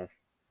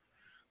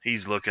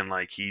 he's looking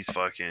like he's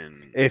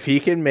fucking. If he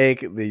can make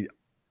the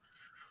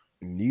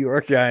New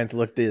York Giants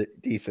look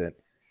decent,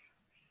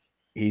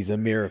 he's a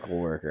miracle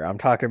worker. I'm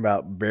talking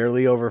about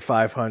barely over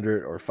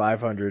 500 or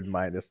 500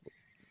 minus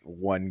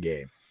one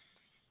game.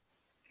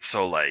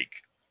 So like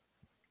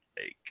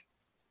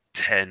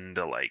 10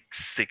 to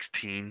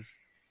 16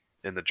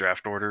 in the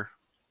draft order.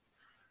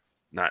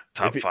 Not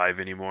top 5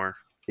 anymore.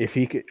 If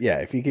he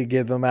could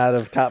get them out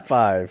of top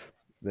 5,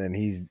 then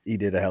he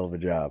did a hell of a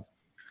job.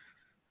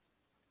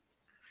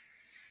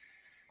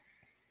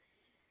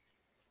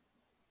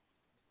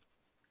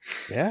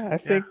 Yeah, I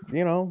think,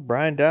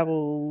 Brian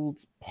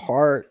Dabble's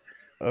part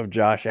of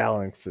Josh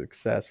Allen's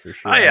success for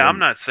sure. Oh, yeah, I'm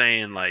not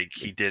saying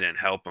he didn't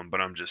help him,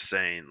 but I'm just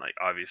saying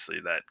obviously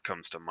that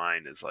comes to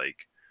mind is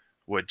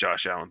would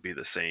Josh Allen be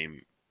the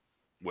same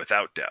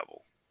without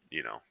Dabble,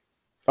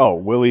 Oh,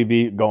 will he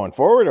be going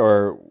forward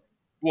or?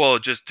 Well,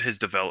 just his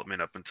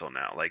development up until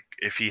now.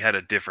 If he had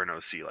a different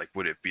OC,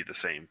 would it be the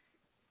same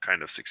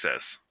kind of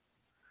success?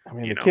 I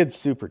mean, the kid's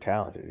super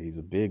talented. He's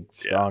a big,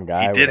 strong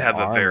guy. He did have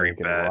a very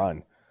bad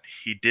run.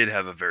 He did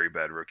have a very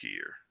bad rookie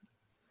year.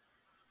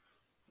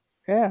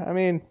 Yeah, I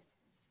mean,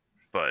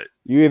 but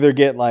you either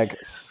get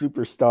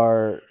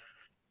superstar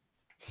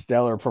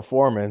stellar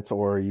performance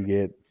or you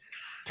get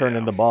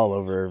turning the ball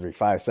over every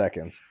 5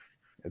 seconds.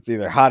 It's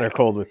either hot or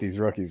cold with these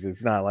rookies.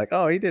 It's not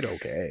he did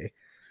okay.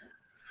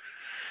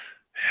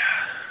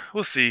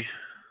 We'll see.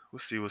 We'll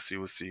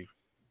see.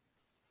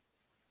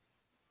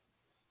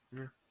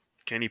 Yeah.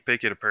 Kenny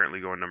Pickett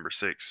apparently going number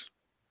 6.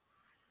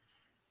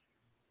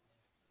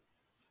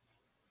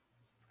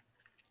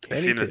 I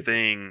seen a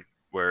thing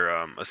where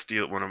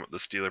one of the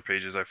Steeler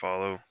pages I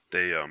follow,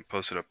 they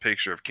posted a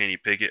picture of Kenny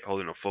Pickett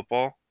holding a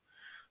football.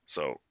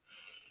 So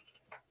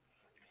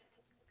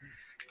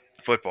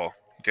football,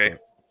 okay?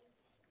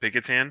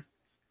 Pickett's hand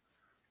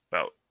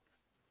about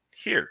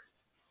here.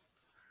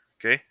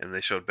 Okay? And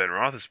they showed Ben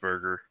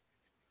Roethlisberger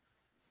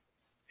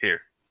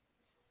here.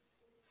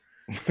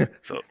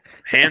 So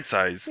hand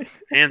size,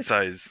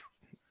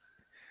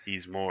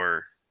 he's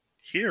more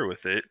here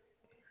with it.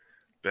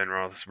 Ben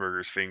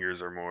Roethlisberger's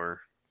fingers are more.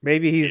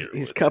 Maybe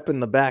he's cupping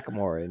the back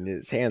more, and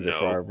his hands are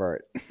far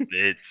apart.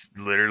 It's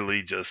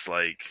literally just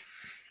like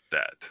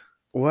that.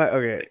 What?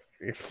 Okay,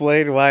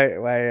 explain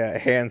why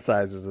hand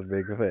size is a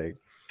big thing.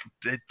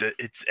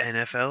 It's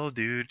NFL,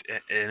 dude.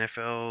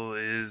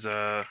 NFL is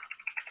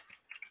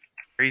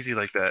crazy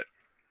like that.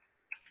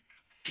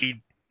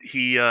 He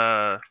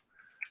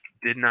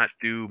did not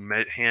do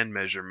hand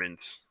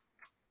measurements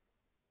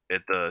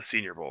at the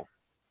Senior Bowl,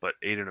 but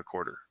 8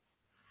 1/4.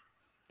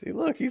 See,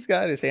 look, he's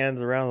got his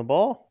hands around the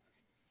ball.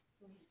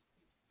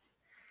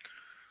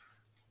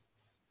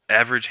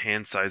 Average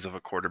hand size of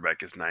a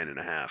quarterback is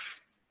 9.5.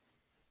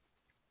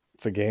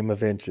 It's a game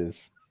of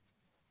inches.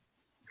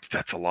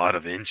 That's a lot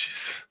of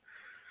inches.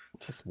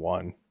 Just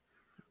 1.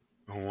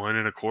 1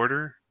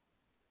 1/4?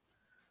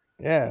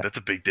 Yeah. That's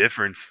a big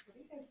difference.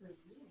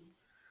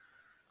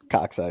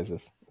 Cock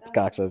sizes. It's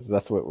cock sizes.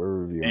 That's what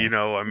we're reviewing.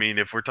 I mean,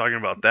 if we're talking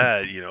about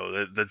that,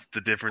 that's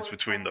the difference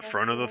between the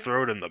front of the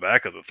throat and the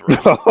back of the throat.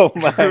 Oh,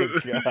 my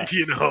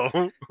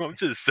God. I'm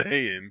just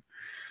saying.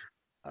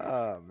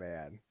 Oh,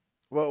 man.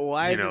 Well,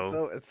 why is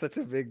it's such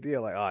a big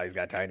deal? He's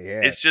got tiny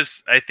hands. It's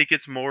just, I think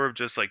it's more of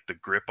just the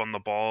grip on the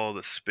ball,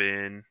 the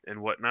spin,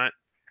 and whatnot.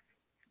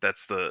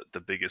 That's the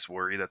biggest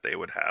worry that they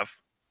would have.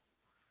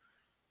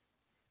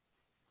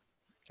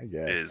 I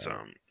guess. Is,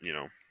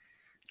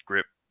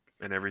 grip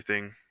and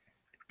everything.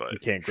 But you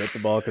can't grip the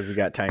ball because you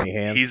got tiny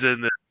hands. He's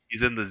in the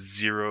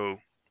 0th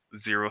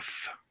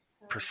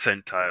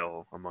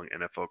percentile among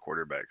NFL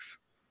quarterbacks.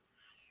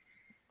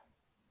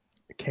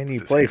 Can he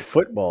play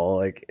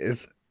football?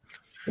 Is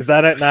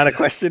that not a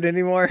question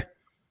anymore?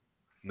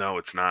 No,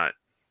 it's not.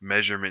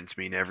 Measurements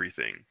mean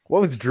everything. What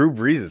was Drew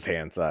Brees'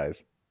 hand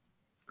size?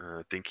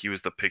 I think he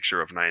was the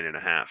picture of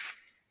 9.5.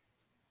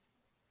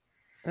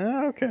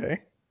 Oh,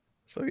 okay.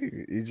 So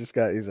he just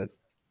got he's a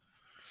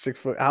 6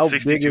 foot. How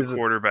big 62 is it?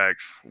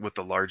 quarterbacks with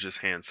the largest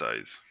hand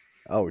size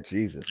Oh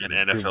Jesus! in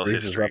And Drew NFL Brees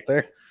is up history.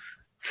 there.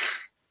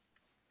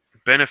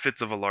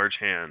 Benefits of a large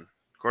hand.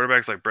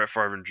 Quarterbacks like Brett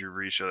Favre and Drew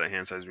Brees show that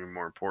hand size is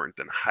more important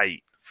than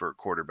height for a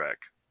quarterback.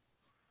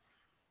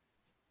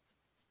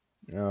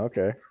 Oh,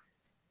 okay.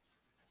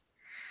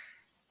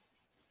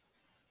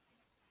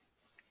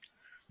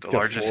 The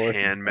largest DeForest and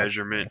hand Buckner.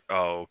 measurement.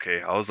 Oh,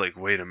 okay. I was like,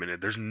 wait a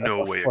minute. There's That's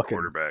no a way a fucking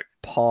quarterback.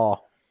 paw.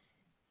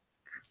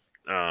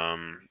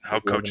 How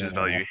 11 coaches and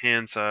a half. value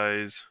hand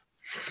size.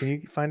 Can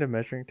you find a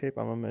measuring tape?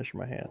 I'm gonna measure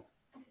my hand.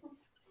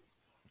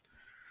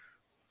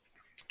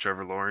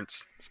 Trevor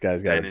Lawrence, This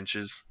guy's got 10 a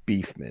inches.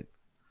 beef mitt.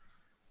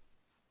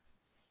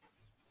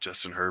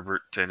 Justin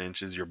Herbert, 10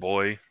 inches. Your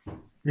boy.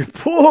 Your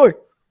boy.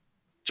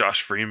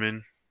 Josh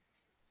Freeman.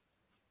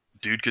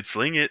 Dude could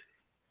sling it.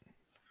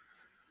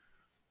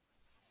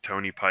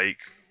 Tony Pike.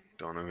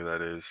 Don't know who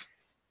that is.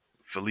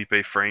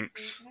 Felipe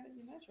Franks.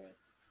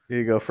 Here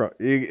you go from.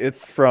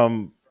 It's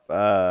from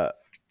Thumb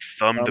to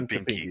thumb to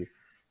pinky. pinky.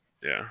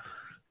 Yeah.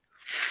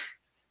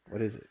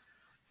 What is it?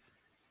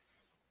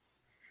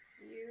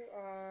 You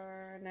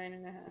are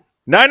 9.5.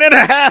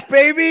 9.5,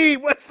 baby.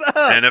 What's up?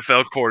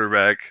 NFL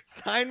quarterback.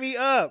 Sign me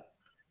up.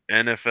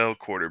 NFL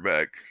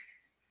quarterback.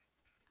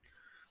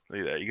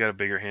 Look at that. You got a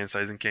bigger hand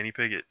size than Kenny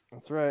Pickett.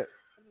 That's right.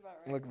 That's about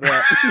right. Look at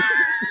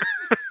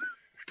that.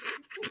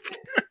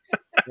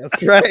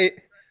 That's right.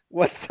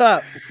 What's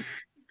up?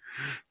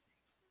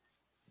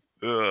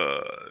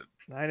 Uh,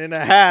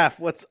 9.5.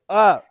 What's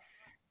up?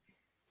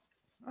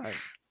 All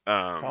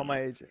right. Call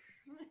my agent.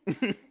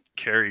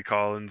 Kerry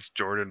Collins,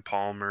 Jordan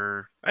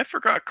Palmer. I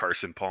forgot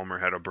Carson Palmer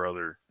had a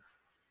brother.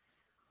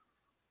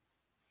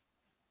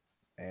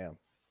 Damn.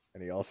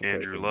 And he also played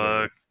Andrew for the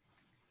Luck,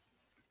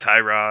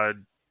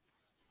 Tyrod,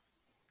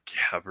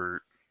 Gabbert,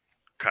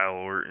 Kyle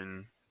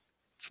Orton.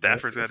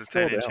 Stafford's got a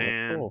 10-inch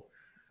hand.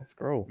 Let's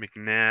scroll.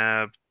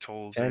 McNabb,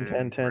 Tolson,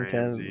 10. Let me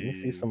Ramsey.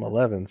 see some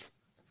 11s.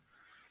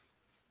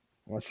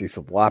 I want to see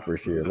some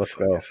whoppers Who here. the Let's fuck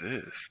go. is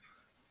this?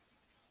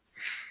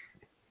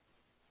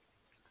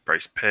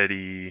 Bryce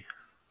Petty,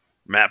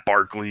 Matt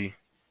Barkley,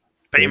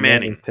 Peyton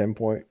Manning,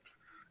 10.13.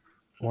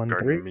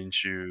 Gardner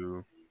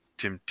Minshew,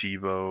 Tim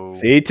Tebow.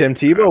 See, Tim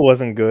Tebow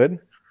wasn't good.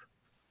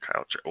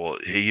 Well,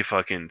 he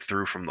fucking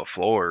threw from the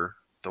floor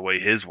the way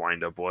his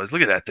windup was.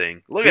 Look at that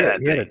thing. Look Yeah, at that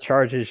he had thing. to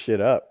charge his shit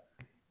up.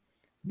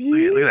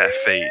 Look at that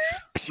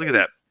face. Look at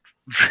that.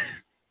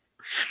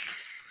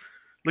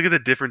 Look at the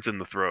difference in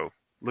the throw.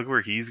 Look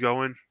where he's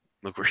going.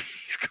 Look where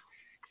he's going.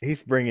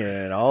 He's bringing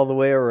it all the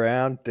way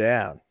around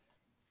down.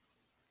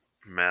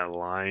 Matt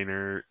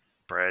Leinart,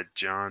 Brad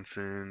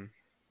Johnson.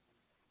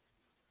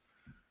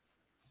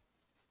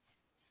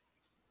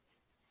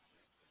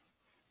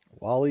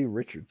 Wally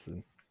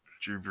Richardson.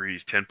 Drew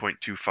Brees,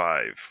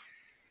 10.25.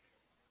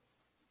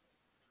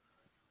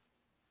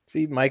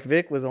 See, Mike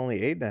Vick was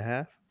only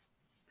 8.5.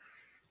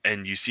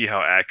 And you see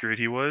how accurate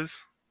he was?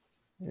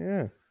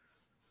 Yeah.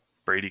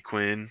 Brady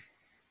Quinn.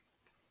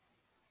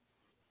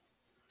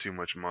 Too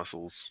much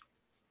muscles.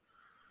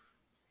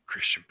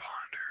 Christian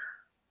Ponder.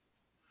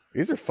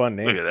 These are fun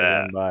names Look at to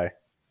run that. by.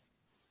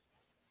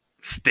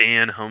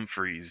 Stan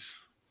Humphries.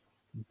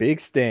 Big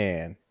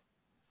Stan.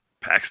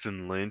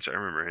 Paxton Lynch. I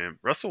remember him.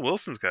 Russell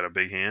Wilson's got a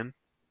big hand.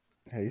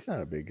 Hey, he's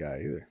not a big guy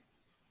either.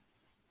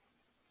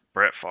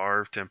 Brett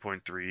Favre,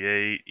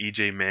 10.38.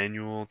 EJ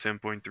Manuel,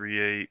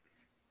 10.38.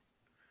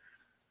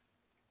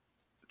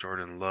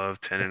 Jordan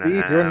Love, 10 and a See,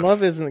 half. Jordan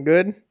Love isn't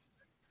good.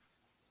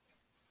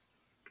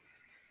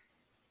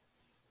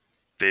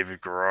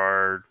 David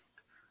Garrard,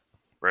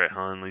 Brett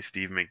Hundley,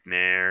 Steve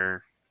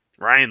McNair,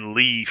 Ryan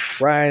Leaf,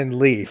 Ryan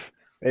Leaf.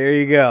 There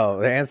you go.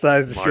 The hand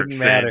size Mark shouldn't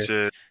matter.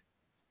 Sanchez,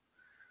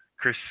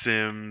 Chris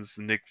Sims,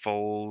 Nick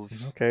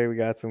Foles, Okay, we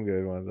got some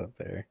good ones up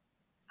there.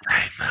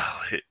 Ryan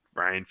Mallett,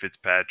 Ryan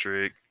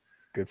Fitzpatrick,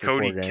 Good for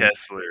Cody 4 games.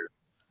 Kessler,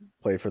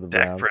 Play for the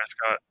Dak Browns.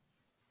 Prescott,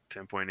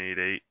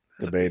 10.88.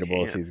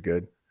 Debatable if he's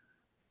good.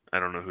 I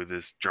don't know who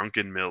this.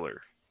 Drunken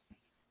Miller.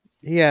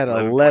 He had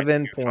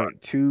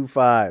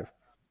 11.25.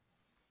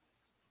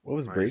 What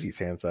was Nice. Brady's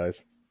hand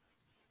size?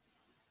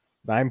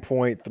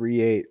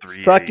 9.38.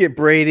 3.8. Suck it,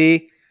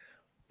 Brady.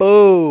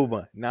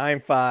 Boom.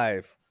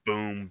 9.5.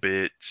 Boom,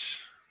 bitch.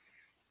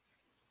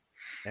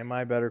 Am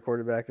I a better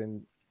quarterback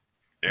than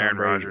Aaron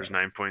Brady? Rodgers,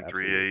 Yes, 9.38.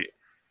 absolutely.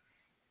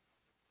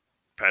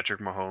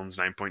 Patrick Mahomes,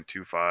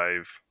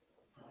 9.25.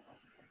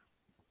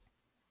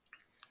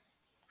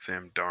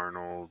 Sam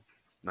Darnold,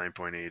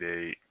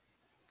 9.88.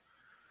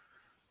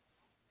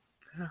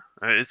 Yeah,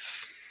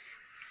 it's.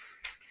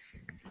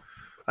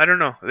 I don't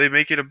know. They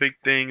make it a big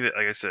thing that,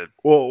 like I said,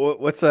 Well,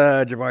 what's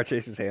Jamar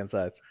Chase's hand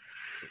size?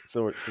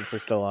 So since we're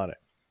still on it,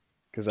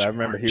 because I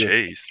remember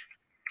Jamar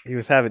he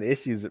was having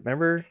issues.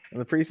 Remember in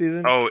the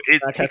preseason? Oh, Not he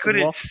catching the ball?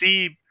 couldn't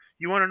see.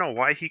 You want to know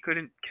why he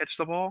couldn't catch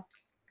the ball?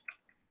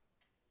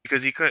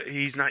 Because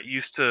he's not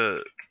used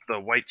to the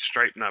white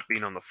stripe not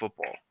being on the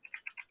football.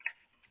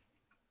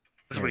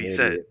 That's You're what he an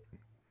said. idiot.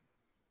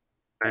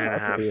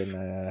 9.5. Okay,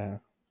 9.5.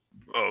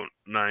 Oh,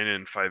 9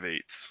 and 5/8.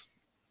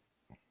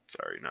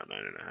 Sorry, not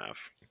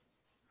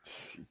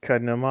 9.5.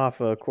 Cutting him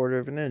off a quarter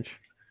of an inch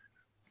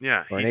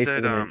Yeah, or he an eighth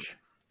said of an inch.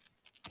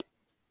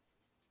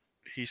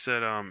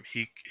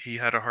 he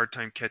had a hard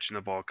time catching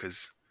the ball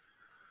because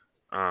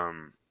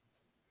um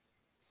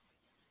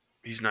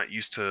he's not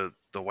used to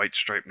the white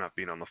stripe not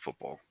being on the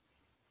football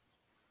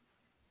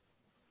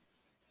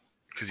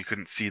because he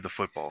couldn't see the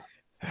football.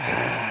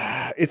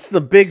 It's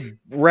the big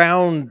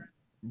round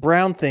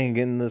brown thing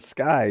in the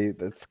sky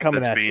that's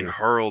coming That's at being you.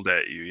 hurled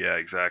at you. Yeah,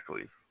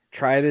 exactly.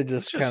 Try to It's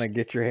just just kind of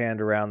get your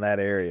hand around that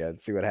area and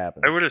see what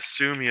happens. I would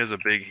assume he has a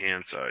big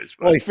hand size,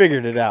 but Well, he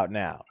figured it out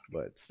now,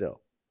 but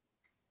still.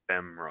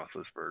 Ben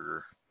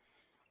Roethlisberger.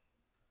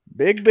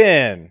 Big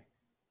Ben.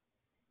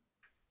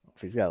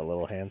 If he's got a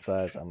little hand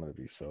size, I'm going to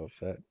be so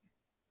upset.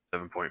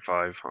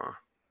 7.5, huh?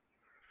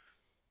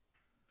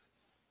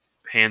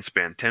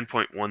 Handspan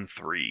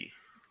 10.13.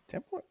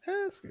 10 point.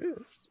 That's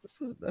good.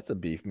 That's a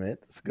beef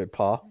mitt. That's a good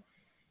paw.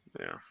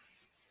 Yeah.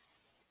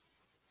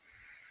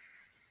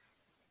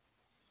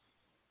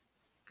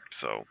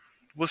 So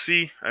we'll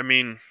see. I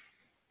mean,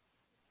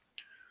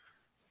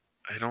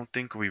 I don't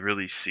think we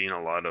really seen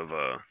a lot of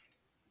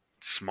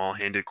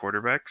small-handed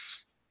quarterbacks.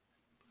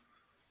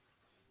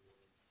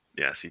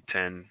 Yeah, see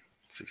 10,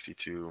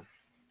 62.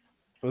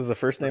 What was the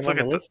first name Let's on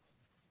look the at list?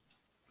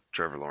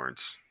 Trevor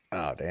Lawrence.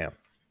 Oh, damn.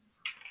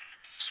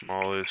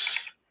 Smallest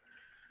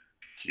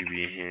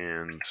QB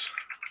hands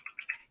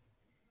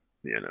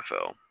in the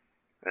NFL.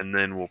 And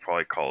then we'll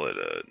probably call it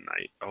a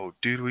night. Oh,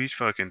 dude, we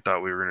fucking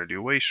thought we were going to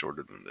do way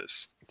shorter than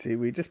this. See,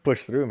 we just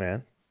pushed through,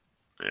 man.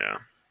 Yeah.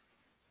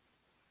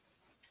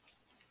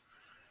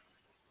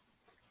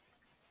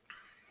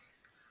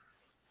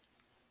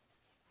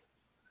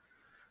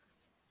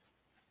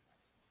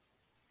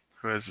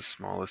 Who has the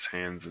smallest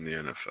hands in the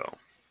NFL?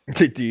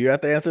 Do you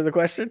have to answer the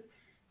question?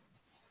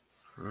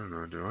 I don't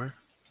know, do I? It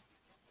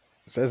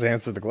says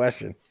answer the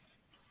question.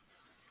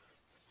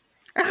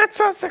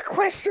 Answer the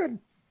question.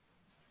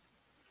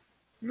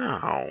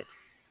 No.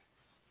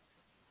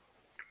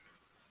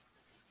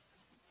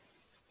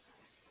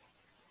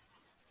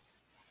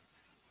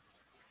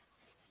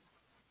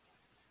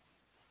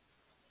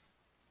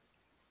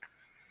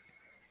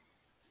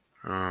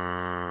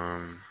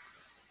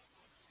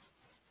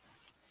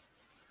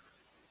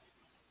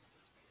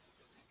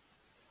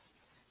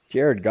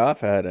 Jared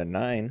Goff had a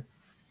 9.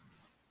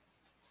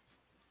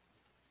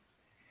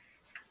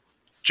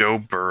 Joe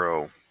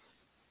Burrow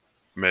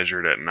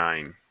measured at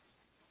 9.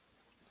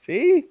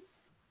 See?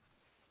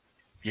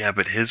 Yeah,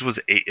 but his was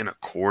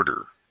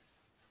 8.25.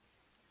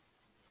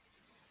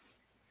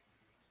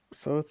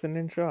 So it's an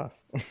inch off.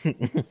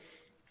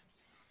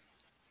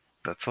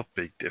 That's a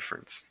big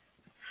difference.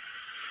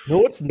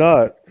 No, it's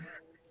not.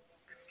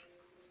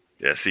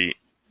 Yeah, see,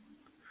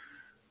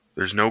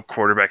 there's no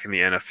quarterback in the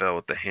NFL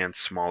with the hand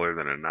smaller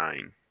than a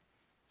 9.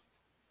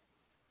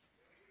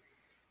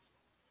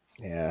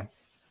 Yeah.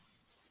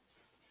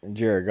 And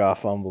Jared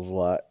Goff fumbles a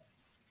lot.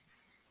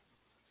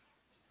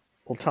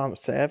 Well, Tom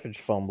Savage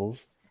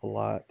fumbles a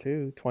lot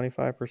too,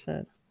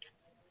 25%.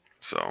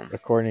 So,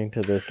 According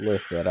to this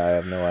list that I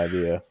have no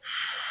idea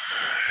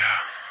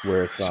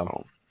where it's from.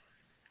 so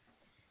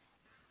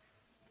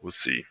we'll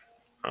see.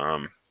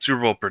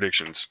 Super Bowl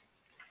predictions.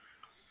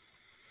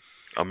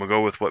 I'm going to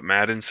go with what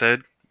Madden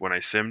said when I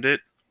simmed it.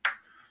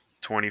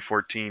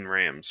 2014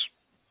 Rams.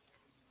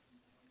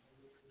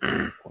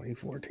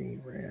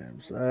 2014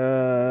 Rams.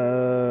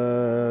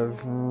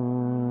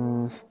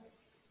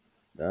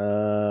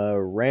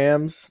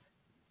 Rams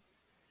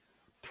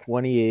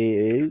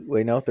 28.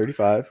 Wait, no,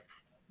 35.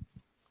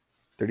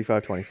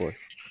 35-24.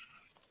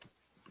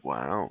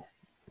 Wow.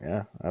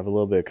 Yeah, I have a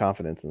little bit of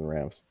confidence in the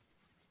Rams.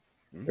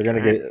 They're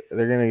gonna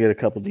get a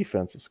couple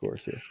defensive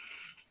scores here.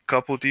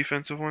 Couple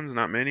defensive ones,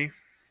 not many.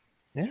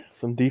 Yeah,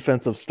 some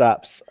defensive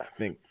stops. I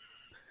think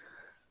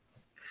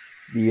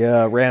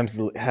the Rams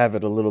have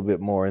it a little bit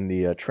more in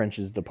the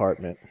trenches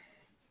department.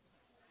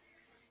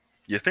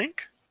 You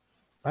think?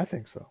 I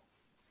think so.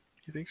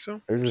 You think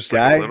so? There's this Just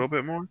guy. like a little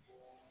bit more.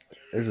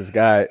 There's this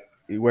guy.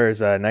 He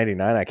wears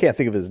 99. I can't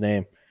think of his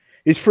name.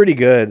 He's pretty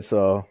good,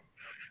 so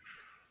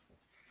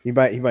he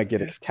might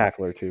get a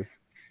tackler too.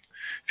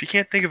 If you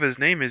can't think of his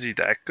name, is he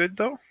that good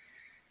though?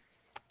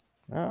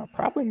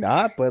 Probably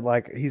not, but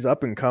like he's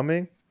up and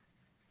coming,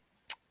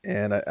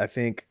 and I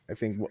think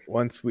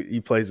once he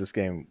plays this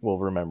game, we'll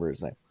remember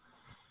his name.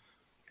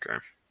 Okay,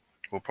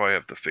 we'll probably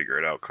have to figure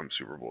it out come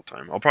Super Bowl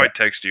time. I'll probably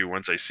text you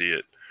once I see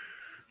it.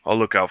 I'll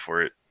look out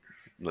for it,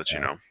 let you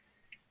know.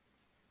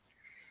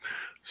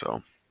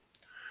 So,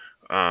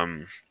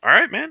 all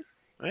right, man.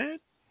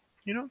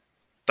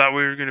 Thought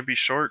we were gonna be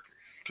short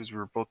because we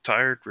were both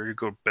tired, ready to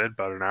go to bed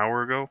about an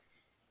hour ago.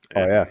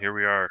 And here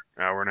we are,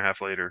 an hour and a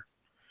half later.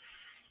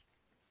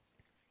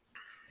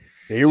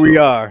 Here we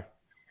are.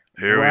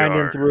 Here grinding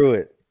we are. Through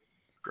it.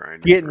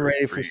 Getting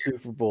ready for you.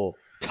 Super Bowl.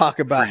 Talk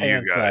about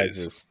hand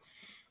sizes.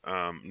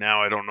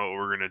 Now I don't know what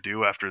we're gonna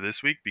do after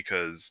this week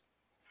because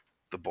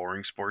the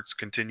boring sports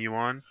continue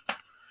on.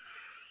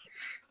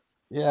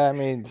 Yeah, I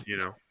mean,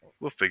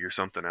 we'll figure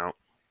something out.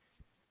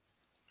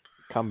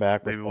 Come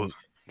back with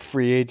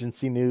free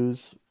agency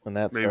news when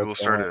that Maybe starts we'll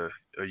going. start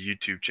a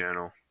YouTube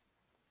channel.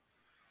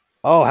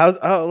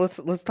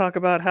 Let's talk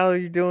about how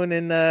you're doing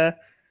in Madden.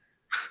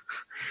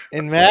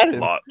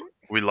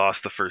 We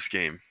lost the first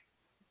game.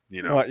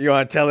 You want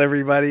to tell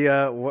everybody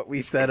what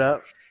we set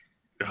up?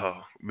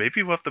 Oh,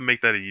 maybe we'll have to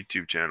make that a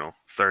YouTube channel.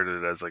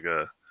 Started as like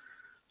a,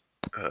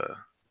 our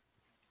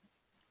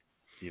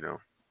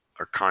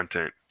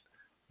content.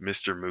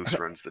 Mr. Moose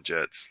runs the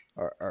Jets.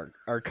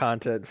 Our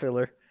content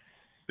filler.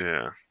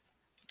 Yeah,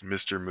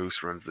 Mr.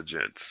 Moose runs the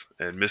Jets,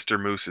 and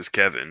Mr. Moose is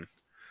Kevin,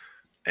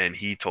 and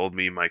he told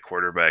me my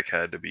quarterback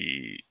had to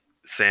be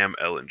Sam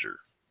Ellinger.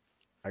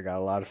 I got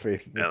a lot of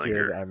faith in the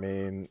Ellinger. kid. I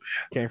mean,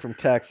 came from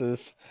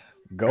Texas.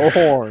 Go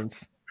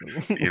Horns.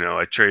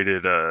 I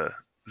traded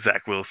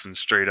Zach Wilson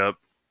straight up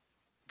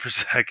for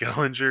Zach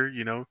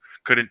Ellinger.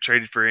 Couldn't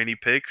trade it for any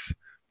picks,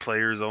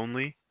 players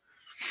only.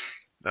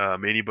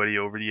 Anybody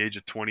over the age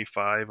of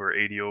 25 or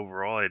 80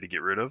 overall, I had to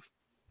get rid of.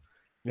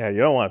 Yeah, you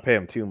don't want to pay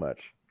him too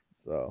much.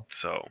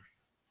 So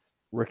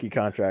rookie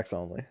contracts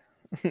only.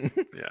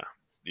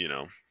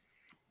 Yeah,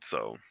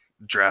 so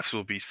drafts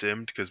will be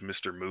simmed because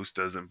Mr. Moose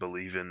doesn't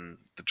believe in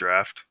the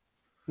draft.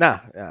 Nah,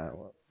 yeah,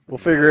 we'll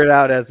figure it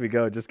out as we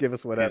go. Just give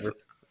us whatever.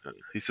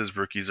 He says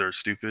rookies are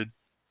stupid.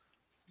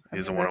 He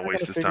doesn't want to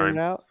waste his time.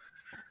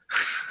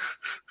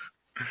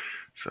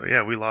 So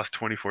yeah, we lost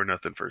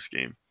 24-0 first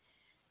game.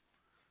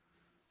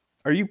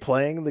 Are you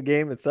playing the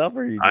game itself,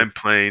 or are you? I'm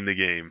playing the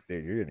game.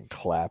 Dude, you're getting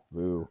clapped,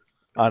 boo.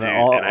 On Dude,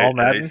 all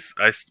Madden.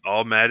 I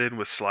all Madden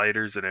with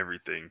sliders and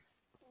everything.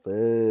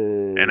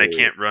 Boo. And I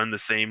can't run the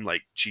same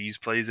like cheese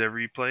plays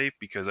every play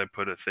because I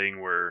put a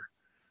thing where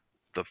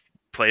the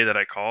play that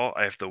I call,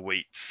 I have to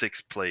wait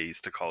 6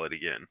 plays to call it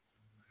again.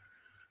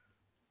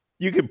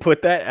 You can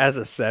put that as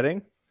a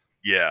setting?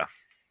 Yeah.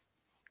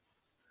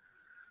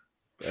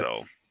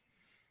 So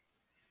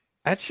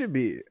that should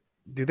be.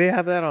 Do they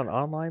have that on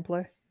online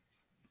play?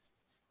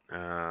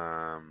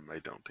 I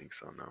don't think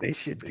so. No, they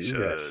should do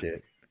that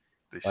shit.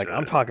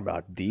 I'm talking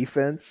about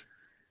defense.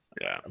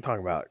 Yeah, I'm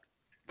talking about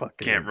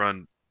fucking. Can't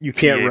run. You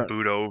can't run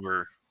boot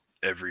over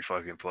every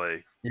fucking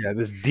play. Yeah,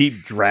 this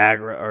deep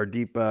drag or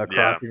deep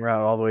crossing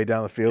route all the way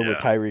down the field with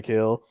Tyreek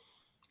Hill.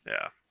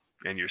 Yeah,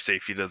 and your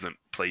safety doesn't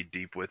play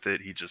deep with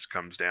it; he just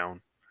comes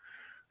down.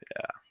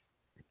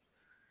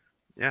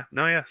 Yeah.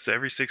 So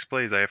every 6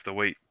 plays, I have to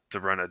wait to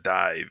run a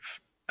dive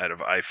out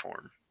of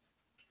I-form.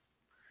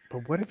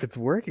 But what if it's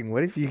working?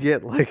 What if you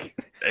get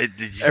you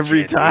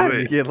every time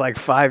you get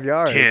 5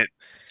 yards?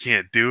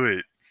 Can't do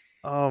it.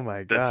 Oh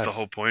my god! That's the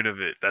whole point of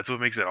it. That's what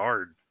makes it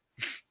hard.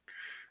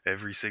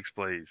 Every 6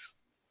 plays.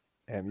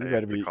 And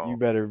you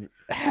better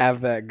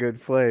have that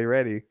good play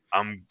ready.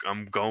 I'm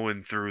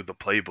going through the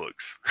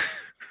playbooks.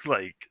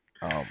 Oh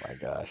my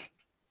gosh.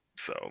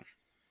 So,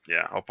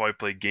 yeah, I'll probably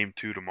play game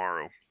 2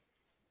 tomorrow.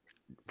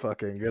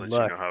 Fucking good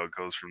luck. You know how it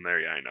goes from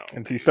there. Yeah, I know.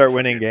 And if you start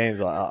winning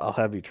games, I'll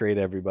have you trade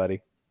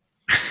everybody.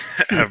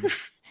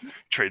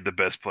 Trade the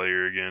best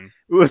player again.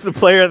 Who was the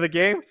player of the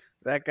game?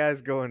 That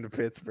guy's going to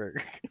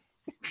Pittsburgh.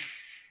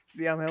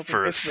 See, I'm helping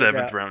for Pittsburgh a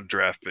 7th round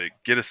draft pick.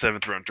 Get a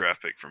 7th round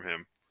draft pick from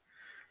him.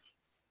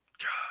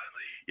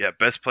 Golly. Yeah,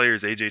 best player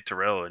is AJ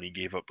Terrell, and he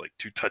gave up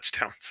 2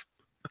 touchdowns.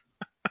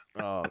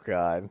 Oh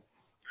god.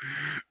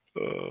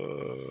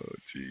 Oh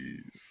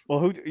jeez.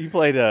 Well, you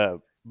played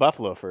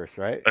Buffalo first,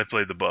 right? I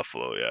played the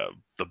Buffalo, yeah.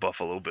 The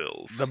Buffalo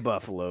Bills. The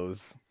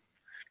Buffaloes.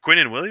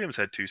 Quinnen Williams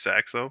had 2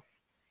 sacks, though.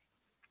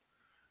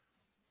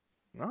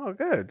 Oh,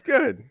 good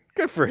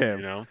for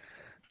him. I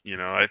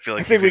feel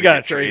like I think we got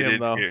to trade him,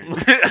 though.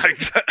 I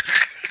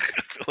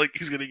feel like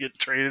he's gonna get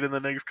traded in the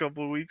next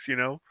couple of weeks.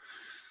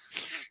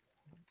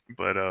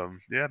 But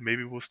yeah,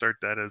 maybe we'll start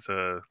that as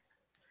a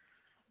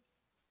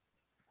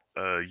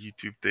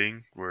YouTube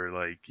thing where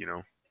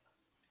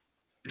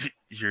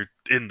you're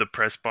in the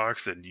press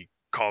box and you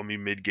call me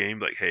mid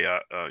game hey,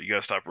 you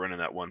gotta stop running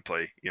that one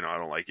play. I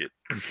don't like it.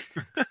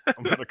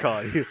 I'm gonna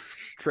call you.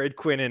 Trade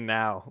Quinnen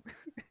now.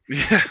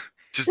 Yeah,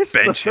 just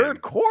bench him.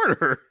 Third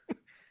quarter.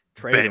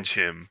 Bench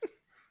him.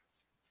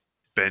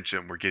 Bench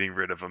him. We're getting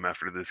rid of him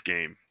after this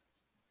game.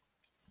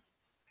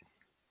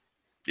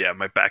 Yeah,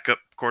 my backup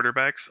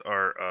quarterbacks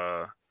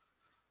are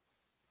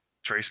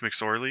Trace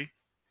McSorley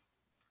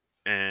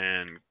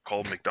and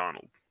Cole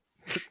McDonald.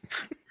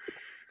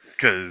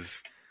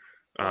 Because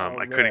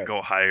I couldn't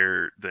go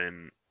higher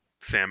than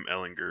Sam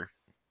Ellinger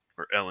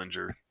or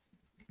Ellinger.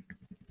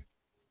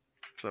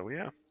 So,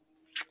 yeah.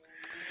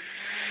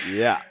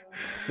 Yeah.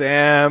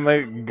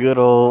 Sam good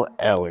old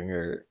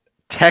Ellinger.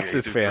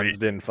 Texas fans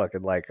didn't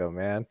fucking like him,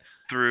 man.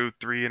 Threw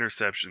 3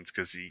 interceptions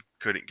because he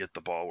couldn't get the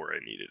ball where I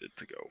needed it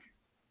to go.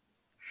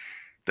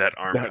 That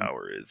arm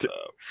power is...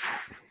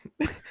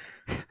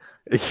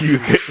 You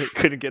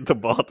couldn't get the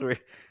ball through,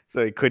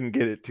 so he couldn't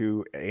get it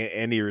to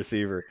any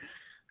receiver.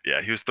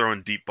 Yeah, he was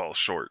throwing deep balls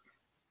short.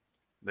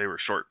 They were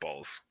short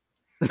balls.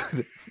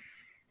 It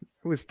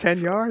was 10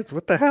 yards?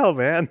 What the hell,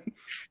 man?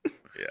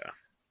 Yeah.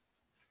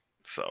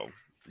 So,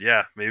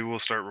 yeah, maybe we'll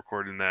start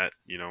recording that,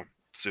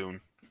 soon.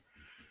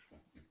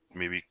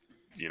 Maybe,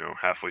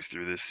 halfway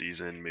through this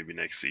season, maybe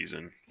next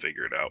season,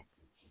 figure it out.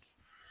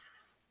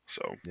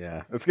 So,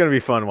 Yeah, it's gonna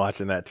be fun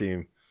watching that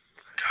team.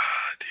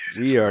 God,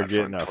 dude, We it's are not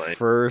getting fun a playing.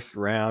 first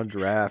round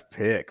draft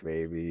pick,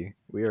 baby.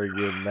 We are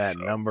getting that So-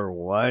 number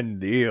 1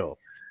 deal.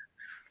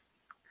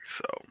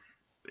 So,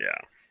 yeah.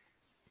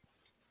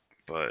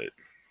 But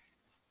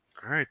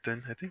all right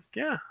then. I think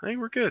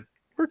we're good.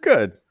 We're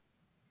good.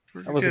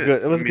 We're That was good. a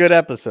good. It was Let a me good just-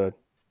 episode.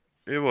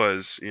 It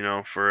was,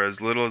 for as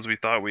little as we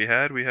thought we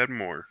had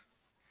more.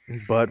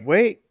 But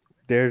wait,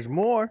 there's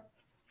more.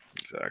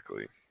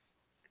 Exactly.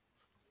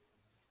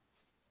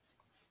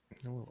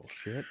 Oh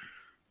shit.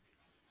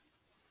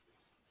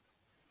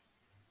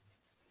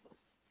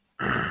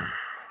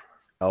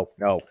 Oh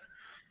no.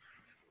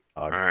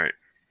 All right.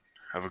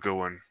 Have a good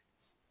one.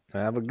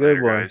 Have a good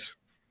Later, one. guys.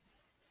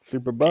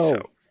 Super Peace Bowl.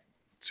 out.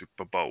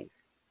 Super Bowl.